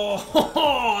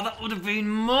 Oh, that would have been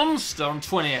monster on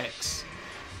 20x.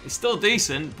 It's still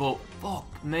decent, but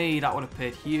fuck me, that would have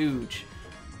paid huge.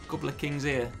 Couple of kings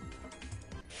here.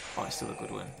 Oh, it's still a good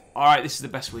win. Alright, this is the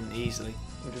best win easily.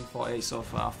 148 so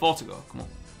far. 4 to go, come on.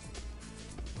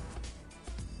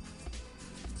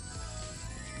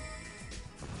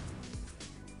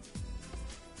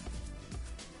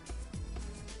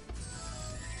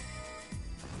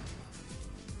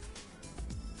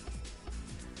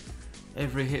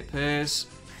 Every hit pays.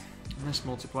 Nice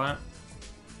multiplier.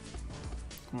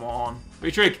 Come on.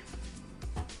 Retrig!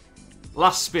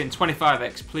 Last spin,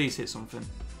 25x. Please hit something.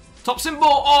 Top symbol!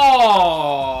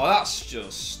 Oh, that's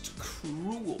just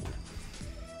cruel.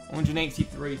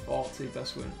 183.40,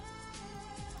 best win.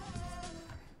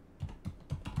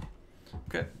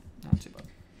 Okay, not too bad.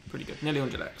 Pretty good. Nearly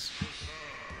 100x.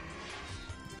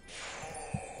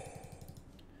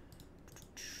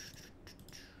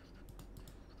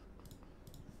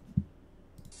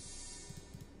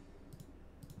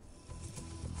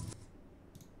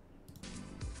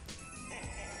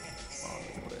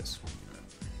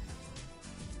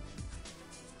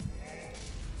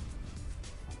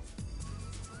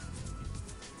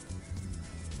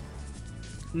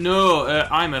 No,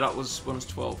 I'm that was bonus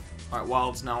 12. Alright,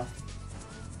 wilds now.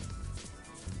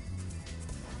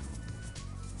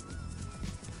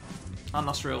 And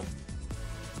that's real.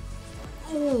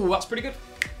 Ooh, that's pretty good.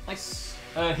 Nice.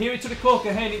 Here to the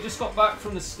Coca Hen, he just got back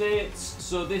from the States,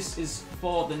 so this is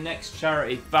for the next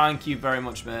charity. Thank you very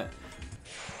much, mate.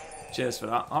 Cheers for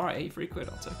that. Alright, 83 quid,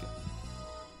 I'll take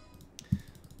it.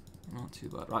 Not too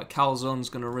bad. Right, Calzone's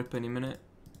gonna rip any minute.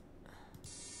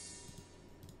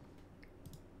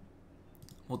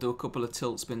 We'll do a couple of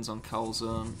tilt spins on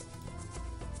Calzone.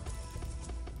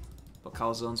 But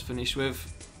Calzone's finished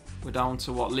with. We're down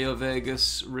to what? Leo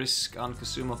Vegas, Risk, and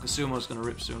Kasumo. Kasumo's going to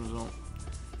rip soon as well.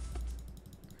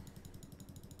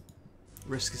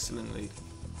 Risk is still in the lead.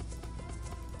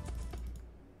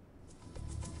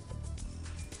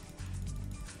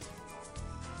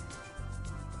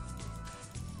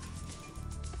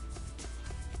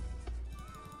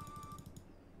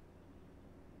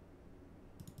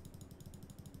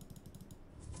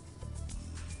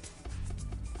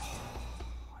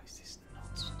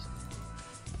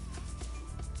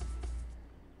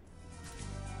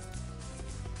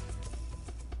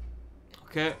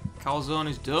 Okay, Calzone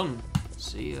is done.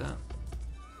 See ya.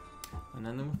 And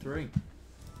then number 3.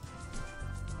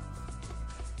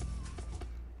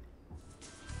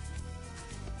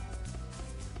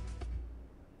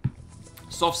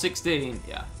 Soft 16,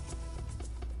 yeah.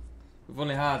 We've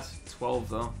only had 12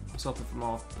 though. I was hoping for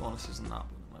more bonuses than that,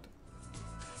 but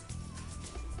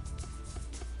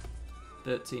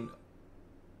 13.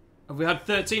 Have we had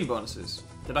 13 bonuses?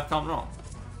 Did I count wrong?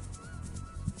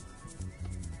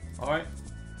 Alright.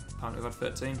 Apparently we've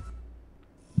had 13.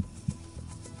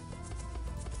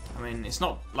 I mean, it's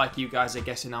not like you guys are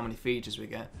guessing how many features we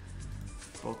get.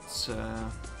 But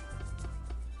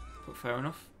fair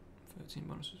enough. 13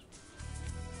 bonuses.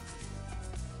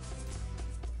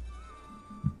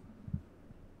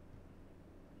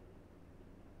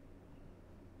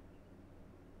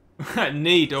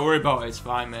 Don't worry about it, it's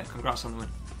fine, mate. Congrats on the win.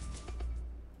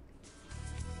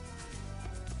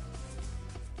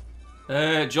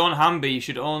 John Hamby, you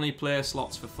should only play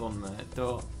slots for fun, mate.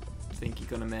 Don't think you're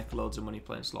gonna make loads of money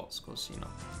playing slots, because, you know.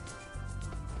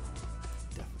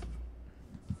 Definitely.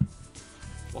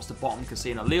 What's the bottom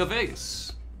casino? Leo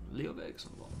Vegas. Leo Vegas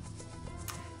on the bottom.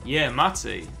 Yeah,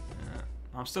 Matty. Yeah.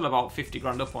 I'm still about 50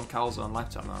 grand up on Calzone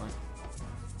lifetime now, mate.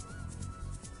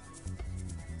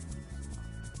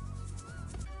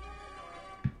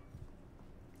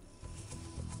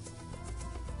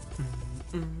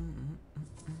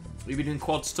 Will you be doing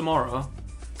quads tomorrow?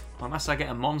 Unless I get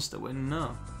a monster win,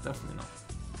 no, definitely not.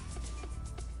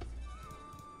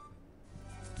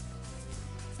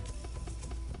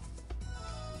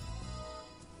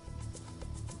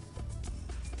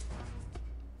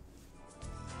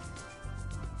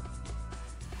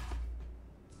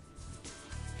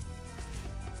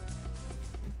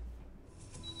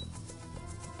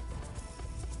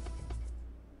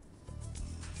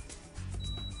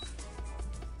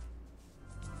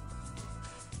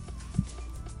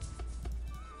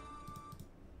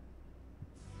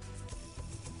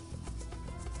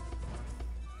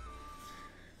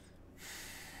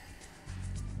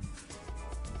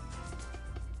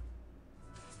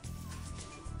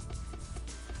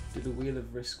 Do the Wheel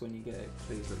of Risk when you get it,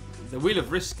 please. The Wheel of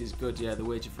Risk is good, yeah. The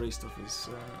wager free stuff is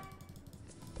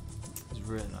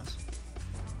really nice.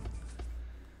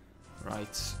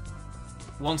 Right.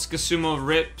 Once Kasumo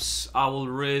rips, I will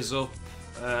raise up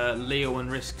Leo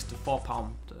and Risks to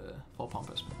 £4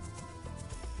 per spin.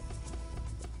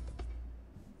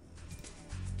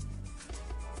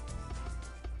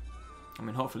 I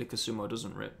mean, hopefully Kasumo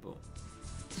doesn't rip, but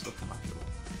it's looking like it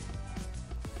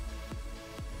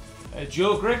will.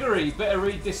 Joe Gregory, better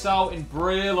read this out in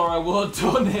Braille or I won't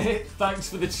donate. Thanks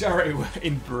for the charity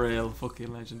in Braille,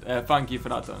 fucking legend. Thank you for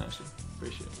that donation.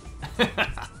 Appreciate it.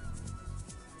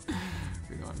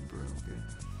 We got in Braille, okay.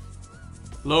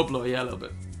 Low blow, yeah, a little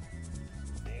bit.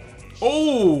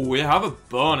 Oh, we have a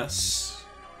bonus.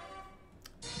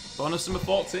 Bonus number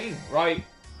 14. Right.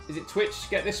 Is it Twitch?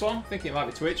 Get this one? I think it might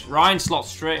be Twitch. Ryan slots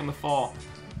straight in with 4.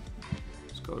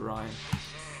 Let's go with Ryan.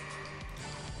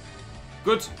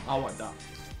 Good. I like that.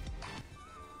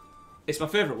 It's my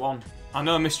favourite one. I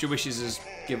know Mr. Wishes has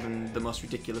given the most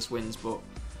ridiculous wins, but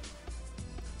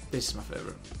this is my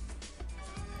favourite.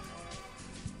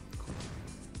 Cool.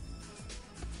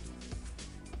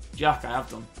 Jack, I have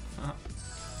done.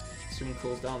 Someone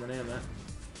calls down the name, mate.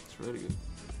 It's really good.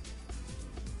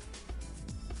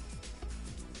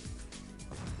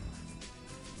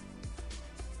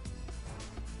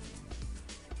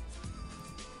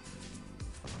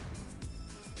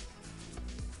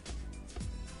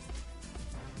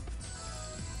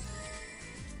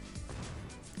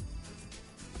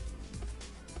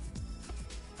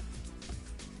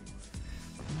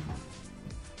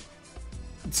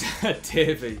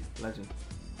 Davey, legend.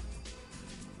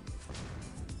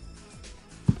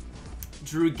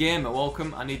 Drew Gamer,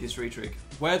 welcome. I need this retrig.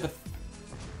 Where the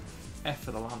F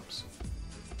are the lamps?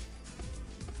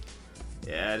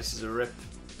 Yeah, this is a rip.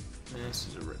 This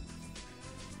is a rip.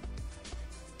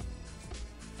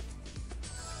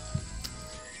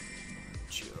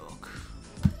 Joke.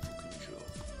 Fucking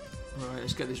joke. Right,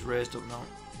 let's get this raised up now.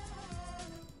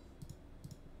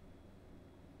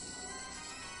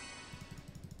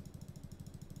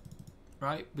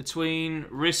 Right, between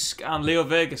Risk and Leo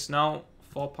Vegas now,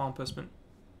 £4 per spin.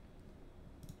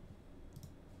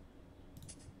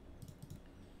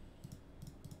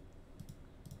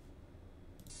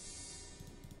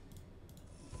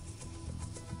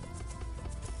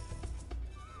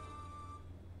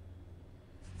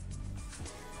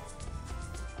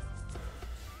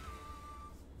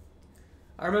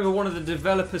 I remember one of the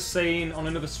developers saying on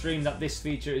another stream that this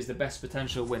feature is the best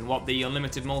potential win. What, the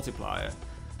unlimited multiplier?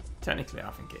 Technically, I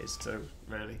think it is too,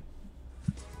 really.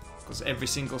 Because every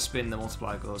single spin, the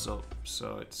multiplier goes up.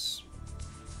 So it's...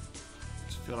 I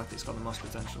just feel like it's got the most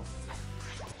potential.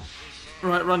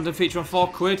 Right, random feature on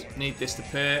 £4. Need this to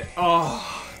pay.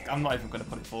 Oh, I'm not even going to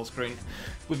put it full screen.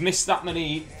 We've missed that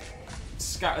many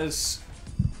scatters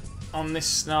on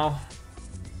this now.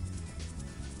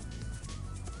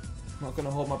 I'm not going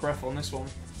to hold my breath on this one.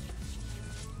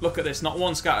 Look at this, not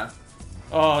one scatter.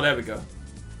 Oh, there we go.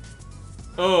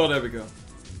 Oh, there we go.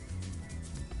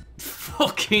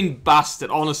 Fucking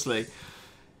bastard, honestly.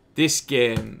 This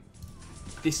game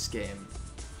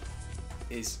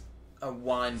is a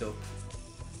wind-up.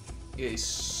 It is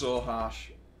so harsh.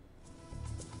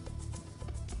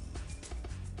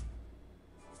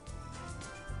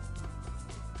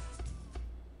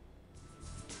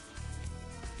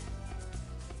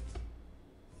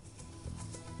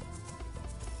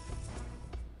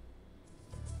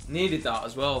 Needed that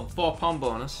as well. £4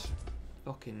 bonus.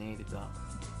 Fucking needed that.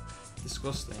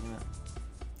 Disgusting, isn't it?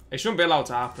 It shouldn't be allowed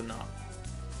to happen, that.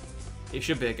 It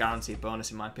should be a guaranteed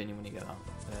bonus, in my opinion, when you get that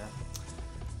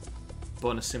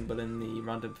bonus symbol in the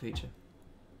random feature.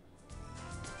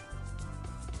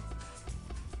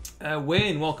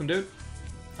 Wayne, welcome, dude.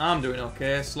 I'm doing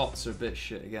okay. Slots are a bit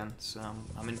shit again, so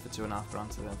I'm in for £2.5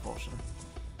 today, unfortunately.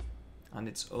 And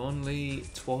it's only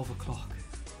 12 o'clock.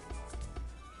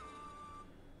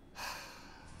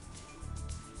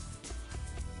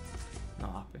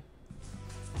 Not happy.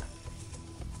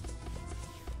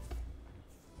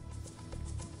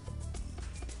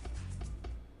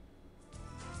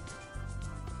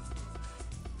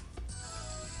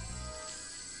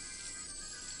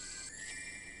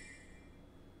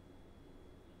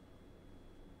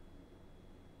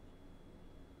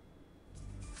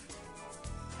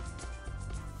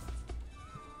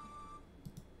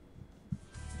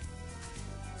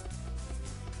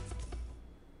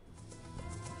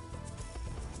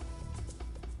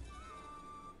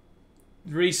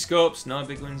 Rescopes, no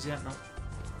big wins yet, no.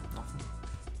 Nothing.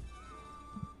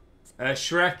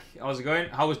 Shrek, how's it going?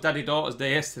 How was Daddy Daughter's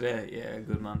Day yesterday? Yeah,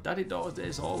 good man. Daddy Daughter's Day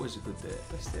is always a good day.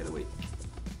 Best day of the week.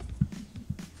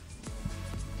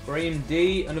 Graham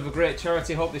D, another great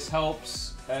charity. Hope this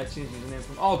helps. Changing his name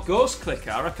from... Oh, Ghost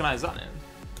Clicker. I recognise that name.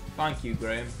 Thank you,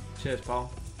 Graham. Cheers, pal.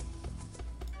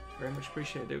 Very much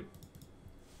appreciated, dude.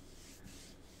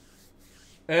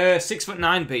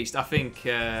 6'9" beast. I think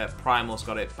Primal's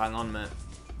got it bang on, mate.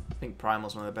 I think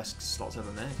Primal's one of the best slots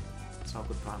ever made. That's how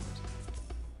good Primal is.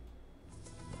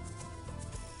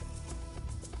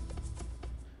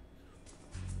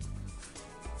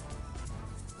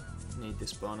 Need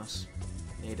this bonus.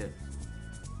 Need it.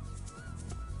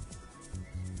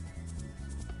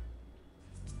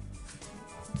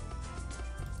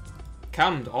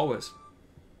 Cammed, always.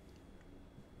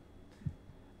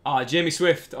 Ah, Jamie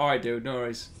Swift. Alright, dude. No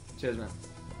worries. Cheers, man.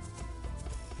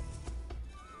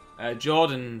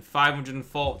 Jordan,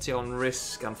 540 on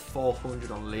Risk and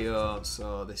 400 on Leo.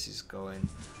 So this is going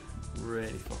really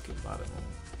fucking bad at the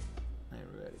moment.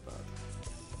 Really bad.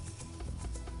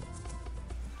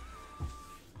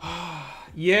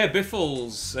 Yeah,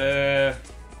 Biffles.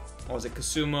 What was it?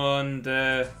 Kasumo and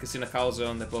Casino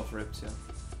Calzone. They're both ripped, yeah.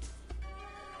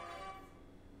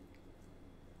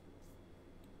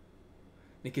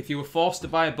 Nick, if you were forced to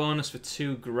buy a bonus for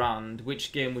 $2,000,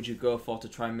 which game would you go for to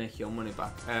try and make your money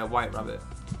back? White Rabbit.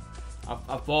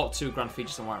 I've bought $2,000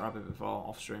 features on White Rabbit before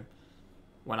off stream,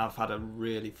 when I've had a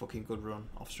really fucking good run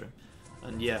off stream,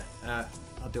 and yeah,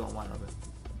 I'll do it on White Rabbit.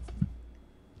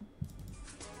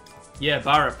 Yeah,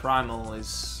 Barrett Primal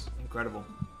is incredible.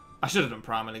 I should have done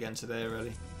Primal again today,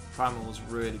 really. Primal was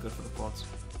really good for the quads.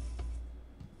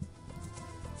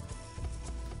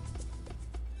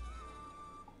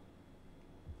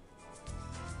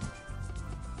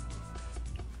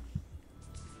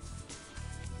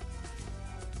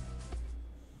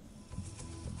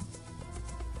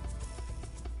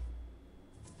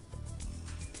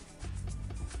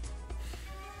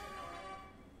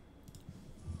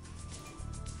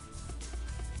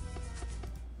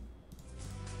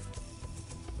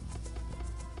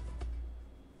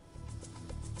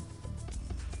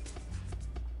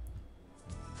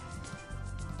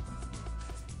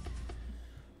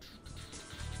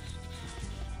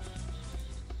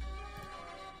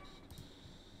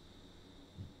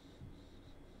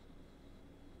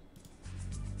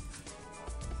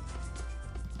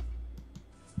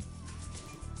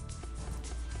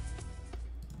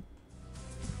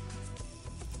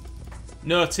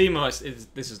 No, Timo,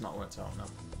 this has not worked out, no.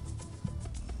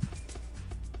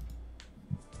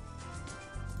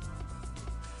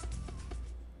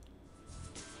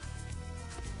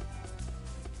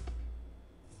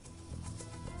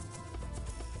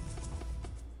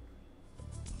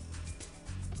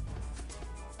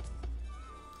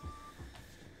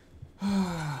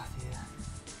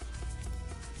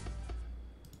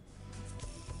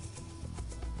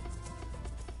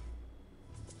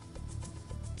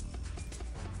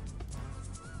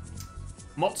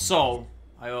 Motsol,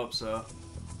 I hope so.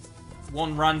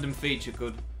 One random feature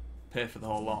could pay for the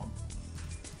whole lot.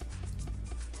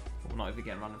 But we're not even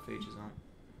getting random features, are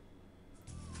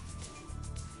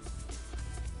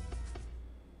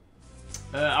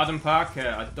we? Adam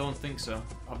Parker, I don't think so.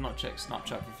 I've not checked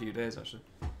Snapchat for a few days, actually.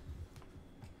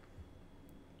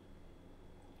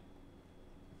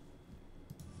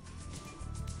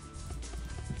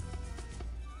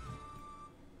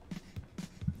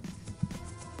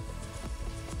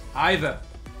 Either.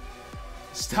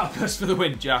 Starburst for the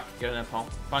win, Jack. Get in there, pal.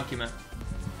 Thank you, man.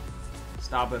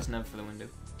 Starburst never for the win,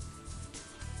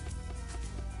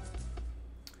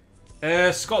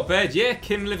 dude. Scott Baird, yeah,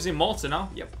 Kim lives in Malta now.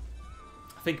 Yep.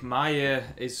 I think Maya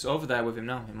is over there with him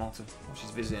now in Malta. Well, she's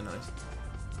visiting at least.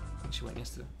 I think she went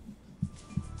yesterday.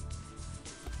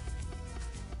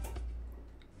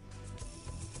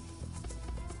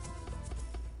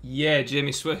 Yeah,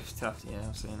 Jamie Swift. Yeah,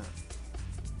 I've seen it.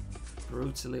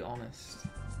 Brutally honest.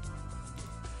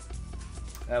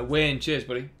 Wayne, cheers,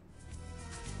 buddy.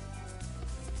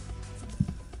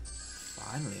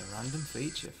 Finally, a random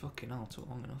feature. Fucking hell, took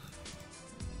long enough.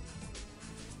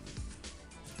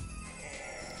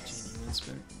 Genuine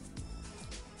spin.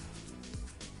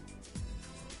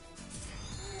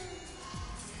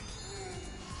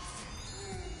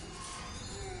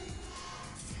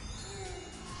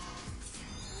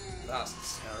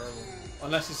 That's terrible.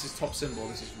 Unless this is top symbol,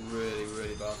 this is really,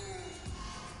 really bad.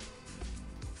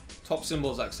 Top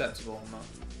symbol is acceptable on that.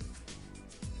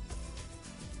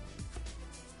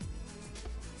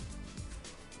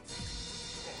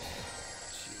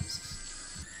 Jesus.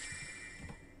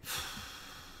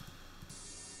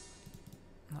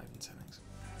 Not even 10x.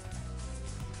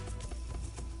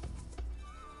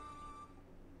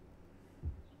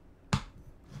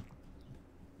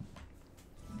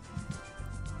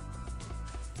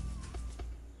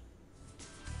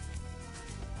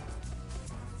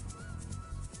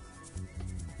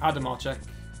 Adam, I'll check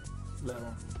later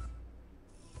on.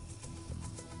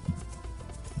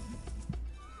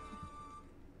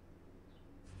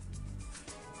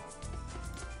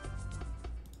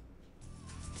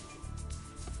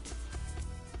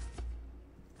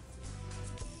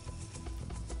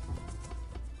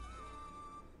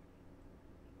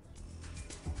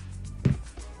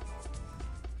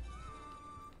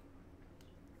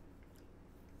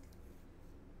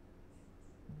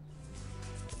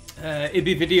 It'd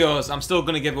be videos. I'm still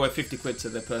going to give away 50 quid to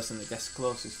the person that gets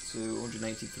closest to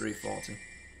 183.40.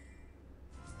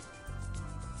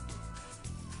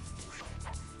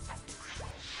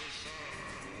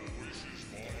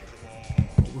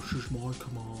 This is my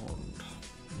command.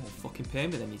 Oh, fucking pay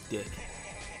me then, you dick.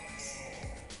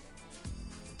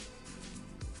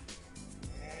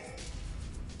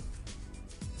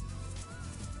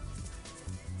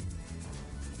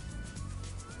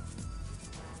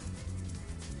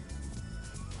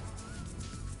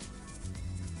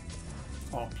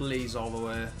 Oh, please, all the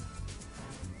way.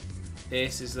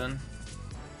 Aces then.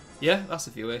 Yeah, that's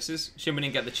a few aces. Shame we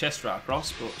didn't get the chest right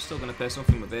across, but still going to pay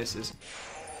something with aces.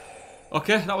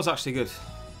 Okay, that was actually good.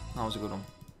 That was a good one.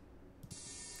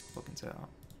 Fucking take that.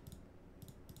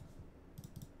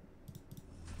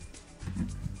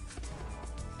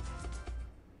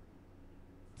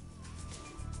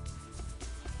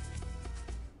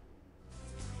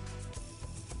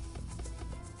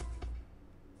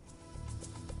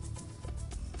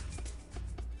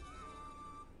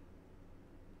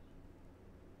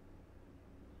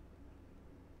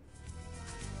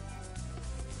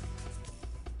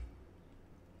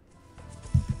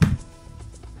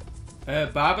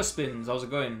 Barber Spins, how's it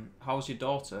going? How's your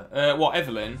daughter? What,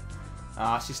 Evelyn?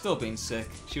 She's still been sick.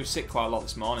 She was sick quite a lot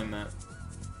this morning, mate.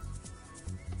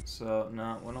 So,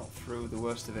 no, we're not through the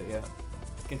worst of it yet.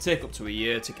 It can take up to a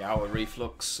year to get out of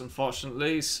reflux,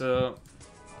 unfortunately, so...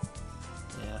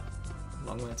 yeah,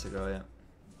 long way to go yet.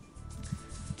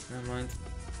 Never mind.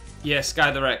 Yeah,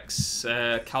 Sky the Rex,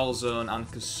 Calzone and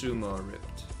Kasumo are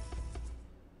ripped.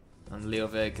 And Leo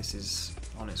Vegas is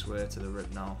on its way to the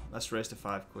rip now. Let's raise to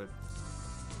 5 quid.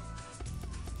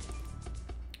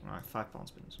 Alright, £5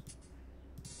 spins.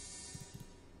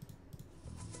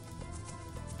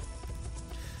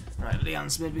 Right,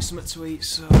 Leanne's made me something to eat,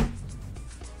 so...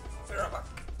 be right back.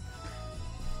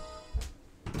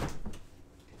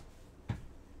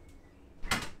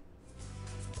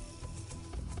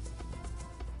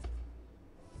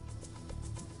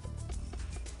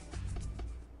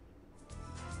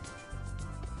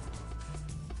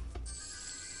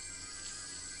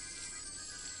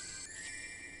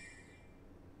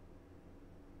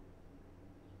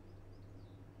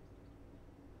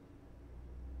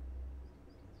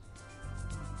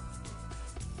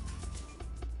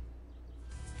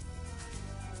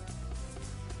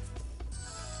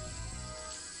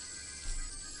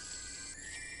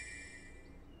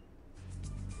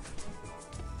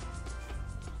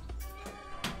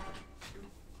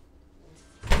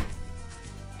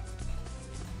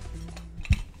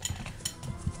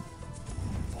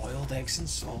 Eggs and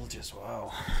soldiers,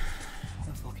 wow. What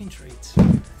a fucking treat.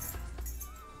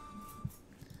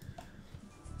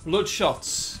 Blood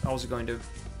shots. How's it going to?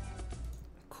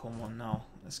 Come on now.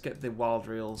 Let's get the wild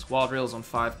reels. Wild reels on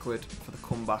 5 quid for the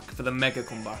comeback, for the mega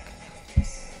comeback.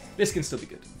 This can still be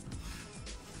good.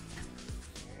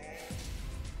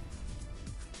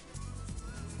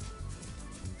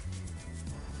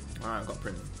 Alright, I've got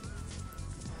printing.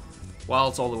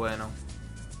 Wilds all the way now.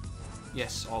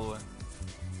 Yes, all the way.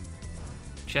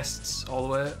 Chests all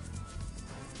the way.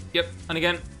 Yep, and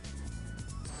again.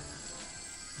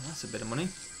 That's a bit of money.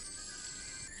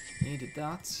 Needed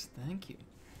that. Thank you.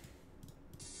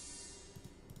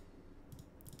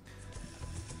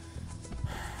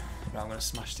 Right, I'm going to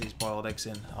smash these boiled eggs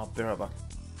in. I'll be right back.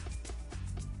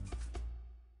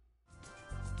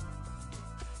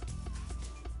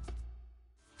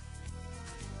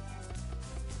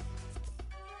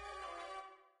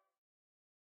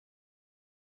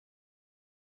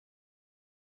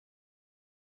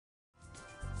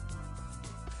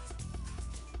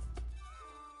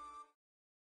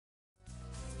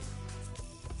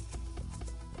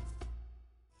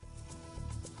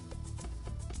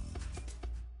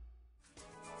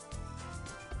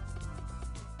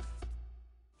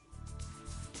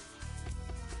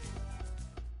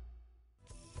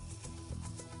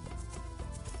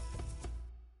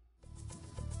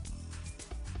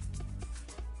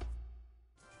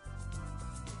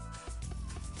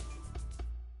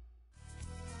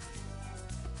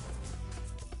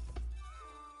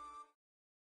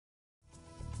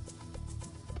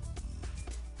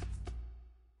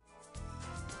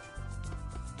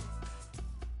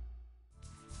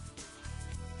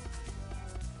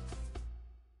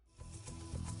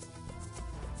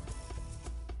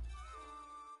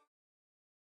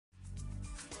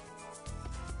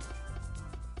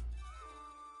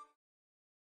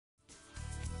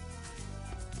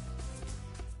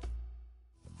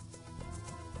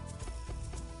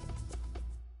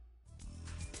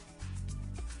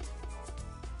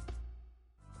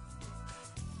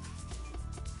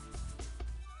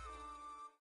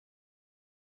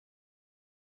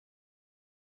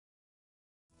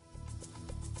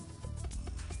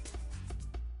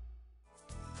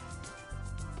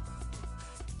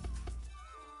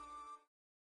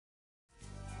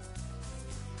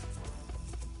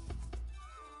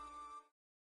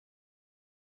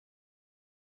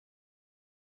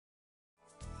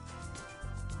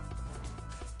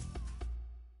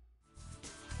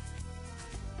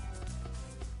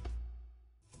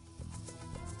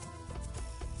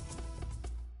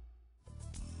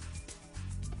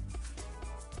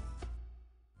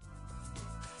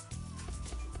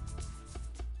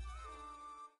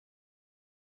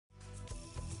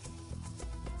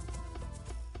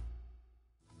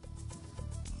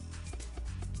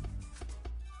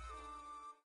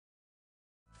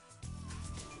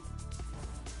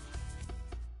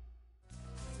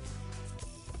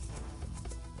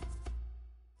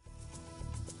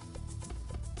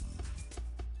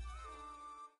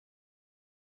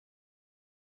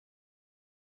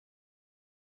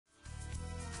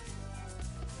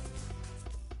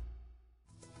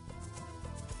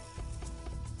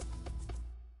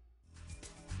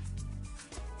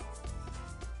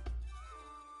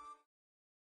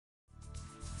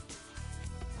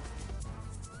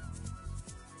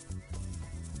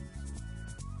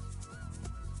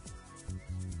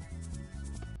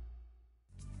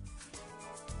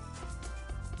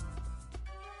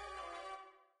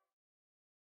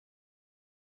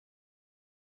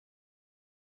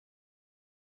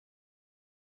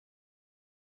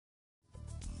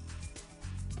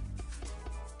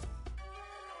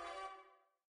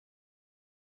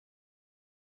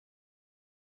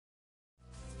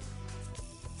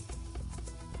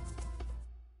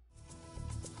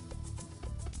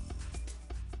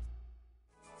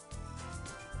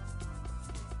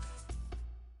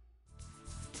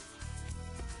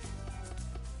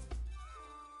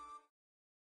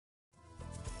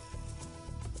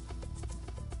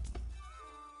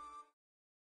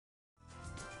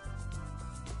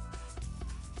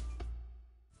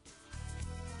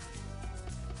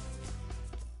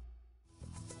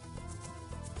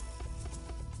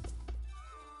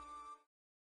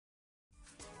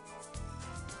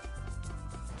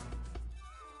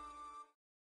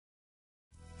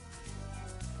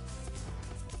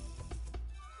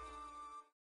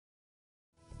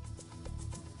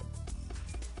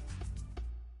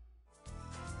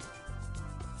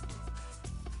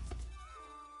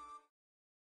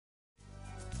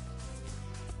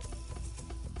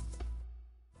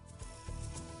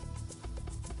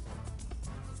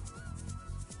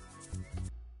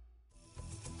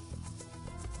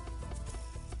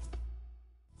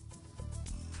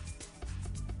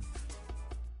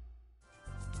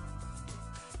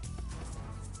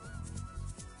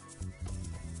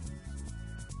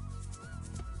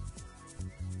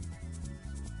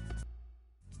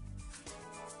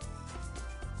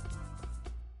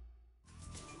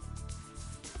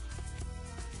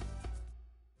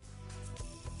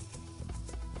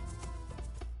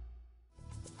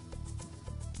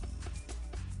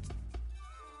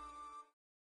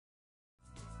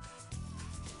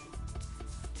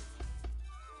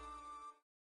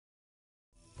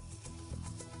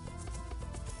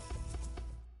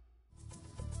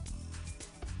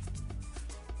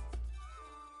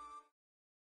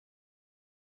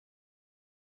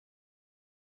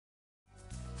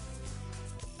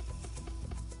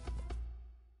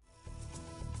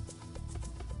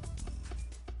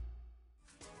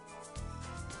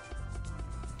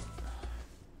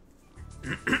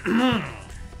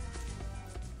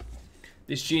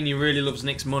 This genie really loves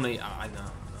Nick's money. Oh, I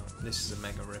know. This is a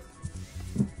mega rip.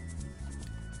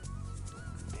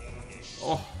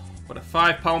 Oh, but a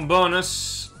 £5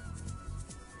 bonus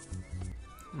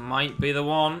might be the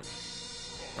one.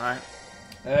 Right.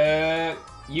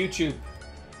 YouTube.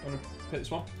 Want to pick this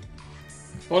one?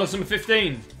 Bonus number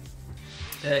 15.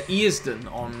 Earsden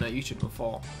on YouTube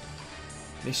before.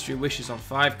 Mystery Wishes on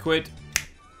 £5.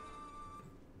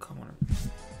 Come on.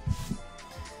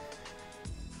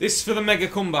 This is for the mega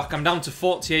comeback. I'm down to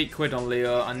 £48 on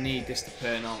Leo. I need this to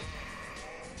pay now.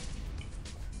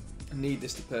 I need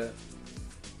this to pay.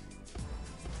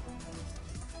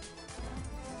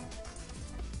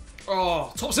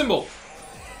 Oh, top symbol.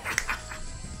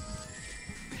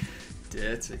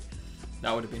 Dirty.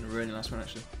 That would have been a really nice one,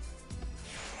 actually.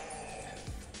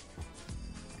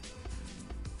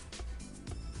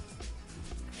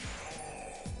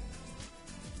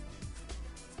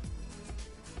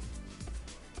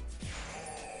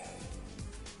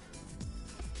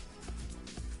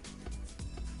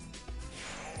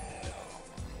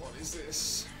 What is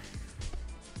this?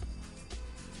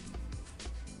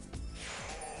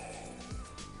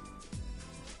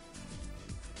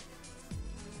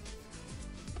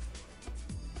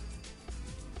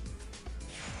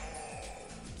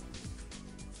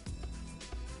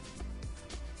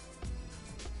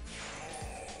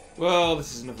 Well,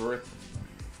 this is another rip.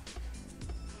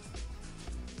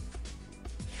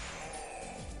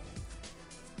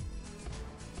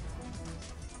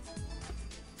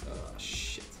 Oh,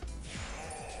 shit.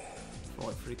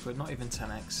 £43, not even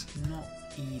 10x. Not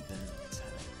even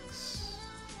 10x.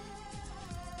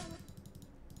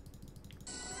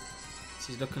 This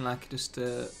is looking like just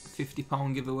a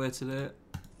 £50 giveaway today.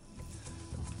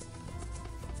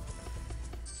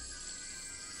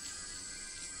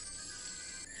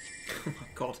 Oh my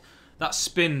god, that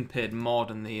spin paid more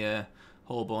than the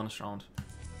whole bonus round.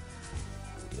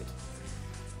 Weird.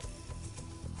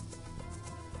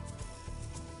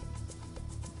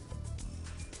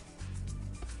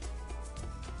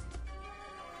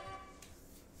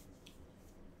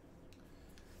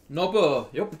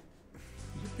 Nobbo, yup.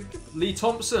 Lee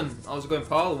Thompson, how's it going,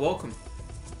 pal? Welcome.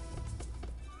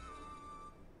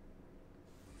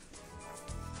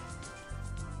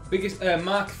 Biggest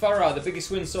Mark Farrar, the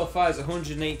biggest win so far is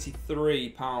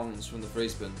 £183 from the free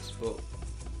spins, but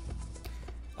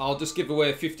I'll just give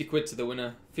away £50 to the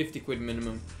winner, £50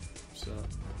 minimum. So at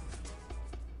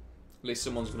least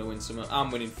someone's gonna win something.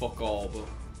 I'm winning fuck all, but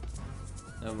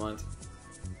never mind.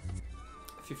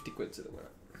 £50 to the winner.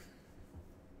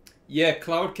 Yeah,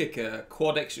 Cloud Kicker,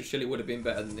 quad extra chili would have been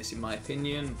better than this in my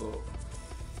opinion, but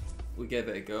we gave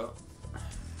it a go.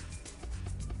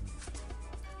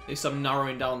 At least I'm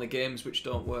narrowing down the games which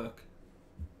don't work,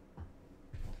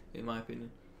 in my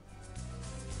opinion.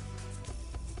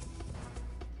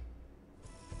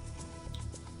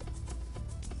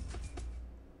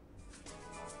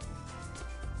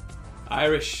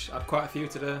 Irish, I had quite a few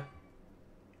today.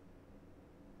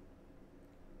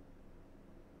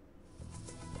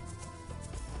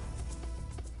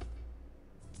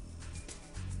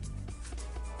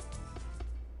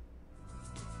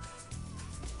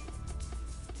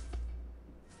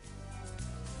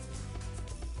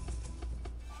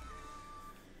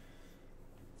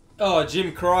 Oh,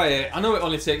 Jim Cryer. I know it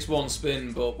only takes one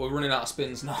spin, but we're running out of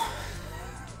spins now.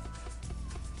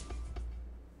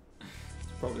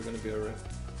 It's probably going to be a rip.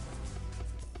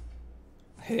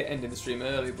 I hate ending the stream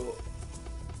early, but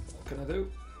what can I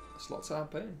do? Slots are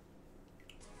paying.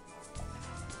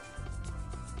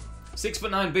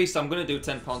 6'9" beast. I'm going to do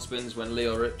 £10 spins when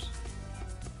Leo rips.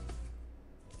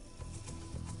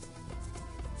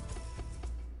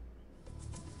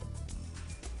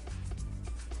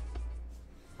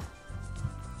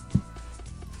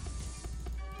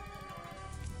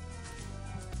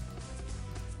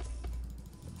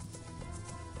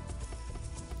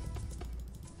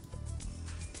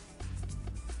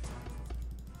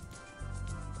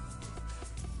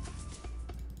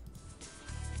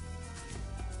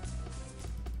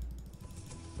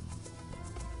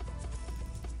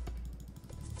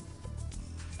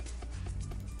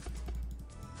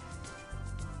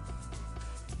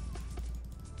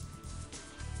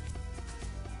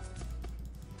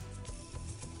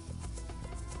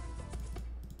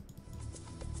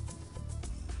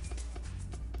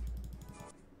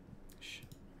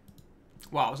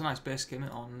 Wow, it was a nice base game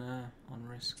on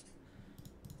Risk.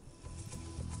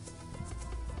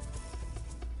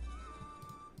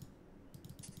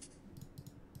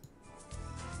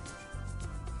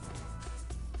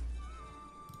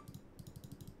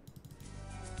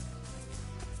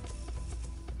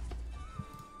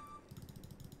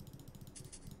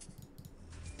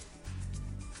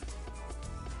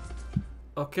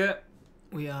 Okay,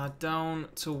 we are down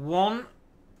to 1.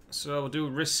 So we'll do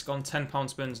risk on £10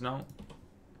 spins now.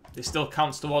 It still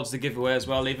counts towards the giveaway as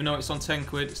well. Even though it's on 10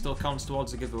 quid, it still counts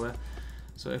towards the giveaway.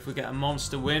 So if we get a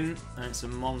monster win, and it's a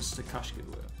monster cash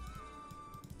giveaway.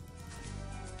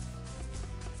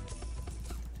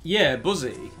 Yeah,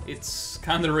 Buzzy. It's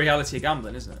kind of reality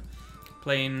gambling, isn't it?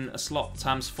 Playing a slot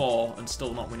times 4 and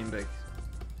still not winning big.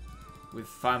 With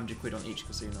 500 quid on each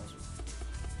casino.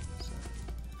 So,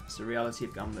 it's the reality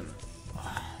of gambling.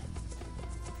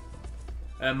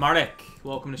 Marek,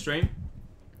 welcome to stream.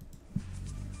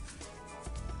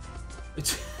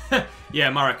 Yeah,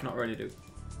 Marek, not really do.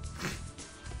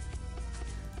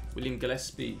 William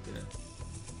Gillespie, you know.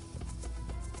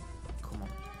 Come on.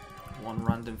 One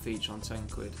random feature on 10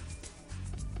 quid.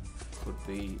 Could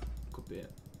be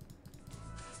it.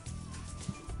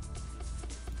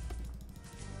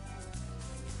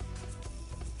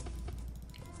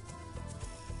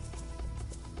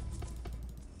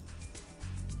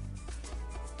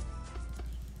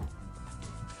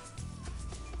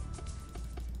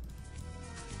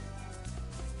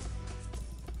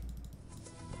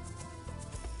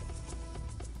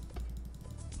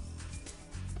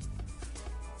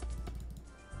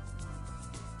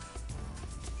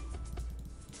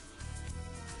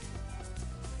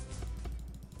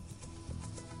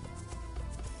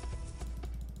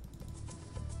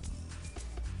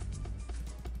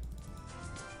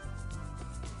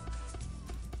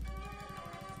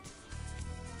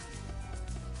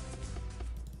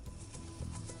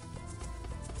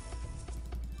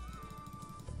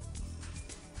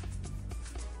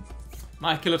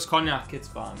 Mikey loves cognac, it's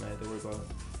fine, mate, don't worry about it.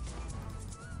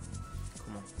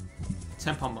 Come on.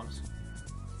 £10 bonus.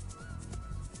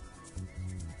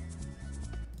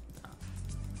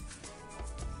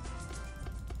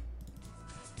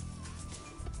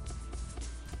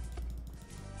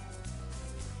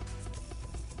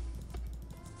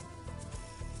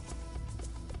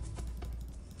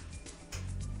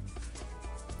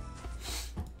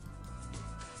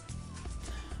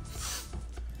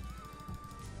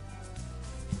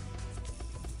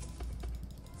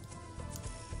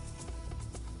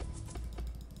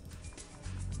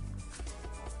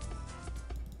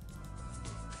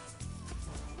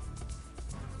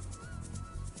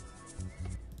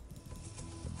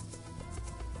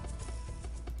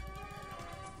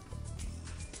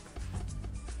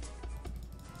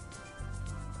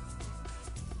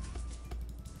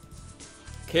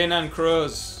 K9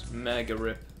 Crows, mega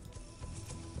rip.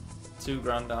 2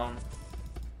 grand down.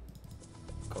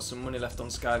 Got some money left on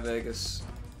Sky Vegas.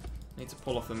 Need to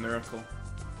pull off a miracle.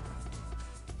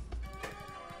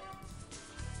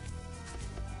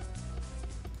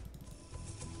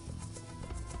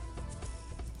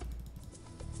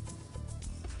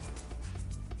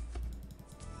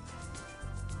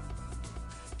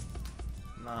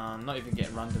 Nah, I'm not even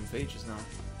getting random features now.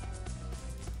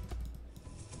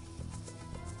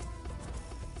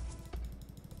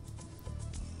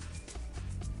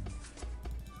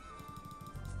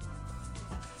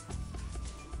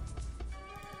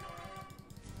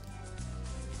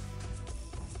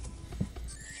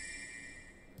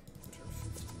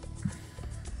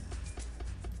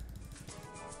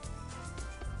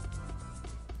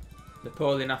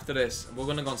 Napoleon after this. We're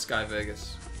going to go on Sky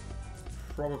Vegas.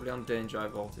 Probably on Danger High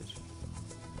Voltage.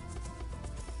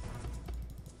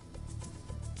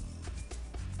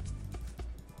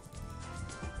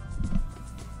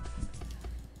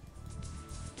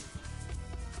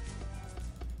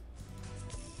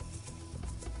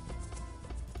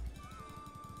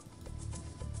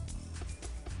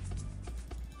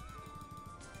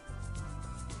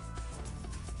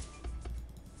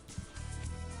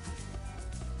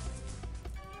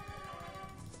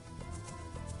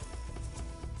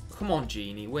 Come on,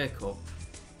 Genie, wake up.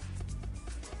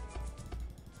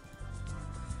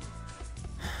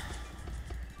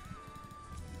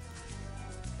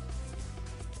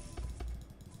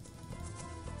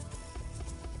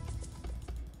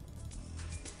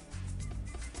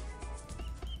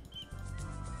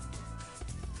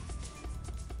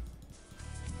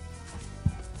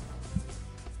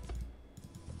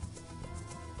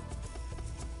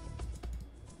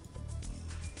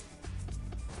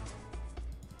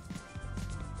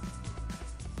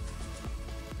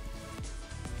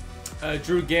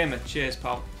 Drew Gamer, cheers,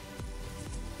 pal.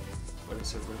 But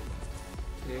it's a rip.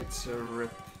 It's a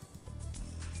rip.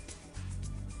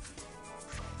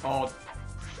 Oh.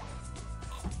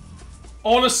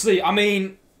 Honestly, I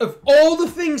mean, of all the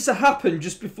things to happen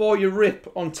just before you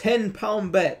rip on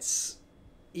 £10 bets,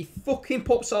 he fucking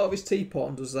pops out of his teapot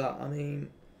and does that. I mean,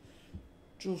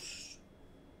 just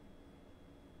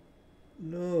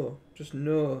No. Just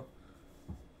no.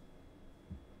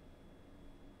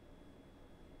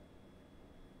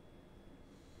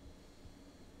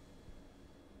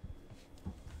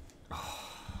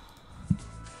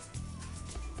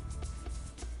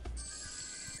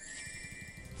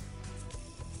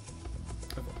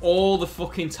 All the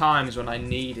fucking times when I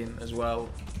need him as well,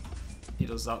 he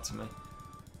does that to me.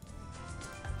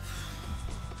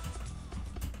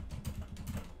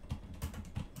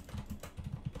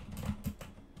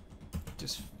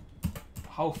 Just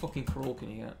how fucking cruel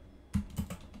can you get?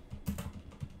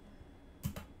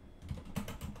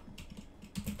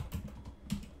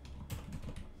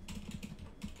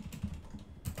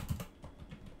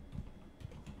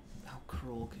 How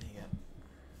cruel can you get?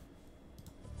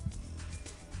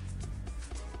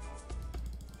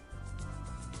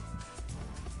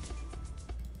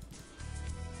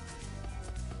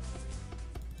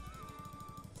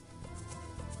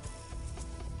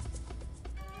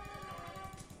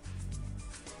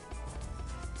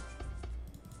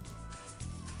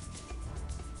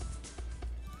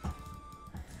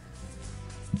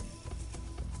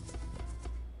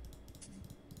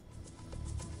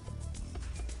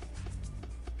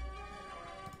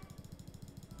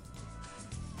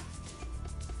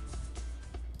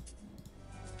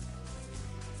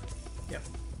 Yep.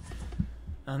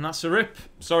 And that's a rip.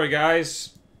 Sorry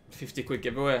guys. 50 quid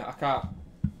giveaway. I can't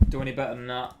do any better than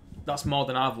that. That's more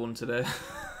than I've won today.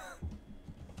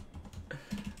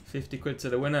 50 quid to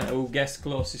the winner who guessed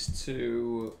closest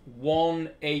to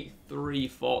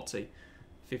 183.40.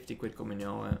 50 quid coming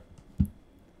your way.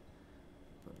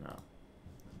 But no.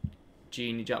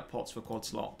 Genie jackpots for quad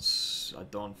slots. I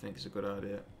don't think it's a good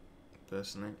idea,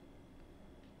 personally.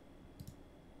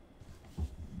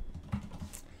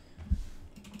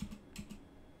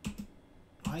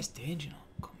 Why is Danger not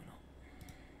coming up?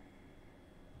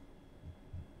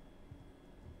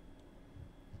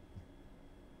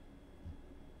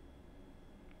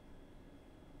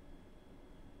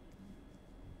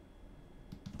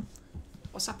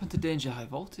 What's happened to Danger High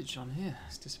Voltage on here?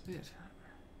 It's disappeared.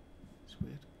 It's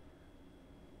weird.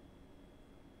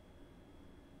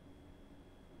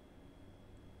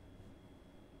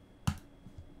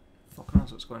 Fuck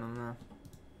knows what's going on there.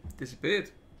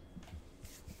 Disappeared.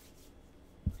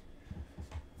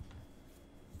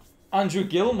 Andrew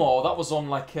Gilmore, that was on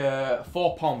like a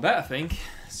 £4 bet, I think.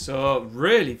 So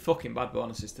really fucking bad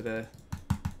bonuses today.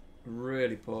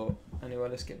 Really poor. Anyway,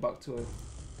 let's get back to it.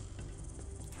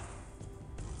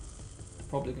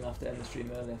 Probably gonna have to end the stream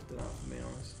early after that, for being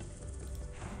honest.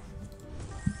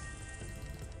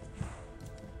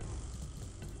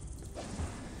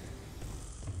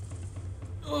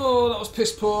 Oh, that was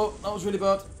piss poor. That was really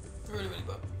bad. Really, really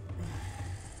bad.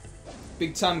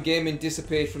 Big Time Gaming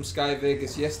disappeared from Sky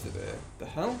Vegas yesterday. The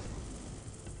hell?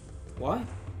 Why?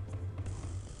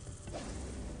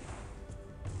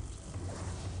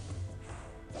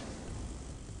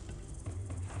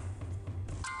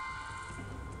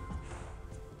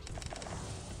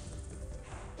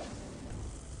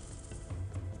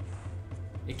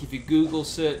 Like if you Google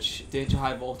search Danger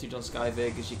High Voltage on Sky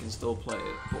Vegas, you can still play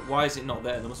it. But why is it not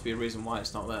there? There must be a reason why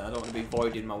it's not there. I don't want to be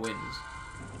voiding my wins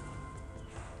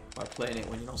by playing it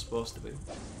when you're not supposed to be.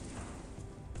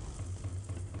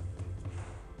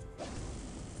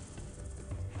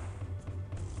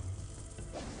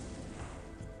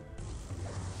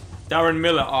 Darren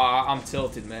Miller, oh, I'm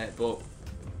tilted, mate, but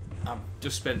I've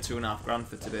just spent £2.5 grand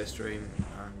for today's stream,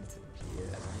 and yeah, I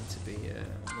need to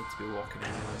be walking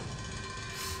anyway.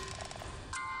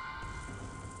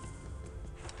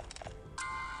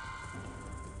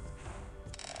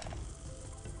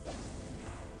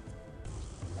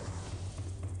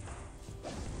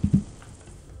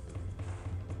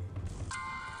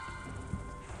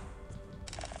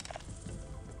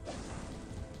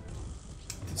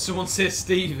 Someone says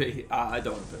Stevie. I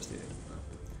don't want to put Stevie. No.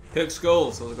 Kirk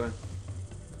Scholes, how's it going?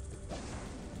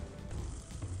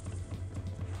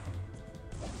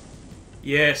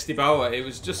 Yeah, Steve Bauer. It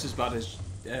was just as bad as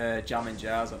Jam and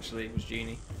Jazz, actually. It was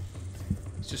Genie.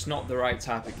 It's just not the right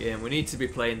type of game. We need to be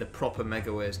playing the proper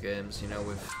Megaways games, you know,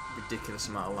 with ridiculous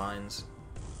amount of lines.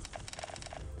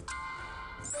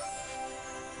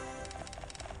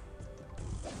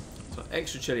 So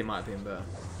extra chili might have been better.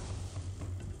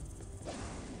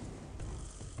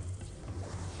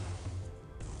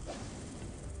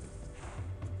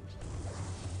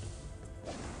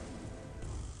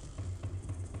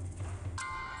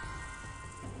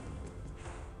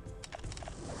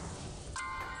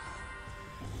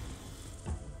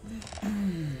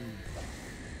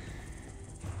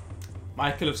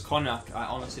 Michael loves Cognac, I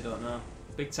honestly don't know.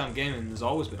 Big Time Gaming has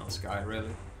always been on Sky, really.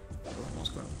 I don't know what's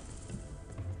going on.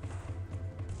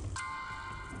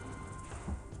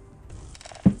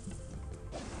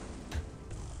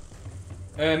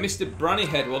 Mr.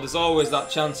 Brannyhead, well, there's always that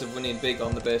chance of winning big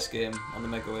on the base game on the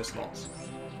Mega Way slots,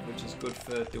 which is good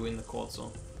for doing the quad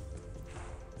zone.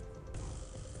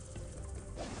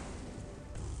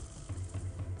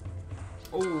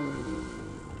 Oh.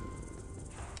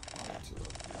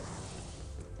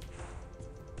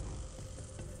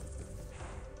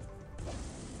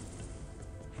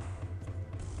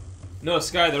 No,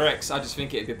 Sky the Rex, I just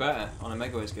think it'd be better on a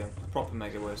Mega Ways game, a proper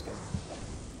Mega Ways game.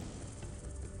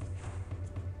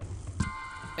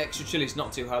 Extra chili's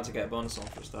not too hard to get a bonus on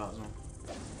for a start as well.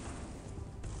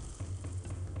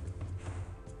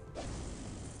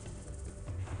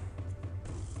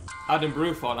 Adam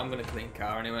Bruford, I'm going to clean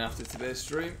car anyway after today's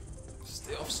stream.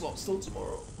 Stay off slot still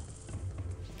tomorrow.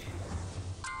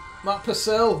 Matt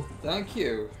Purcell, thank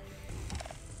you.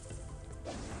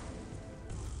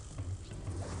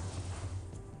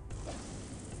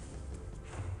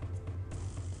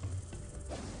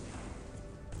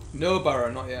 No,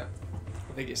 Barrow, not yet.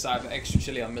 I think it's either extra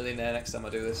chili or millionaire next time I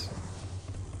do this.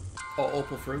 Or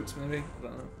opal fruits, maybe. I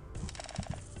don't know.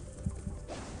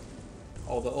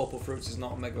 Or the opal fruits is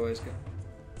not a Mega Ways game.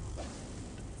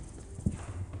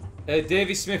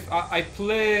 Davey Smith, I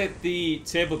play the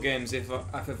table games if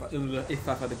I've had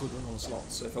a good run on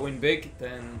slots. So if I win big,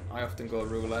 then I often go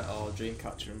roulette or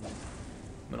Dreamcatcher and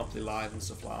Monopoly Live and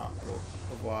stuff like that. But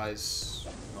otherwise,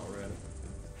 not really.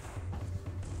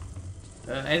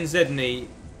 NZNE,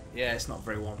 yeah, it's not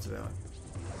very warm today.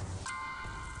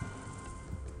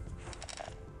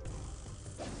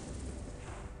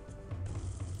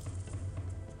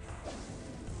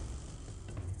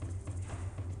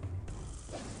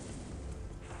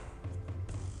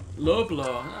 Low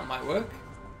blow, that might work.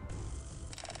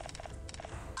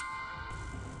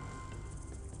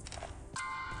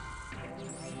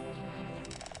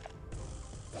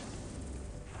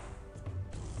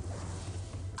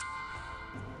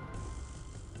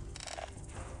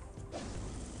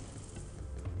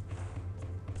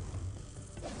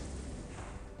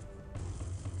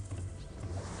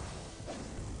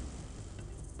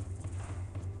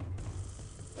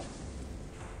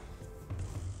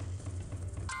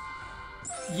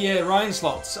 Yeah, Ryan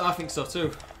slots, I think so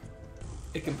too.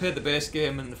 It can pay the base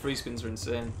game and the free spins are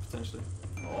insane, potentially.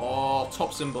 Oh,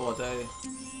 top symbol a day.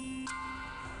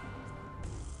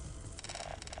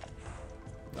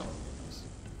 No.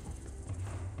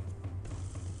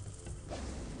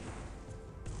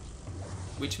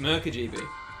 Which Merca GB?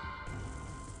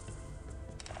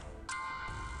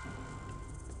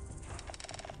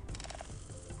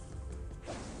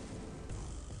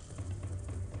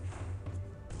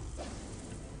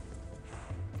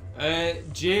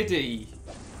 JD.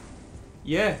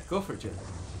 Yeah, go for it, Jed.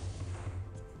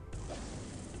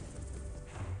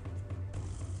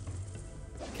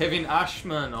 Kevin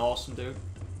Ashman, awesome dude.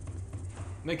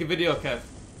 Make a video, Kev.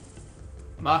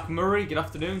 Mark Murray, good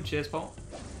afternoon. Cheers, Paul.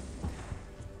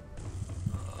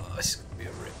 Oh, this is gonna be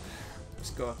a rip. Let's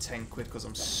go 10 quid because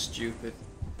I'm stupid.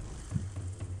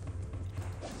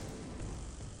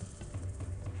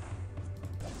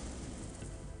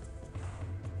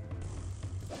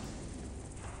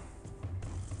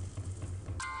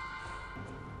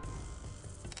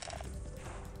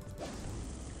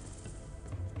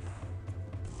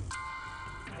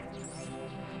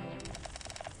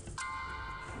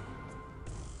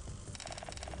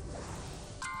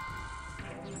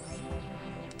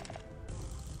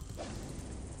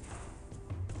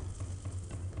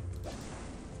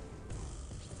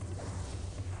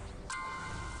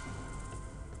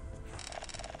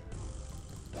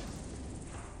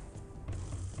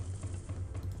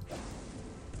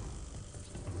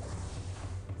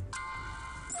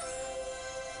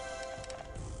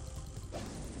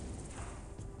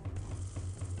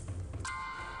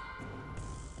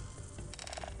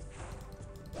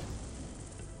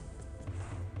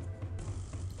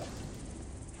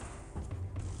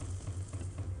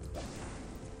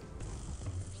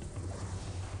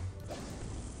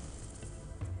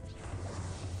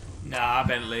 Nah,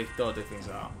 Bentley, don't do things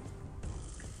like that.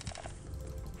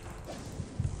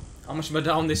 How much am I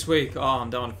down this week? Oh, I'm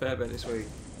down a fair bit this week.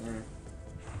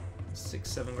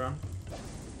 6-7 grand.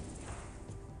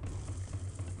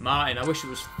 Martin, I wish it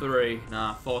was 3.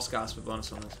 Nah, 4 scars for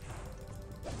bonus on this.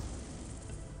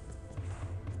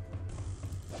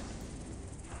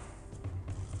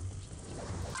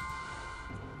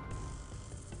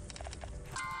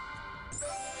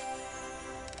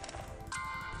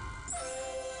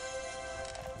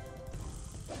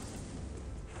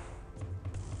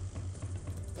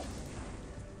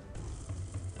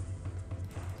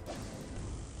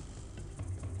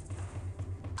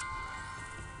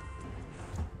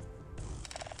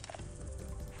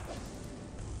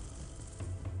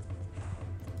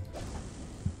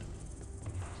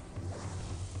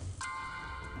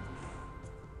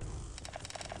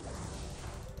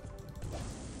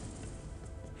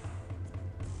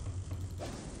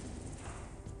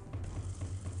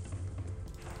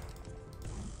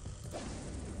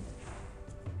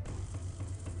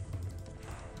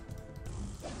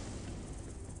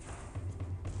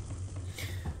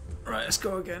 Right, let's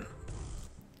go again.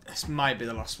 This might be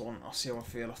the last one. I'll see how I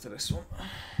feel after this one.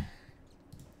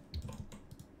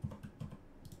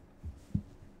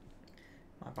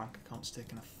 My bank account's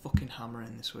taking a fucking hammer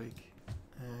in this week.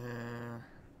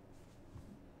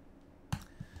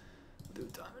 Do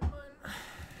diamond mine.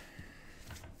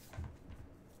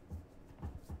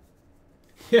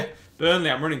 Yeah, Burnley,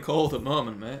 I'm running cold at the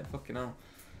moment, mate. Fucking hell.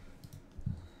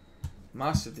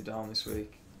 Massively down this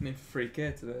week. I'm in for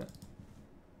 3k today.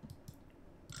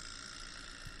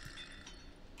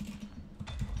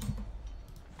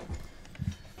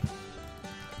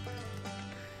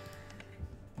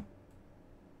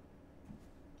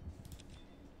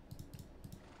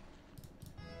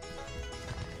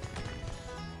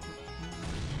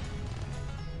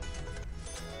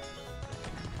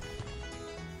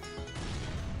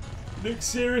 Nick,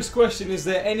 serious question. Is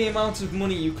there any amount of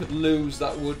money you could lose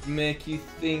that would make you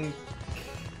think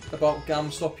about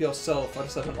GameStop yourself? I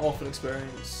just had an awful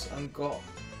experience and got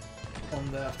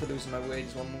on there after losing my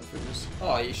wages 1 month. It was...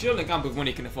 Oh, you surely gamble with money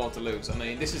you can afford to lose. I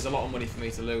mean, this is a lot of money for me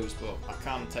to lose, but I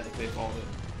can technically afford it.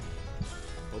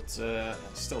 But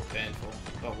it's still painful.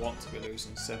 I don't want to be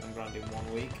losing 7 grand in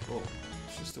 1 week, but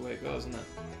it's just the way it goes, isn't it?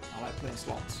 I like playing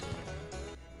slots.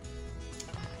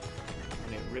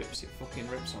 It rips, it fucking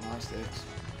rips on high stakes.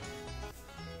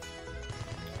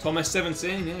 Thomas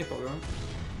 17, yeah, you're probably right.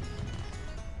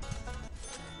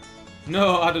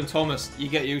 No, Adam Thomas, you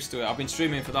get used to it. I've been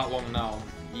streaming for that long now.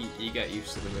 You get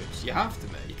used to the rips. You have to,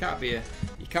 mate. You can't be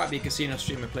a casino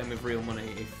streamer playing with real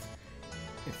money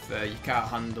if you can't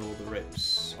handle the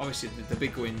rips. Obviously, the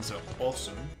big wins are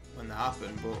awesome when they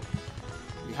happen, but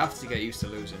you have to get used to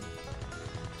losing.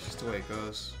 It's just the way it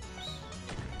goes.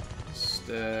 Just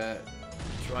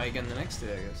try again the next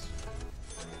day, I guess.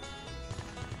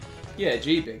 Yeah,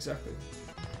 GB, exactly.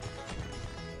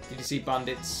 Did you see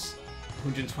Bandit's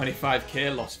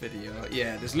 125k loss video?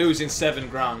 Yeah, there's losing 7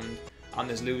 grand, and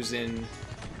there's losing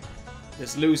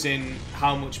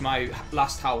how much my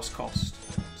last house cost.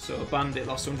 So Bandit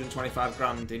lost 125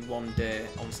 grand in 1 day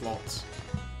on slots.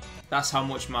 That's how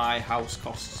much my house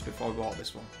costs before I bought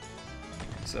this one.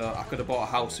 So I could have bought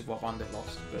a house with what Bandit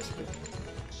lost, basically.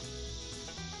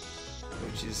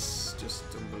 Which is just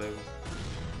unbelievable.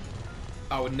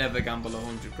 I would never gamble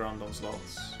 100 grand on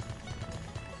slots.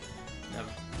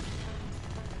 Never.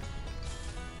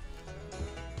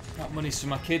 That money's for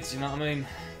my kids, you know what I mean?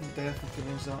 They're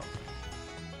fucking lose that.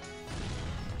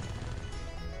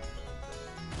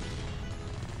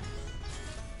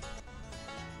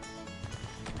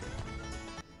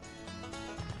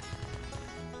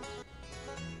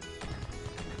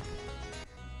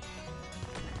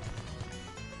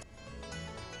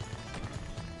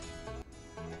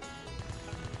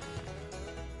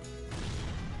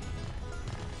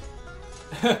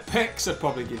 Pex would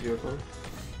probably give you a call.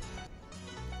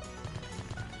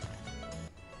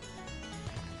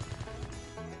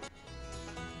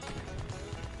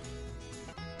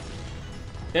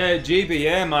 Yeah, GB,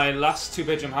 yeah, my last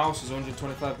 2-bedroom house was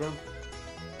 125 grand.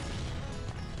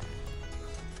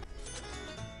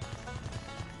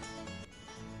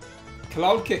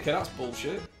 Cloud Kicker, that's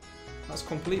bullshit. That's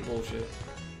complete bullshit.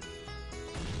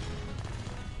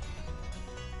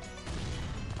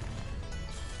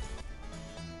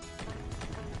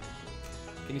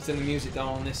 Can you turn the music down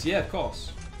on this? Yeah, of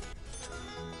course.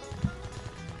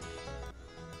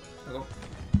 There we go.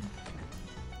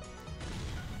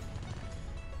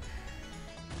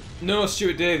 No,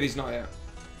 Stuart Davies, not yet.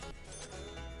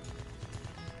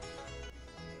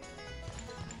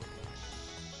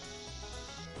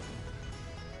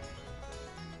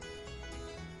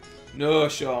 No,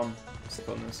 Sean. Stick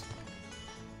on this.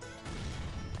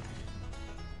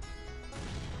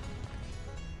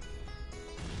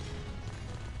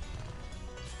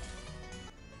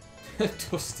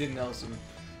 Dustin Nelson.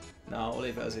 No, I'll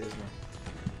leave it as it is, man.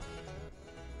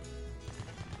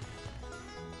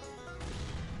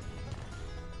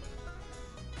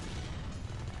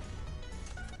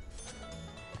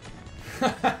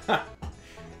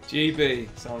 GB,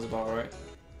 sounds about right.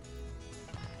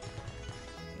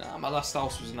 Nah, my last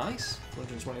house was nice.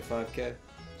 125k.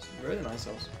 It's a really nice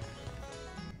house.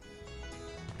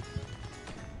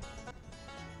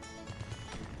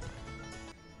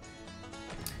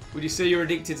 Would you say you're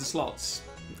addicted to slots?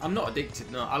 I'm not addicted,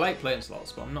 no. I like playing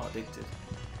slots, but I'm not addicted.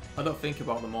 I don't think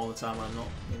about them all the time when I'm not,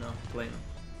 you know, playing them.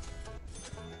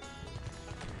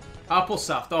 Apple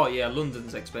Saft, oh yeah,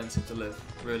 London's expensive to live.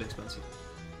 Really expensive.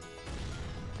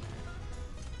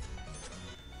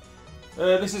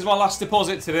 This is my last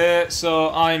deposit today, so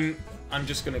I'm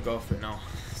just gonna go for it now.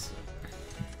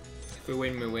 If we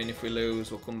win, we win. If we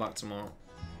lose, we'll come back tomorrow.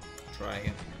 Try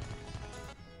again.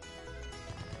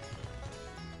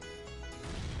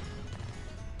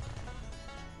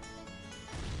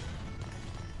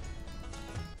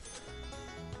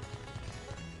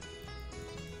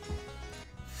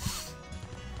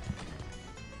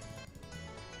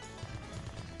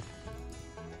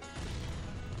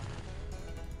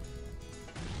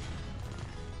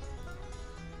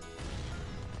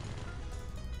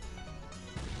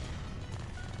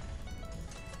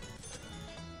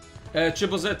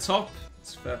 Triple Z top.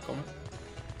 It's a fair comment.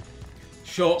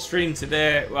 Short stream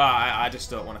today. Well, I just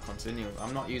don't want to continue.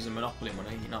 I'm not using Monopoly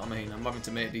money, you know what I mean? I'm having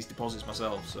to make these deposits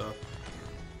myself, so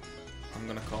I'm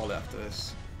going to call it after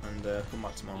this and come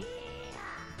back tomorrow.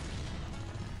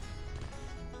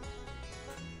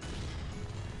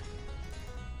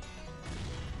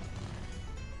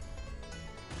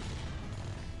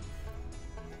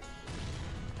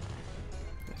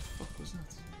 What the fuck was that?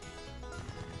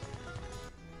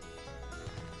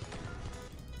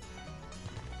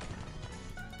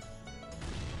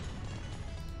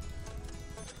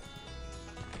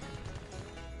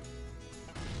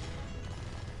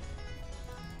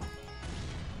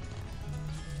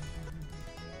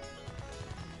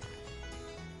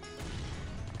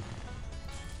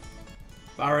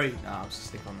 Barry! Nah, I'll just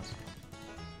stick on this.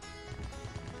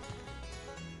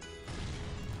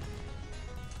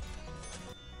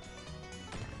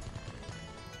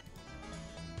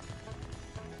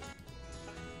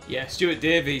 Yeah, Stuart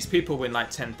Davies, people win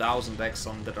like 10,000 X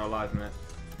on Dead or Alive, mate.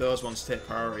 Those ones take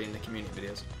priority in the community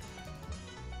videos.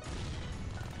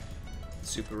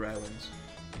 Super rare wins.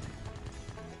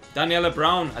 Daniela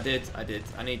Brown, I did.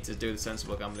 I need to do the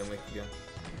sensible gambling week again.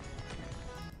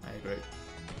 I agree.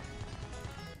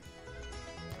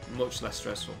 Much less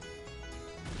stressful.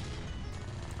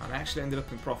 And I actually ended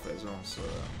up in profit as well, so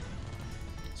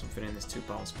something in this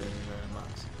 £2 spin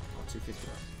max. Or 250.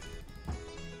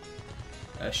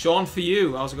 Sean, for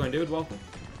you, how's it going, dude? Welcome.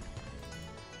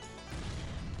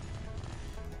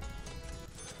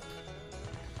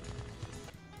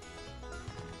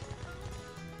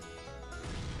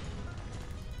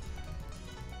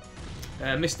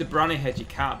 Mr. Brannyhead, you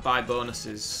can't buy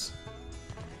bonuses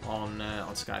on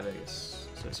Sky Vegas,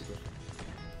 so it's a good.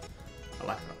 I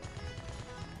like that.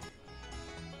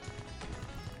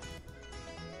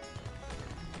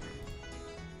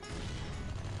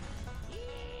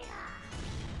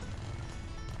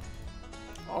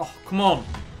 Oh, come on.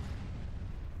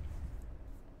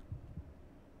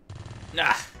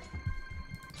 Nah.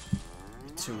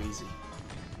 Too easy.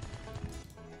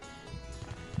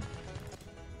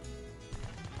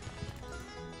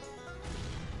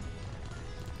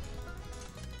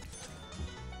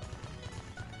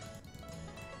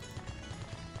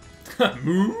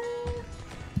 Moo.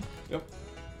 Yep.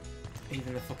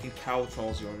 Even the fucking cow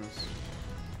trolls you on this.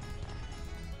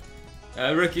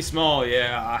 Ricky Small,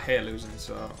 yeah, I hate losing,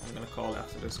 so I'm gonna call it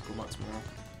after this and come back tomorrow.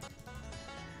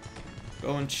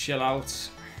 Go and chill out.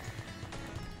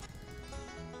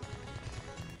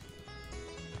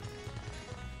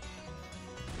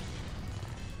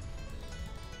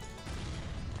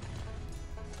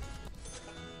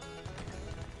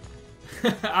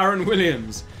 Aaron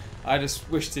Williams. I just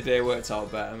wish today worked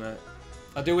out better, mate.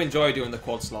 I do enjoy doing the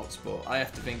quad slots, but I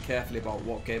have to think carefully about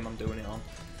what game I'm doing it on.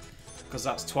 Because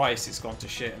that's twice it's gone to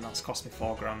shit, and that's cost me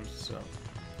 £4 grand, so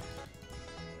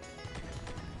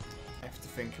I have to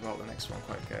think about the next one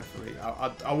quite carefully.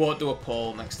 I won't do a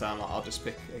poll next time. I'll just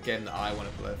pick a game that I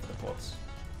want to play for the quads.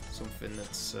 Something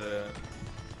that's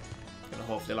gonna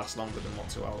hopefully last longer than what,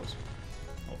 2 hours.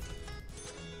 Hopefully.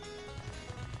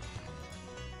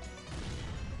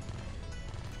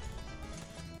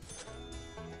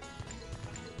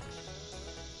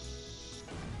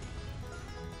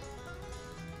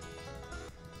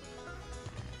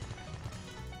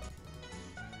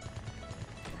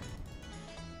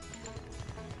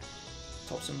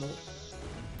 Top symbol.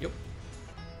 Yep.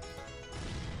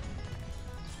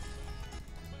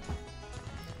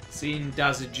 Seen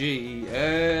Dazza G.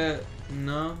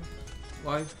 No.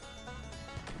 Why?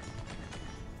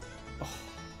 Oh.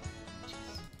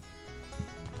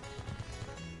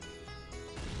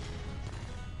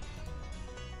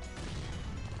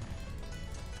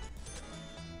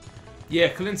 Yeah,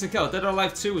 Clinton Kell. Dead or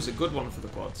Alive 2 was a good one for the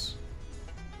quads.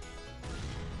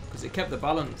 Because it kept the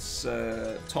balance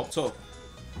topped up.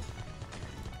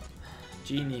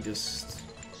 Genie just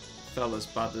felt as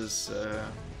bad as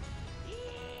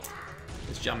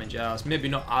Jamming Jars. Maybe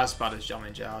not as bad as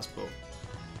Jamming Jars, but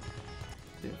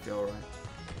didn't feel right.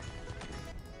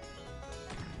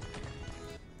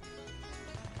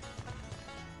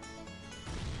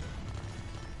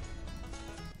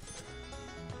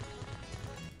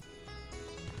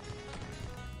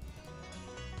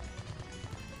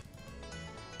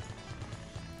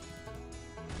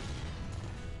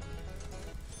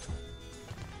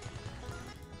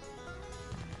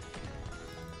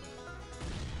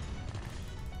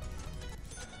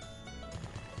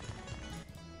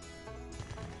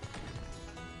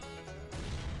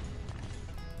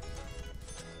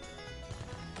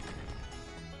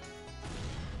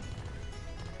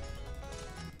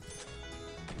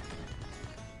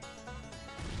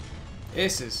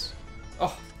 Aces.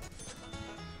 Oh.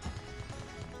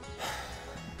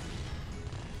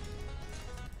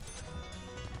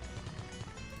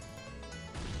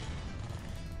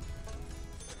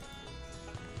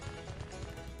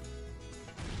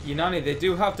 Unani, they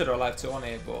do have Dead or Alive 2 on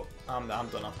here, but I'm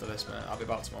done after this, man. I'll be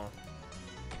back tomorrow.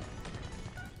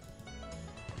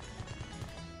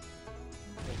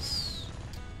 Yes.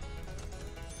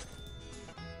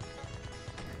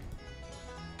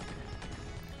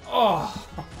 Oh!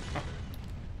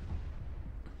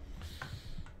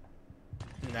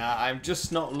 Nah, I'm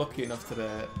just not lucky enough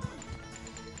today.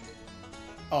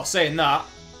 Oh, saying that,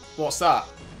 what's that?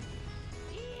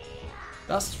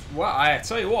 That's what I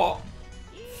tell you what.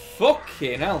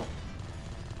 Fucking hell.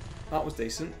 That was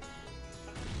decent.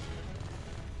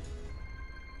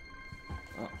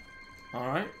 Oh,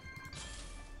 alright.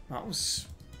 That was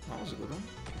a good one.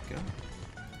 Okay.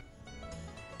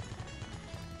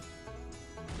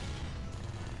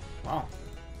 Wow.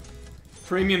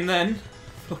 Premium then.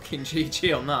 Fucking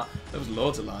GG on that. There was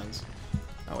loads of lines.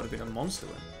 That would have been a monster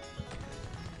win.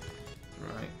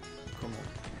 Right. Come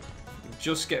on.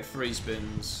 Just get free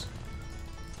spins.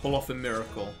 Pull off a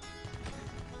miracle.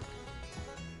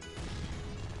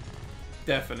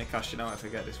 Definitely cashing out if I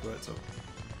get this worked up.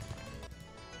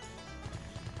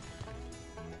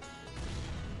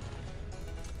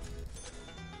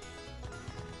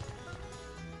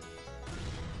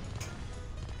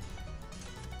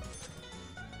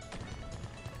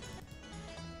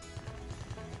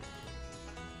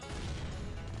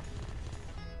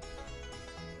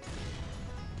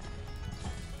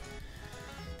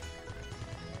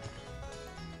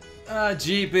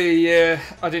 GB, yeah.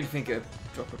 I didn't think it'd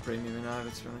drop a premium in either,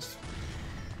 to be honest.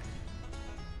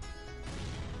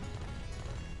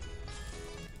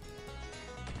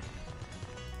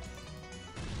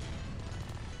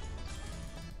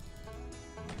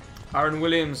 Aaron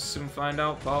Williams, soon find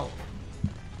out, pal.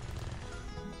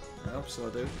 I hope so,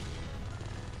 dude.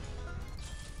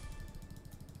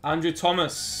 Andrew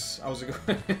Thomas, how's it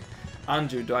going?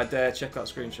 Andrew, do I dare check that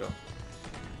screenshot?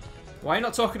 Why are you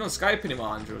not talking on Skype anymore,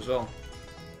 Andrew, as well?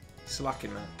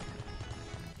 Slacking, man.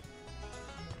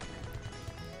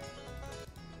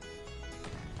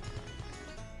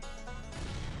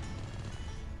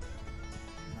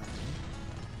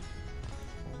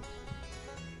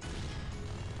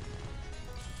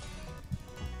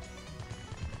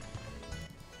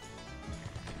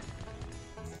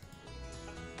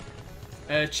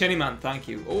 Chenny man, thank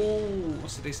you. Oh,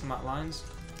 what's the decent amount of lines?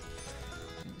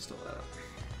 Stop that.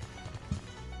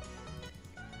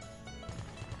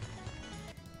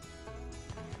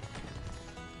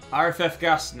 RFF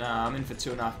gas, nah, I'm in for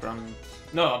 2.5 grand.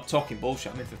 No, I'm talking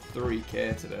bullshit. I'm in for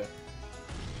 3k today.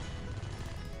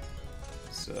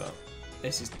 So,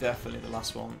 this is definitely the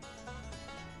last one.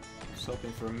 Just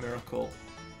hoping for a miracle.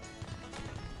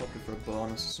 Hoping for a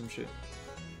bonus or some shit.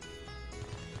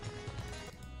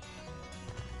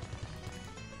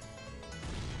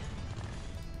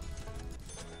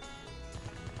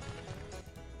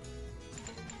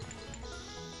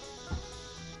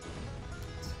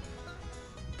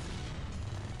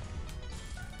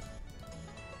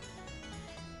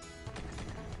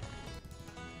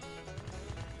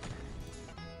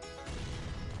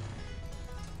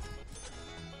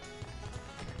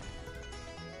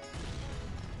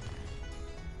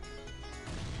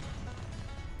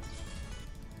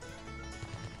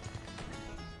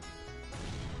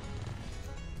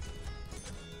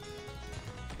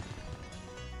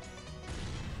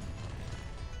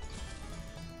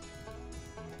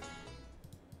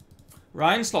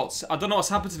 Ryan slots. I don't know what's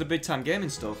happened to the big time gaming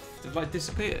stuff. They've like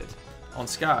disappeared on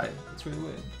Sky. It's really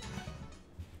weird.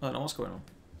 I don't know what's going on.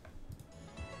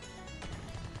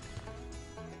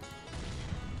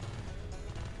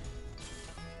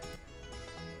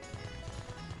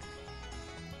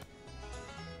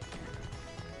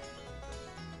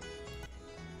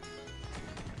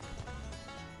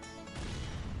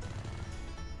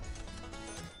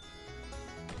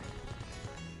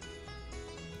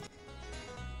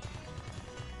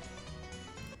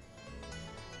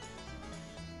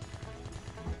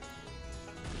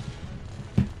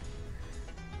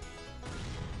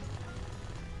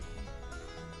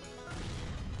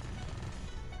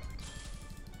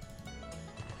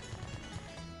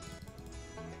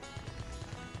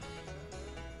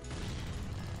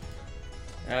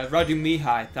 Radu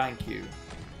Mihai, thank you.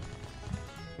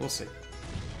 We'll see.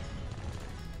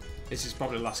 This is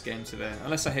probably the last game today.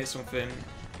 Unless I hit something,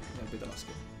 it'll be the last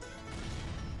game.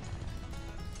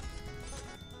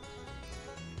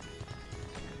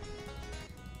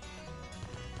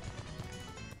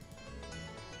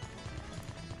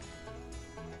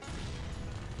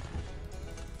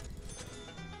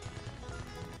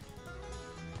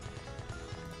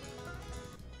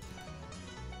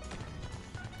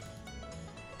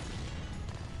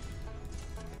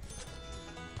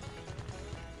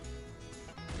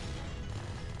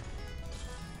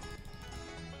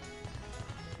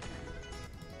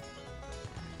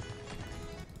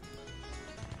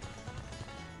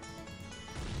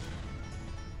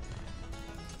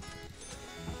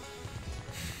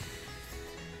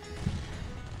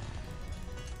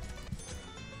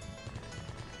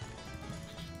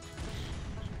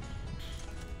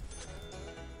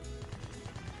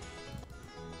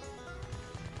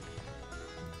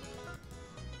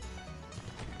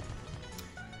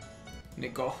 And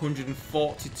it got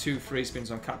 142 free spins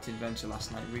on Captain Adventure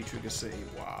last night. Retrigger City.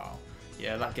 Wow.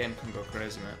 Yeah, that game can go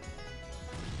crazy, mate.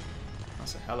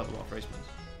 That's a hell of a lot of free spins.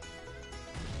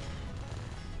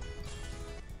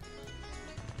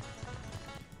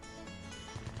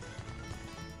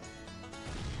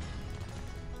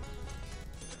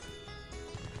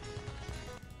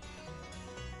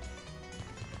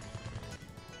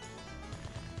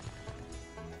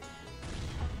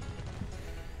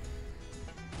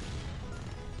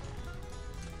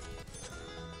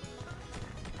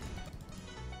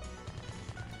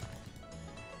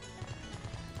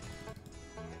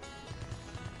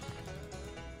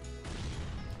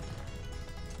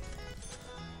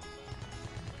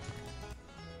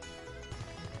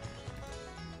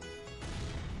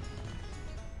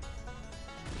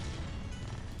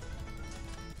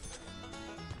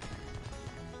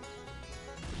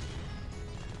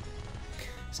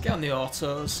 Let's get on the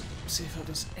autos, see if that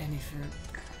does anything.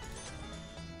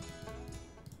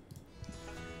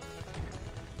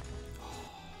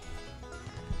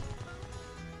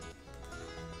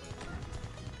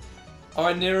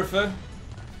 Alright, Nerifer.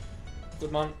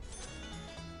 Good man.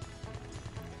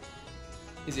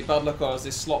 Is it bad luck or has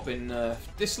this slot been nerfed?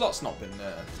 This slot's not been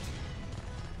nerfed.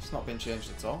 It's not been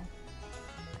changed at all.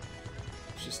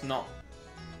 It's just not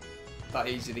that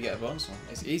easy to get a bonus on.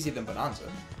 It's easier than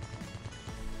Bonanza.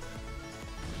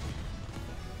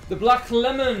 The Black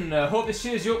Lemon, hope this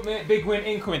cheers you up, mate. Big win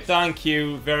incoming. Thank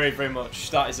you very, very much.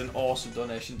 That is an awesome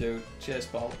donation, dude. Cheers,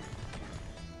 Paul.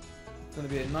 Going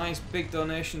to be a nice big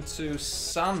donation to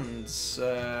Sands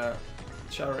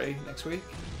charity next week.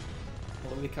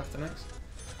 Or the week after next.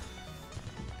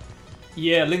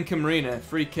 Yeah, Lincoln Marina,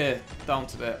 3k down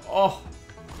today. Oh!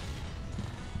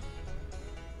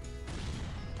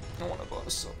 I want a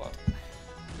bonus so bad.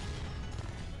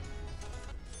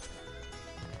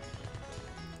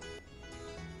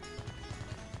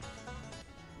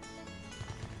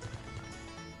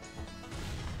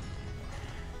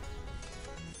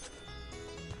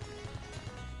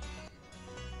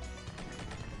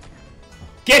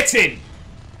 Get in!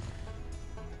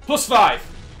 +5!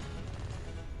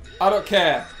 I don't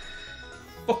care.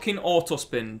 Fucking auto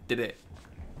spin did it.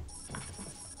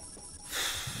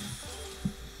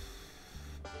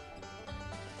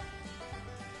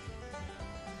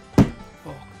 Fuck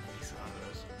me,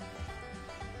 Sanders.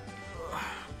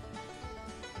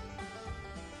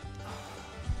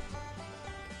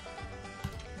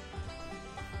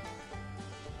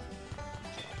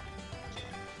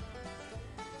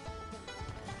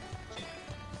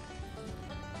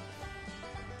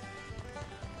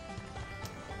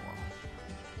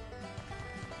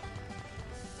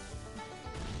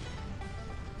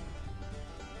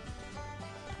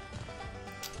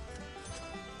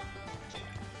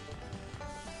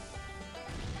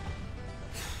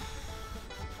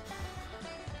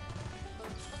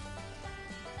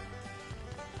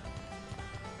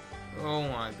 Oh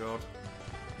my god.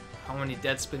 How many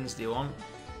dead spins do you want?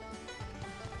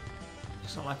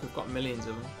 It's not like we've got millions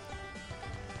of them.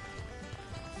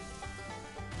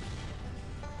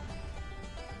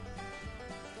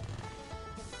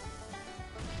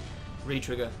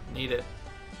 Retrigger. Need it.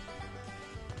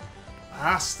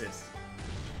 Bastard.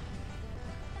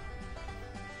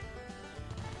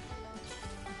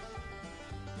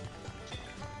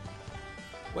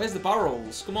 Where's the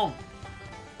barrels? Come on.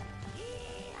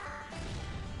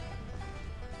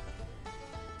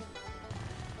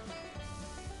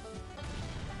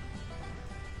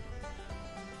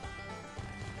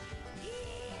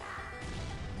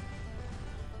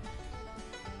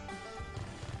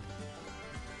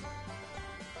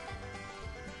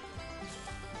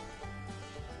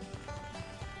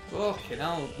 Fucking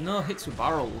hell, no hits with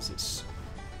barrels, it's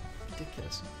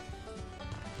ridiculous.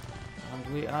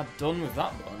 And we are done with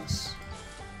that bonus.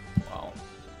 Wow.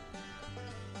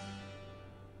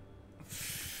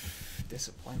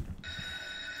 Disappointment.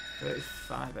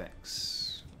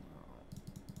 35x.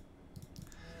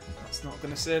 That's not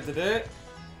going to save the day.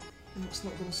 That's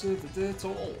not going to save the day at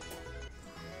all.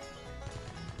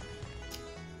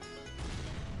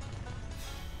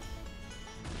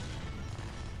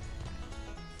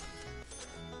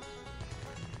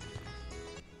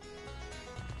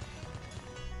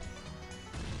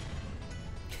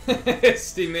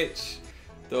 Steve Mitch,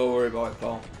 don't worry about it,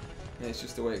 pal. It's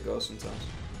just the way it goes sometimes.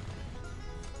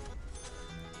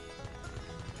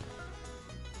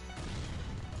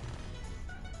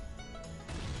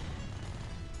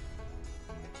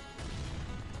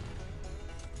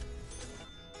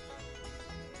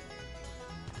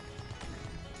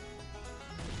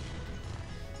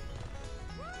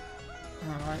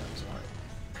 Alright, that was alright.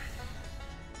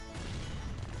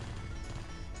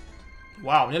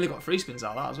 Wow, nearly got 3 spins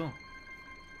out of that as well.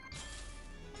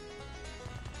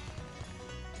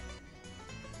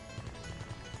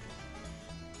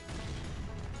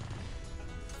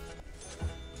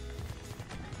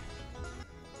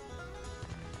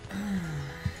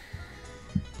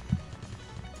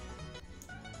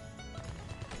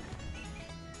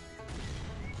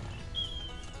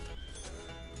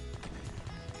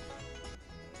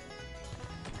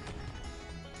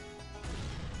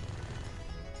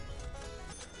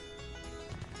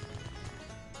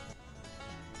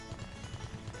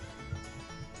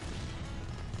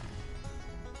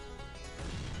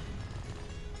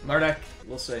 Murdoch,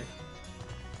 we'll see.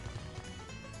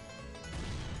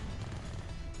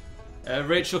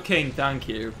 Rachel King, thank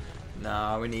you.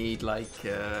 Nah, we need like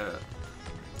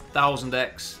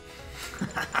 1000x.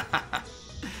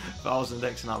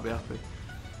 1000x and I'll be happy.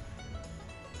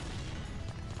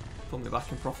 Put me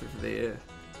back in profit for the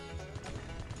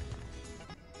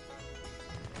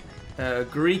year.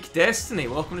 Greek Destiny,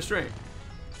 welcome to stream.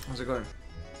 How's it going?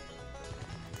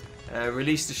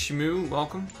 Release the Shmoo,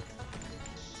 welcome.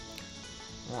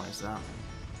 What is that?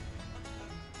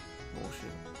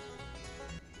 Bullshit.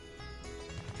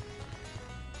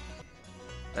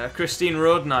 Christine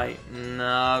Road Knight.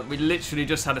 Nah, we literally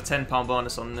just had a £10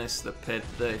 bonus on this that paid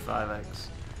 35x.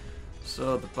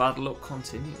 So the bad luck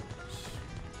continues.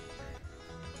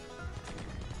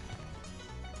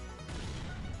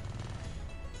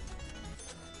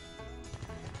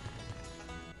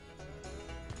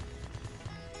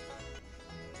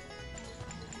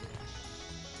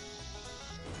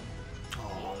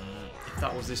 If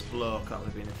that was this bloke, that would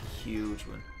have been a huge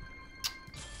one.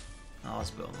 Oh, that's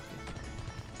a bit unlucky.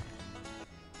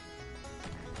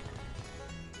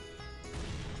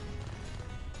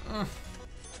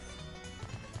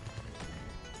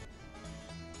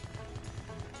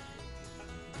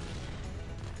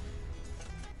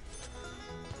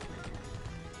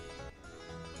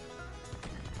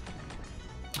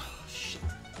 Oh, shit.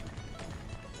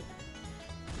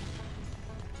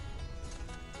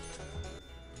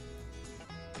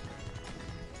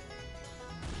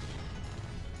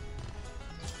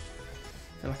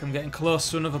 I feel like I'm getting close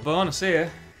to another bonus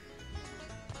here.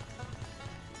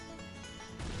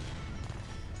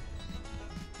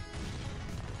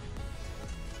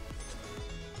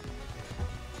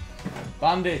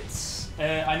 Bandits.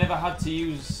 I never had to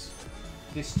use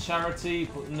this charity,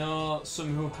 but know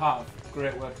some who have.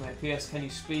 Great work, mate. P.S. Can you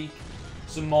speak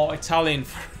some more Italian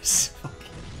for us?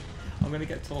 I'm going to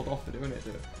get told off for doing it,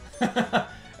 dude.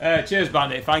 Cheers,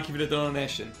 Bandit. Thank you for the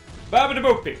donation.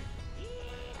 Babadaboopy.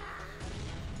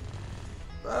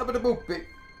 Babadaboopy.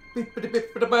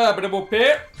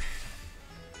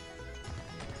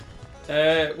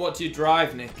 Babadaboopy. What do you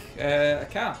drive, Nick? A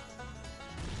car.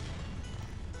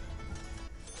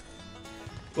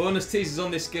 Bonus teasers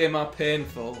on this game are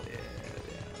painful. Yeah,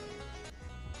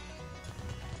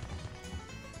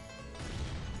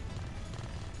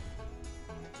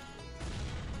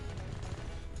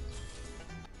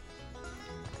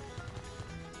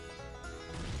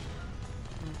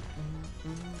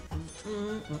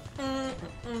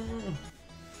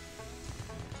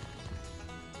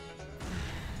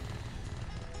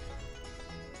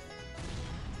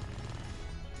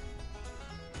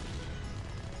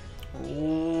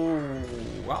 Ooh,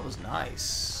 that was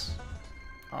nice.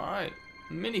 Alright,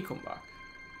 mini comeback.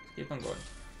 Keep on going.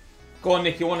 Go on,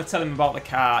 Nick, you want to tell him about the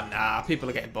car? Nah, people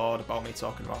are getting bored about me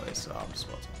talking about it, so I'm just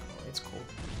about to talk about it. It's cool.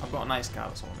 I've got a nice car,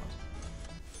 that's all I know.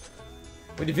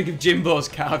 What do you think of Jimbo's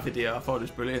car video? I thought it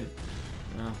was brilliant.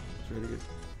 Yeah, it's really good.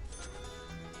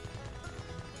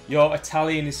 Your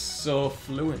Italian is so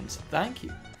fluent. Thank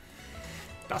you.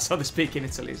 That's how they speak in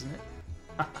Italy, isn't it?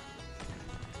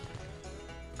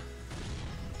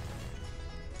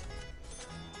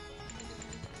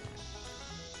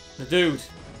 The dude.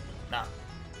 Nah.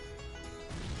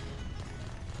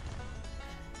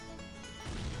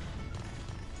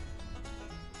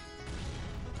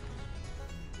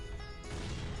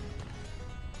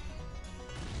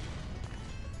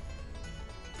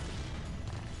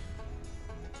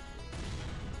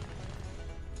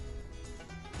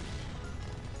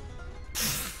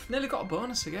 Nearly got a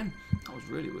bonus again. That was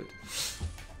really weird.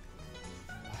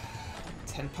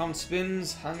 £10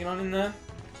 spins hanging on in there.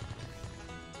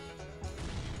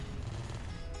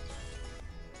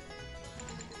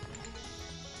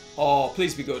 Oh,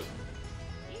 please be good.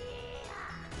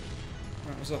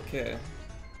 That was okay.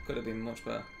 Could have been much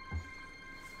better.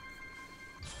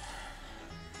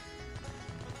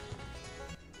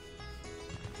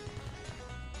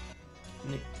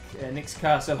 Nick's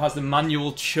car still has the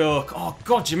manual choke. Oh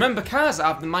god, do you remember cars that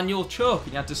have the manual choke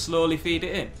and you had to slowly feed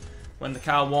it in? when the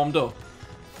car warmed up.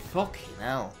 Fucking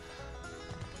hell.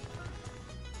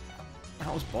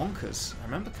 That was bonkers. I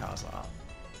remember cars like that.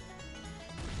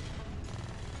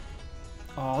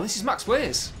 Oh, this is Max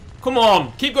Ways. Come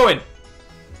on, keep going.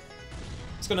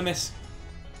 It's gonna miss.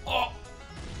 Oh,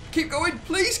 keep going,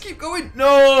 please keep going.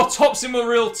 No, tops in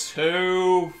Real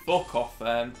 2. Fuck off,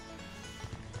 then.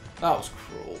 That was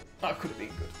cruel. That could have been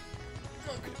good.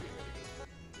 That could have been really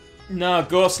good. No,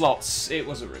 go slots. It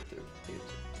was a rip, dude.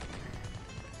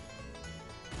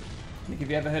 Nick,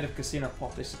 have you ever heard of Casino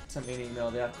Pop? They sent me an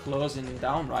email. They are closing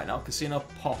down right now. Casino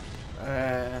Pop.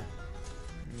 I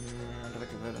don't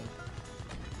think I've heard of it.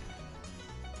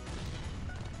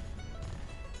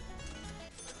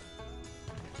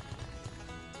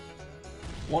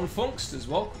 One Funksters,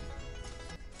 welcome.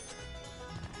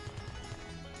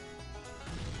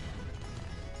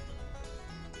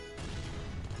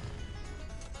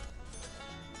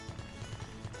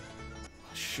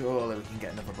 Surely we can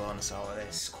get another bonus out of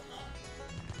this. Come on.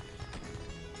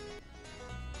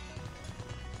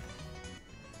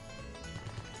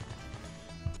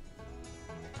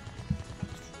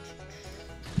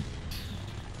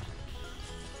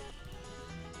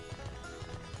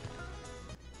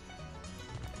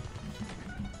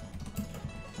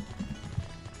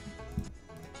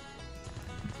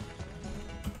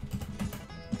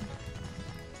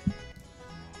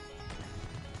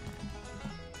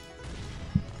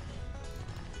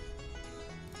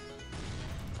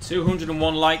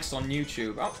 201 likes on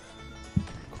YouTube. Oh,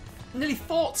 nearly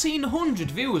 1,400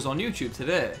 viewers on YouTube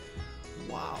today.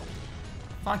 Wow.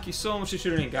 Thank you so much for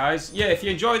tuning in, guys. Yeah, if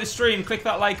you enjoy the stream, click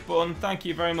that like button. Thank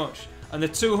you very much. And the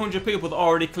 200 people that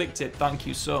already clicked it, thank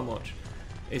you so much.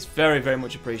 It's very, very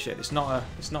much appreciated. It's not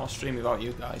a stream without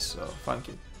you guys, so thank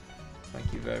you.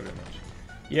 Thank you very, very much.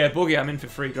 Yeah, Boogie, I'm in for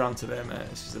 $3 today, mate.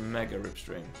 This is a mega rip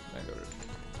stream. Mega rip.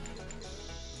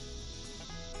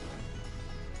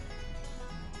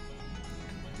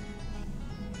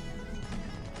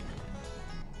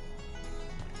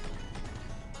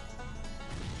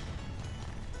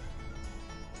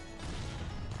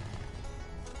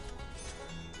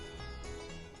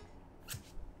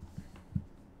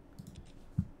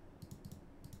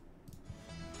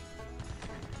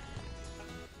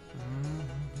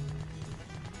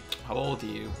 How old are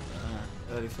you?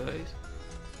 Early 30s?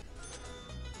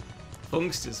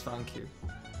 Funksters, thank you.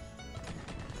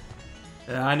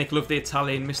 Hi Nick, love the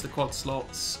Italian, missed the quad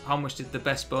slots. How much did the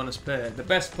best bonus pay? The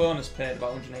best bonus paid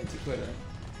about 180 quid, eh?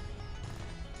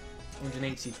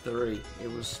 183. It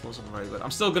wasn't very good.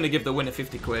 I'm still going to give the winner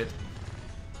 50 quid.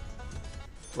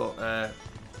 But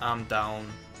I'm down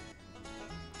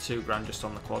 $2 just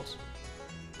on the quads.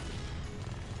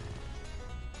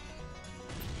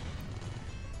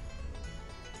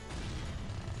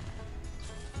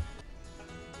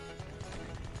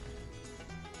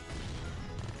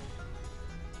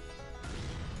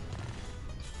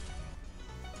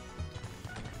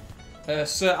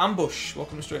 Sir Ambush,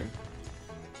 welcome to stream.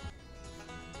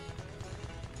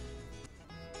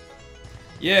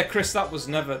 Yeah, Chris, that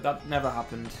never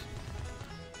happened.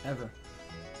 Ever.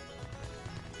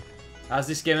 Has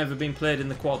this game ever been played in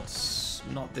the quads?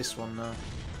 Not this one, no.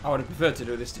 I would have preferred to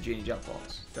do this to Genie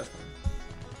Jackpots, definitely.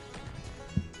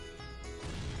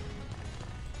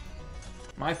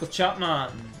 Michael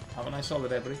Chapman, have a nice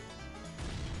holiday, buddy.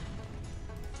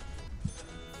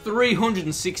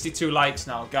 362 likes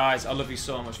now, guys. I love you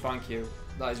so much. Thank you.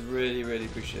 That is really, really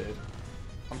appreciated.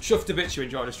 I'm chuffed a bit you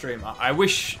enjoyed the stream. I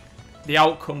wish the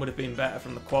outcome would have been better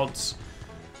from the quads,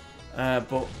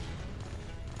 but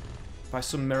by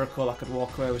some miracle I could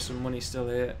walk away with some money still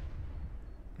here.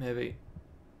 Maybe.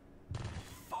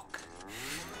 Fuck.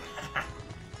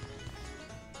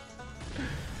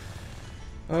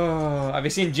 Oh, have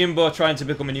you seen Jimbo trying to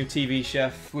become a new TV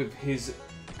chef with his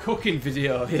cooking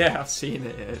video? Yeah, I've seen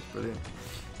it. Yeah, it's brilliant.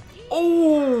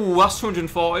 Oh, that's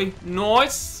 240.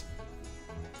 Nice.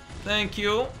 Thank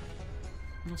you.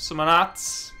 Some of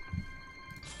that.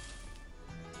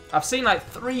 I've seen like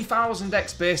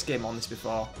 3,000x base game on this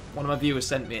before. One of my viewers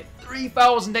sent me it.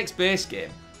 3,000x base game.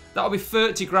 That would be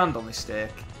 30 grand on this stake.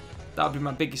 That would be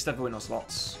my biggest ever win on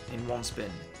slots in one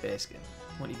spin base game.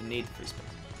 Won't even need the free spin.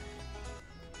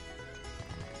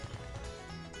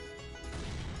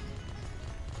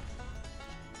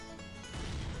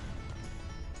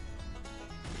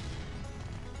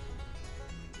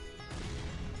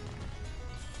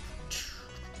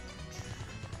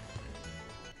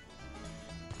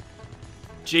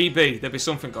 GB, there'll be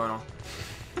something going on.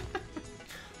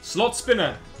 Slot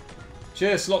Spinner.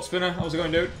 Cheers, Slot Spinner. How's it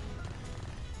going, dude?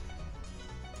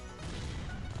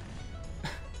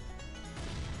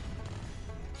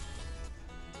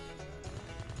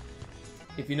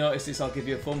 If you notice this, I'll give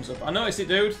you a thumbs up. I noticed it,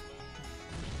 dude.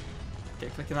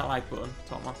 Get clicking that like button,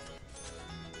 top man.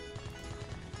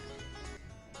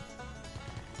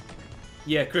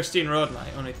 Yeah, Christine Road Knight,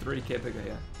 only 3k bigger,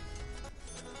 yeah.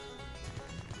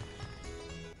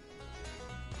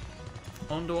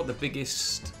 I wonder what the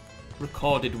biggest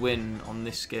recorded win on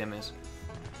this game is.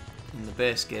 In the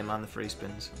base game and the free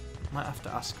spins. Might have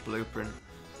to ask Blueprint.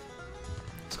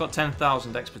 It's got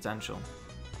 10,000 X potential.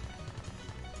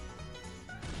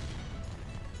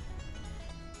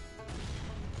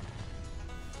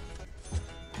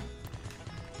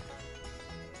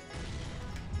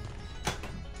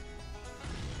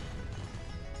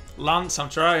 Lance, I'm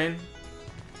trying.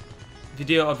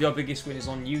 Video of your biggest win is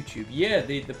on YouTube. Yeah,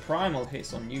 the primal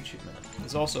hits on YouTube, man.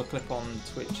 There's also a clip on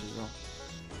Twitch as well.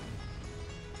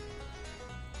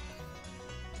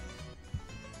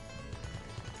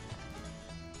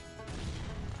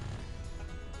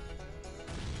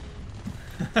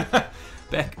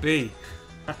 Beck B.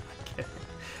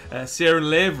 Okay. Sierra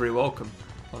Lavery, welcome.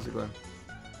 How's it going?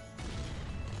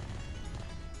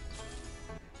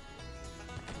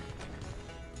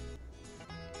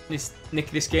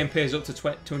 Nick, this game pays up to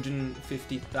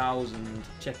 250,000.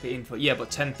 Check the info. Yeah, but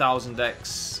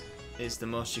 10,000x is the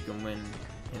most you can win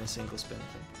in a single spin, I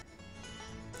think.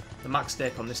 The max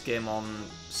stake on this game on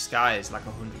Sky is like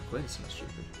 100 quid. It's not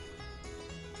stupid.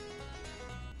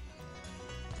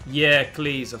 Yeah,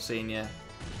 Cleese, I've seen, yeah.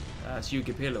 It's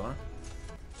Yugi Pilo, huh?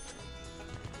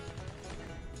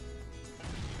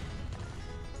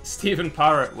 Stephen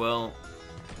Parrott, well,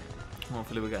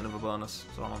 hopefully we get another bonus.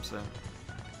 That's all I'm saying.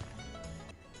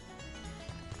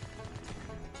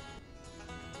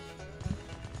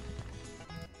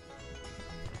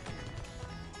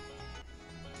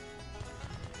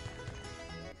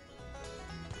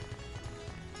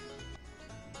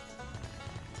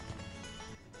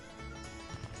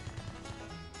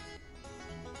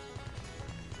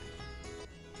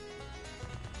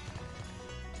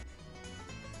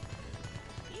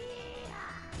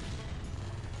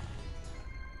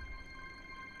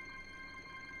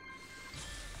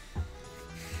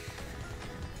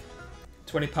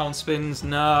 £20 spins,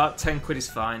 nah, 10 quid is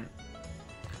fine.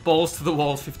 Balls to the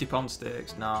wall, £50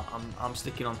 stakes, nah, I'm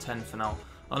sticking on 10 for now.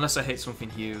 Unless I hit something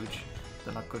huge,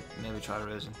 then I could maybe try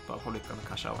raising, but I'm probably gonna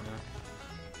cash out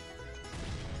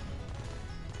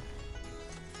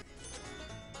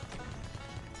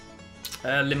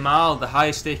anyway. Limal, the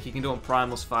highest stake you can do on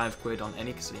Primal's 5 quid on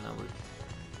any casino route.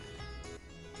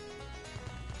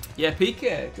 Yeah,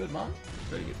 PK, good man,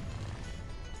 very good.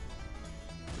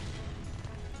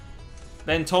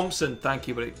 Ben Thompson, thank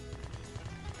you, buddy.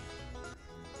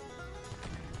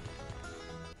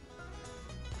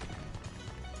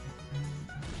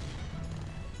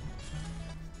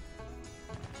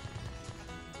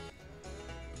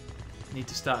 Need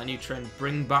to start a new trend.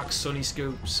 Bring back Sunny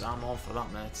Scoops. I'm all for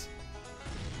that, mate.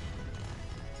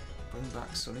 Bring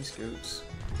back Sunny Scoops.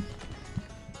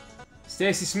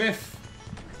 Stacey Smith.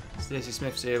 Stacey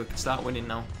Smith's here. We can start winning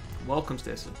now. Welcome,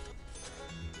 Stacey.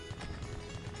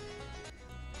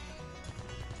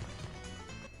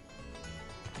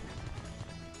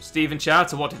 Stephen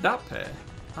Charter, what did that pay?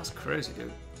 That's crazy,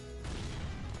 dude.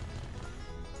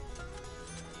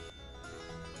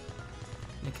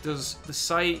 Nick, does the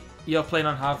site you're playing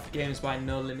on have games by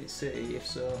No Limit City? If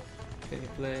so, can you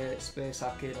play Space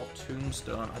Arcade or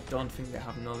Tombstone? I don't think they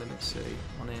have No Limit City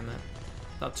on here, mate.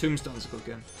 That Tombstone's a good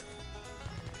game.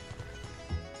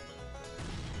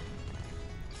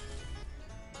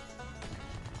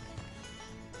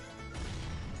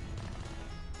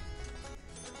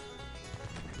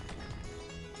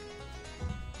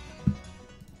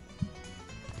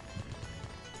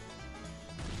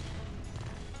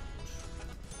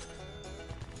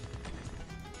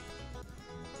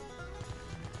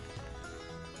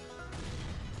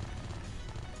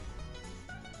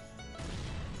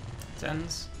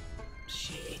 Tens.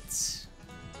 Shit.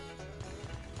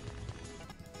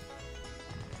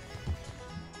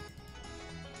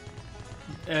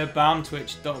 Bam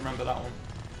Twitch, don't remember that one.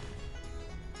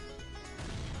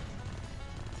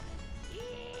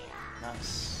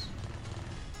 Nice.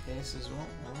 Ace as well,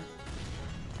 alright.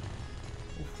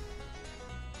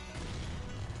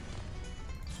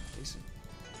 Decent.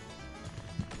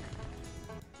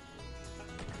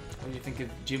 What do you think of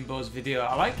Jimbo's video?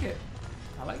 I like it.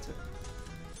 I liked it.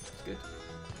 It's good.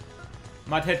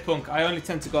 Mad Head Punk, I only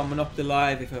tend to go on Monopoly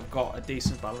Live if I've got a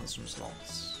decent balance from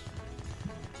slots.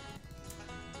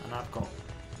 And I've got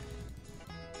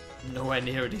nowhere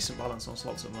near a decent balance on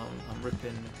slots at the moment. I'm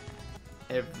ripping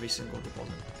every single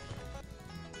deposit.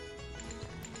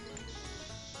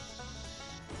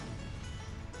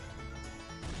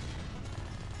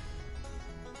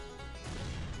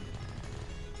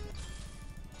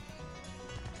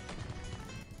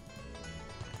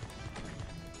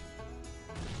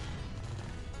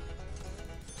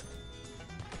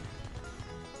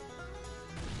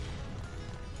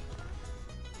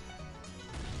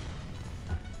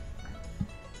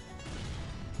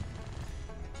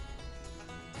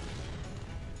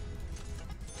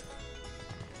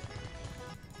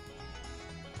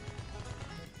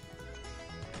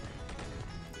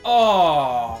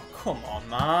 Oh, come on,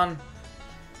 man.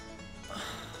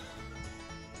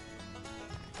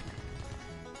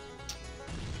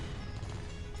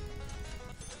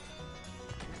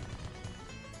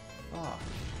 Fuck.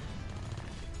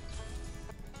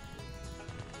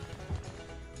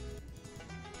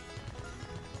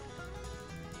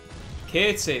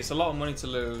 Katie, it's a lot of money to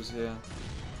lose here.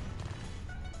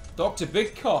 Dr.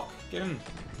 Big Cock, get him.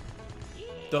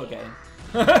 Don't get him.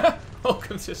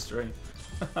 Welcome to stream.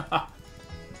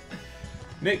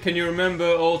 Nick, can you remember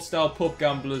old style pub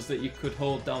gamblers that you could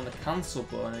hold down the cancel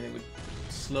button and it would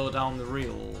slow down the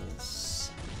reels?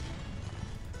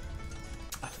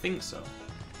 I think so.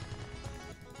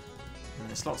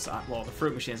 And the slots are, well, the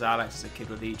fruit machines I liked as a kid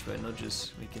with each way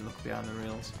nudges. We can look behind the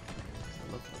reels.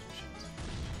 I love those machines.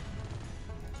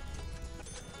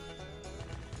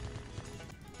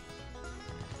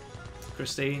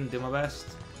 Christine, do my best.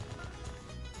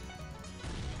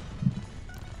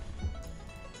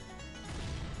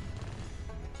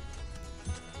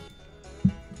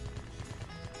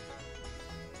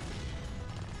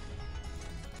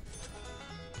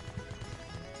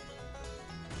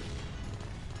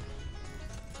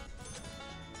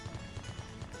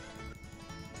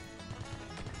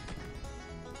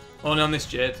 Only on this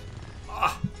Jade.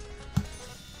 Ah. I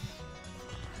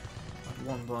had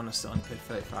one bonus that only paid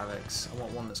 35x. I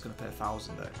want one that's going to pay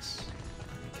 1000x.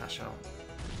 And cash out.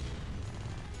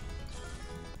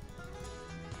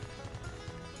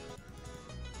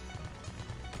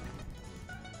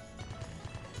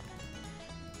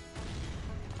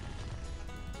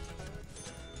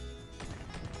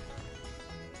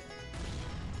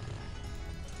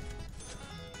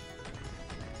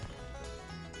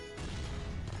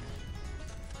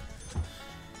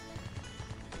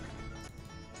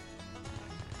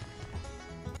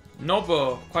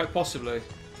 Nobo, quite possibly.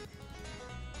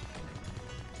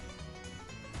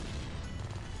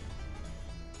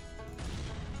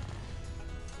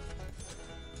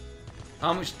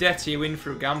 How much debt are you in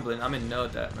through gambling? I'm in no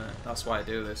debt, mate. That's why I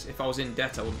do this. If I was in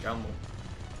debt, I wouldn't gamble.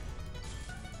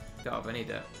 Don't have any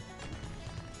debt.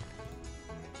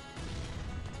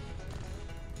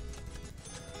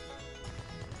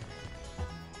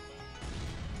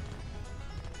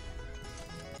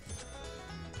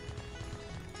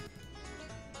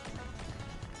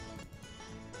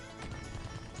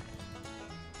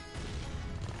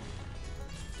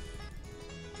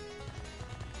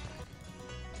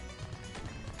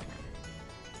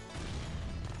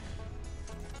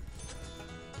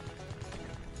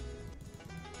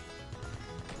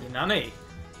 Nanny,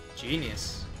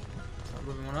 genius. Start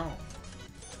moving one out.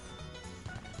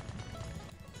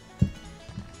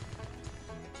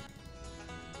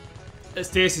 At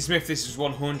Stacey Smith, this is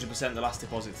 100% the last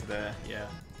deposit today. Yeah,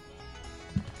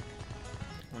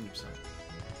 100%.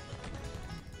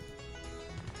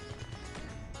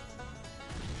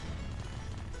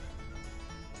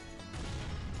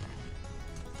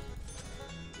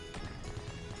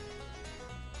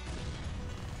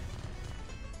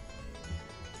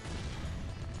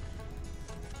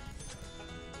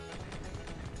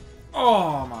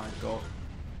 Oh my god.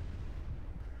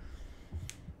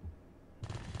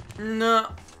 No.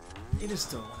 You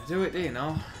just don't want to do it, do you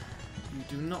know? You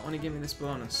do not want to give me this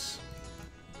bonus.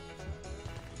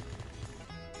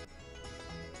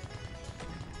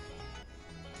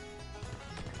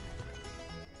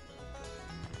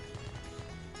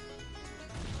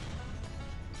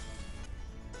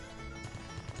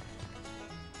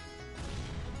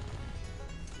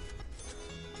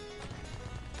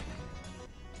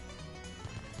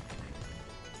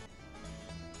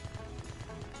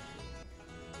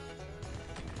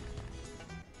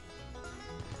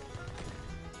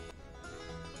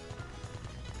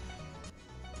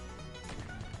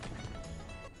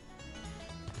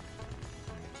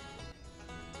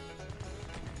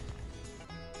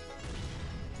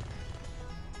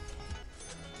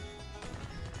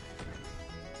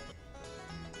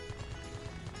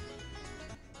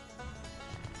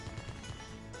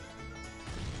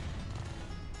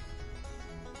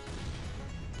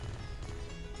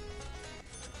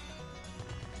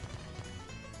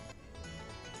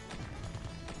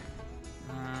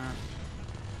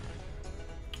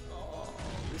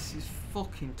 This is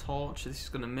fucking torture. This is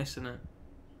gonna miss, isn't it?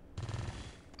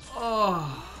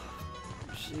 Oh,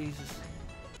 Jesus.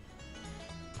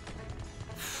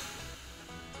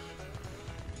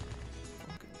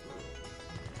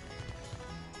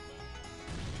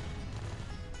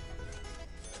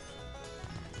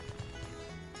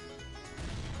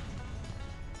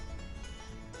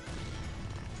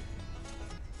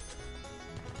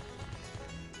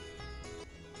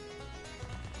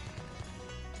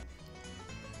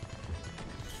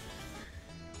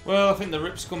 Well, I think the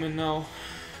rip's coming now.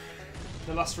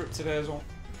 The last rip today as well.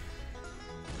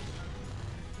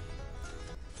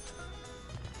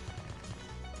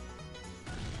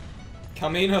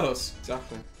 Caminos,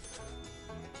 exactly.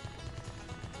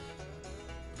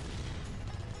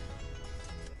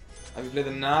 Have you played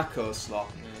the Narco slot?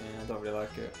 Yeah, I don't really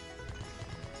like it.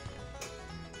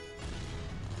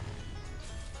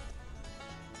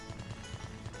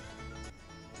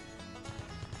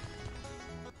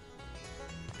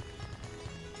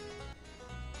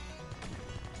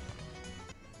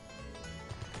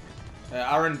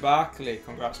 Aaron Barkley,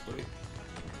 congrats, buddy.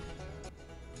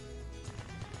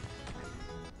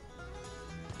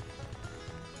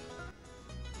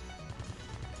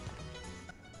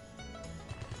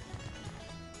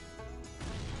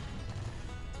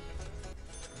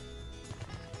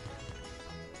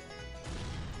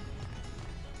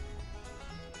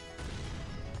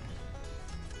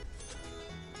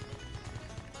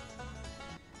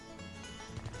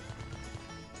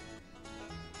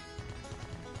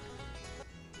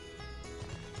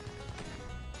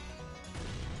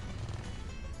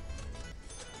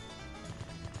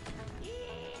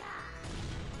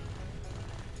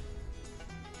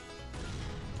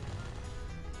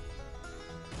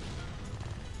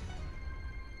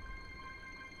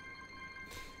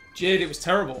 Jade, it was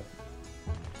terrible.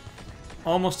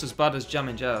 Almost as bad as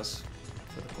Jammin' Jazz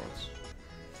for the quads.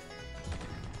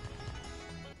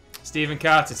 Stephen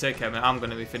Carter, take care, mate. I'm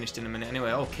going to be finished in a minute anyway.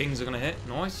 Oh, Kings are going to hit.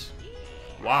 Nice.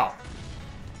 Wow.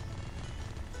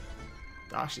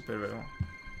 That actually played really well.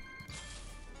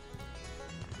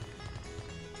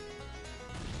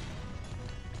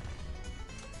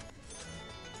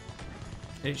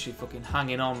 Literally fucking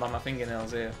hanging on by my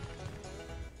fingernails here.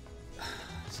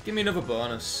 Give me another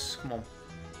bonus. Come on.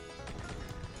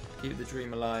 Keep the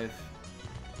dream alive.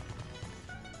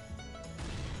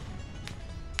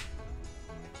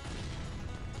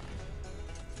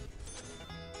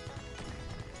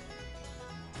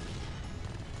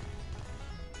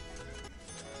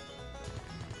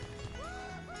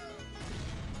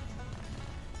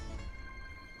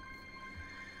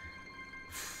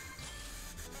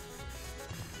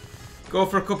 Go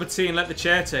for a cup of tea and let the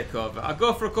chair take over. I'd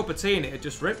go for a cup of tea and it'd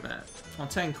just rip, mate. On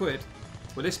 10 quid.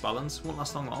 With this balance, won't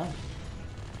last long at all.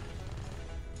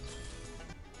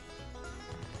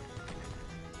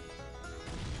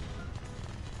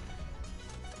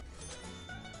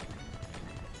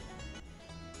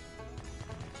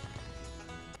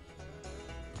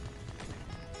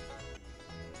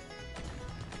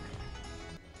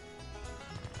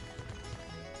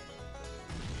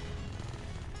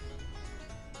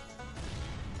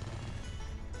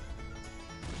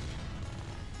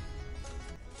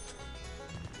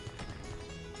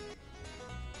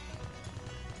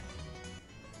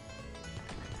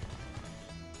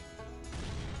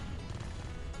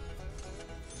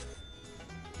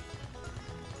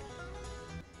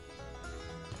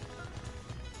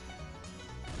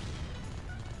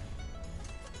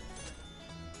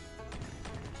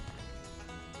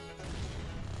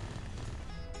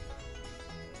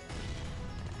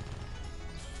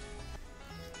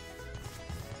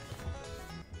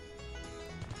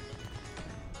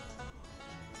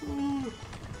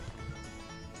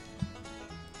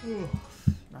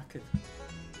 Knackered.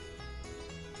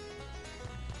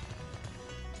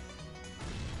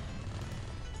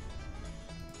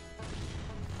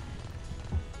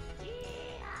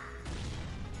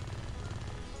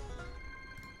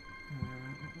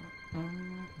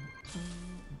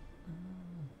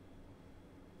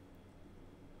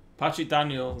 Patrick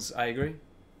Daniels, I agree.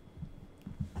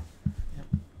 Yep,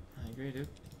 I agree, dude.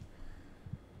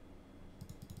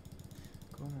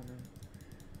 Come on, man.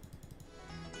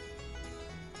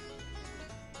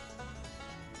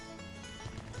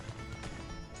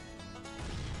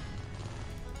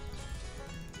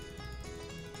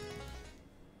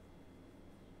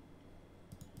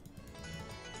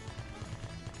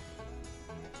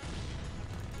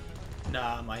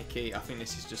 Nah, Mikey, I think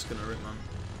this is just gonna rip, man.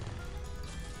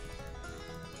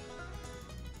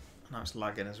 Now it's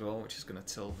lagging as well, which is gonna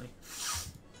tilt me.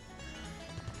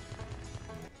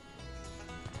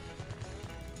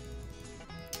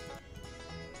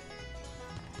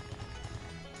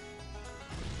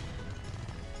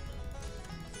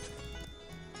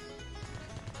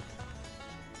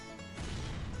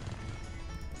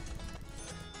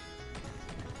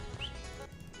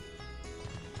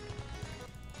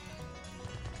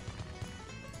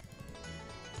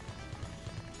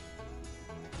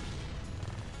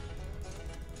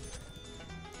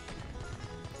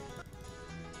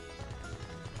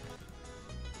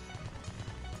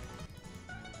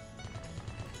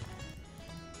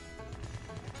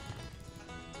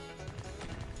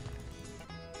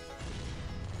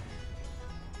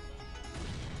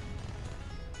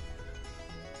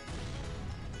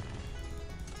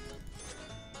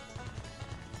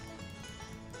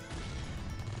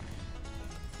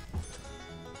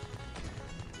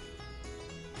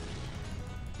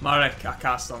 Marek, I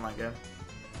can't stand that game.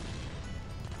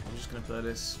 I'm just going to play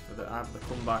this for the either the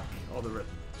comeback or the rip.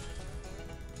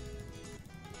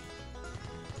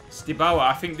 Stibauer,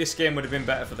 I think this game would have been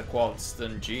better for the quads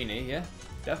than Genie, yeah,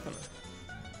 definitely.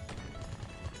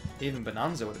 Even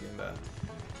Bonanza would have been better.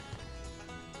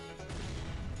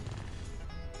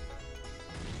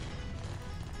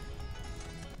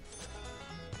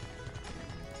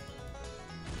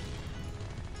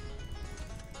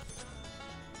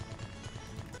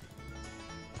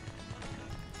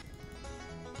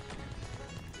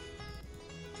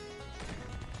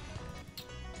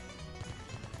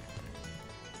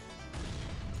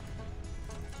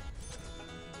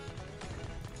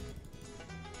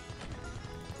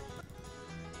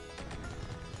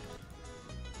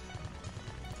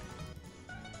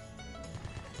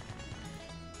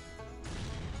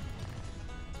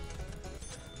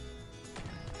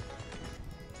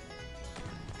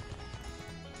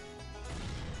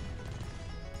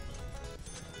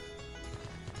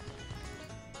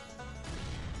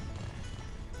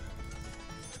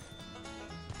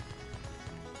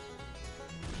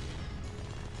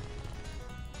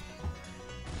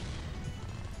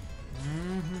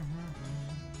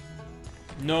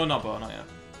 No, not yet.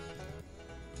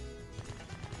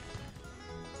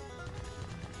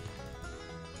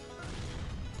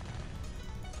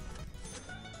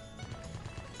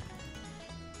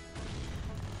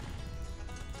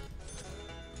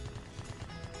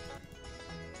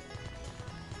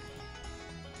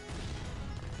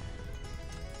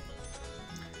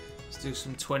 Let's do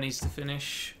some 20s to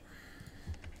finish.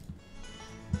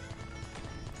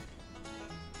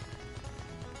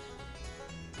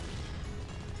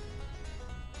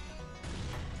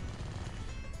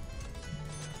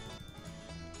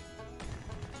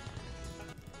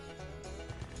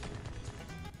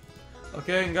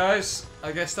 Okay, guys,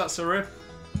 I guess that's a rip.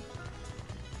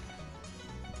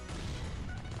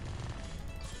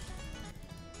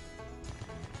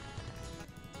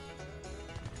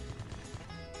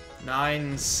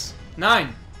 Nines.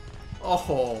 9!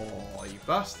 Oh, you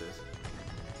bastard.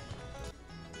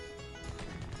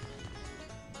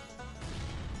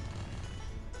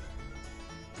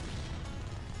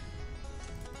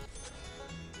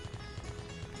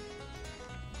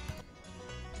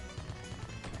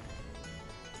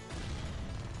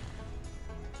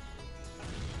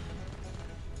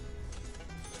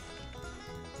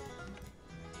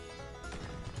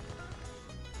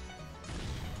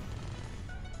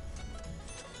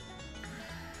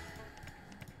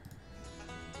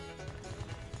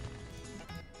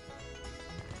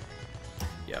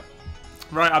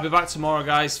 Right, I'll be back tomorrow,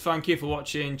 guys. Thank you for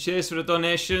watching. Cheers for the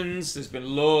donations. There's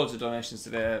been loads of donations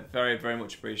today. Very, very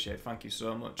much appreciated. Thank you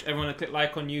so much. Everyone that clicked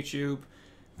like on YouTube,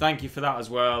 thank you for that as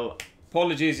well.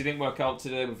 Apologies it didn't work out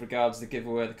today with regards to the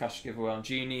giveaway, the cash giveaway on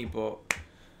Genie, but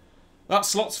that's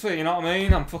slots for, you know what I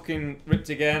mean? I'm fucking ripped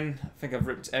again. I think I've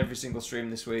ripped every single stream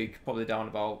this week. Probably down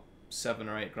about 7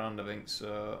 or 8 grand, I think.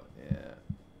 So, yeah.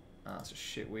 That's a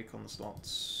shit week on the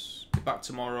slots. Be back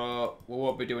tomorrow. We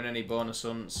won't be doing any bonus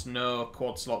hunts. No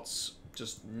quad slots.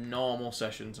 Just normal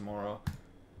session tomorrow.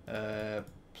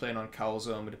 Playing on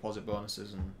Calzone with deposit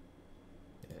bonuses and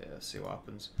yeah, see what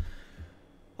happens.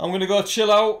 I'm going to go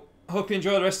chill out. Hope you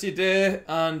enjoy the rest of your day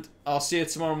and I'll see you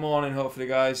tomorrow morning hopefully,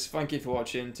 guys. Thank you for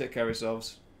watching. Take care of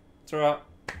yourselves. Ta-ra.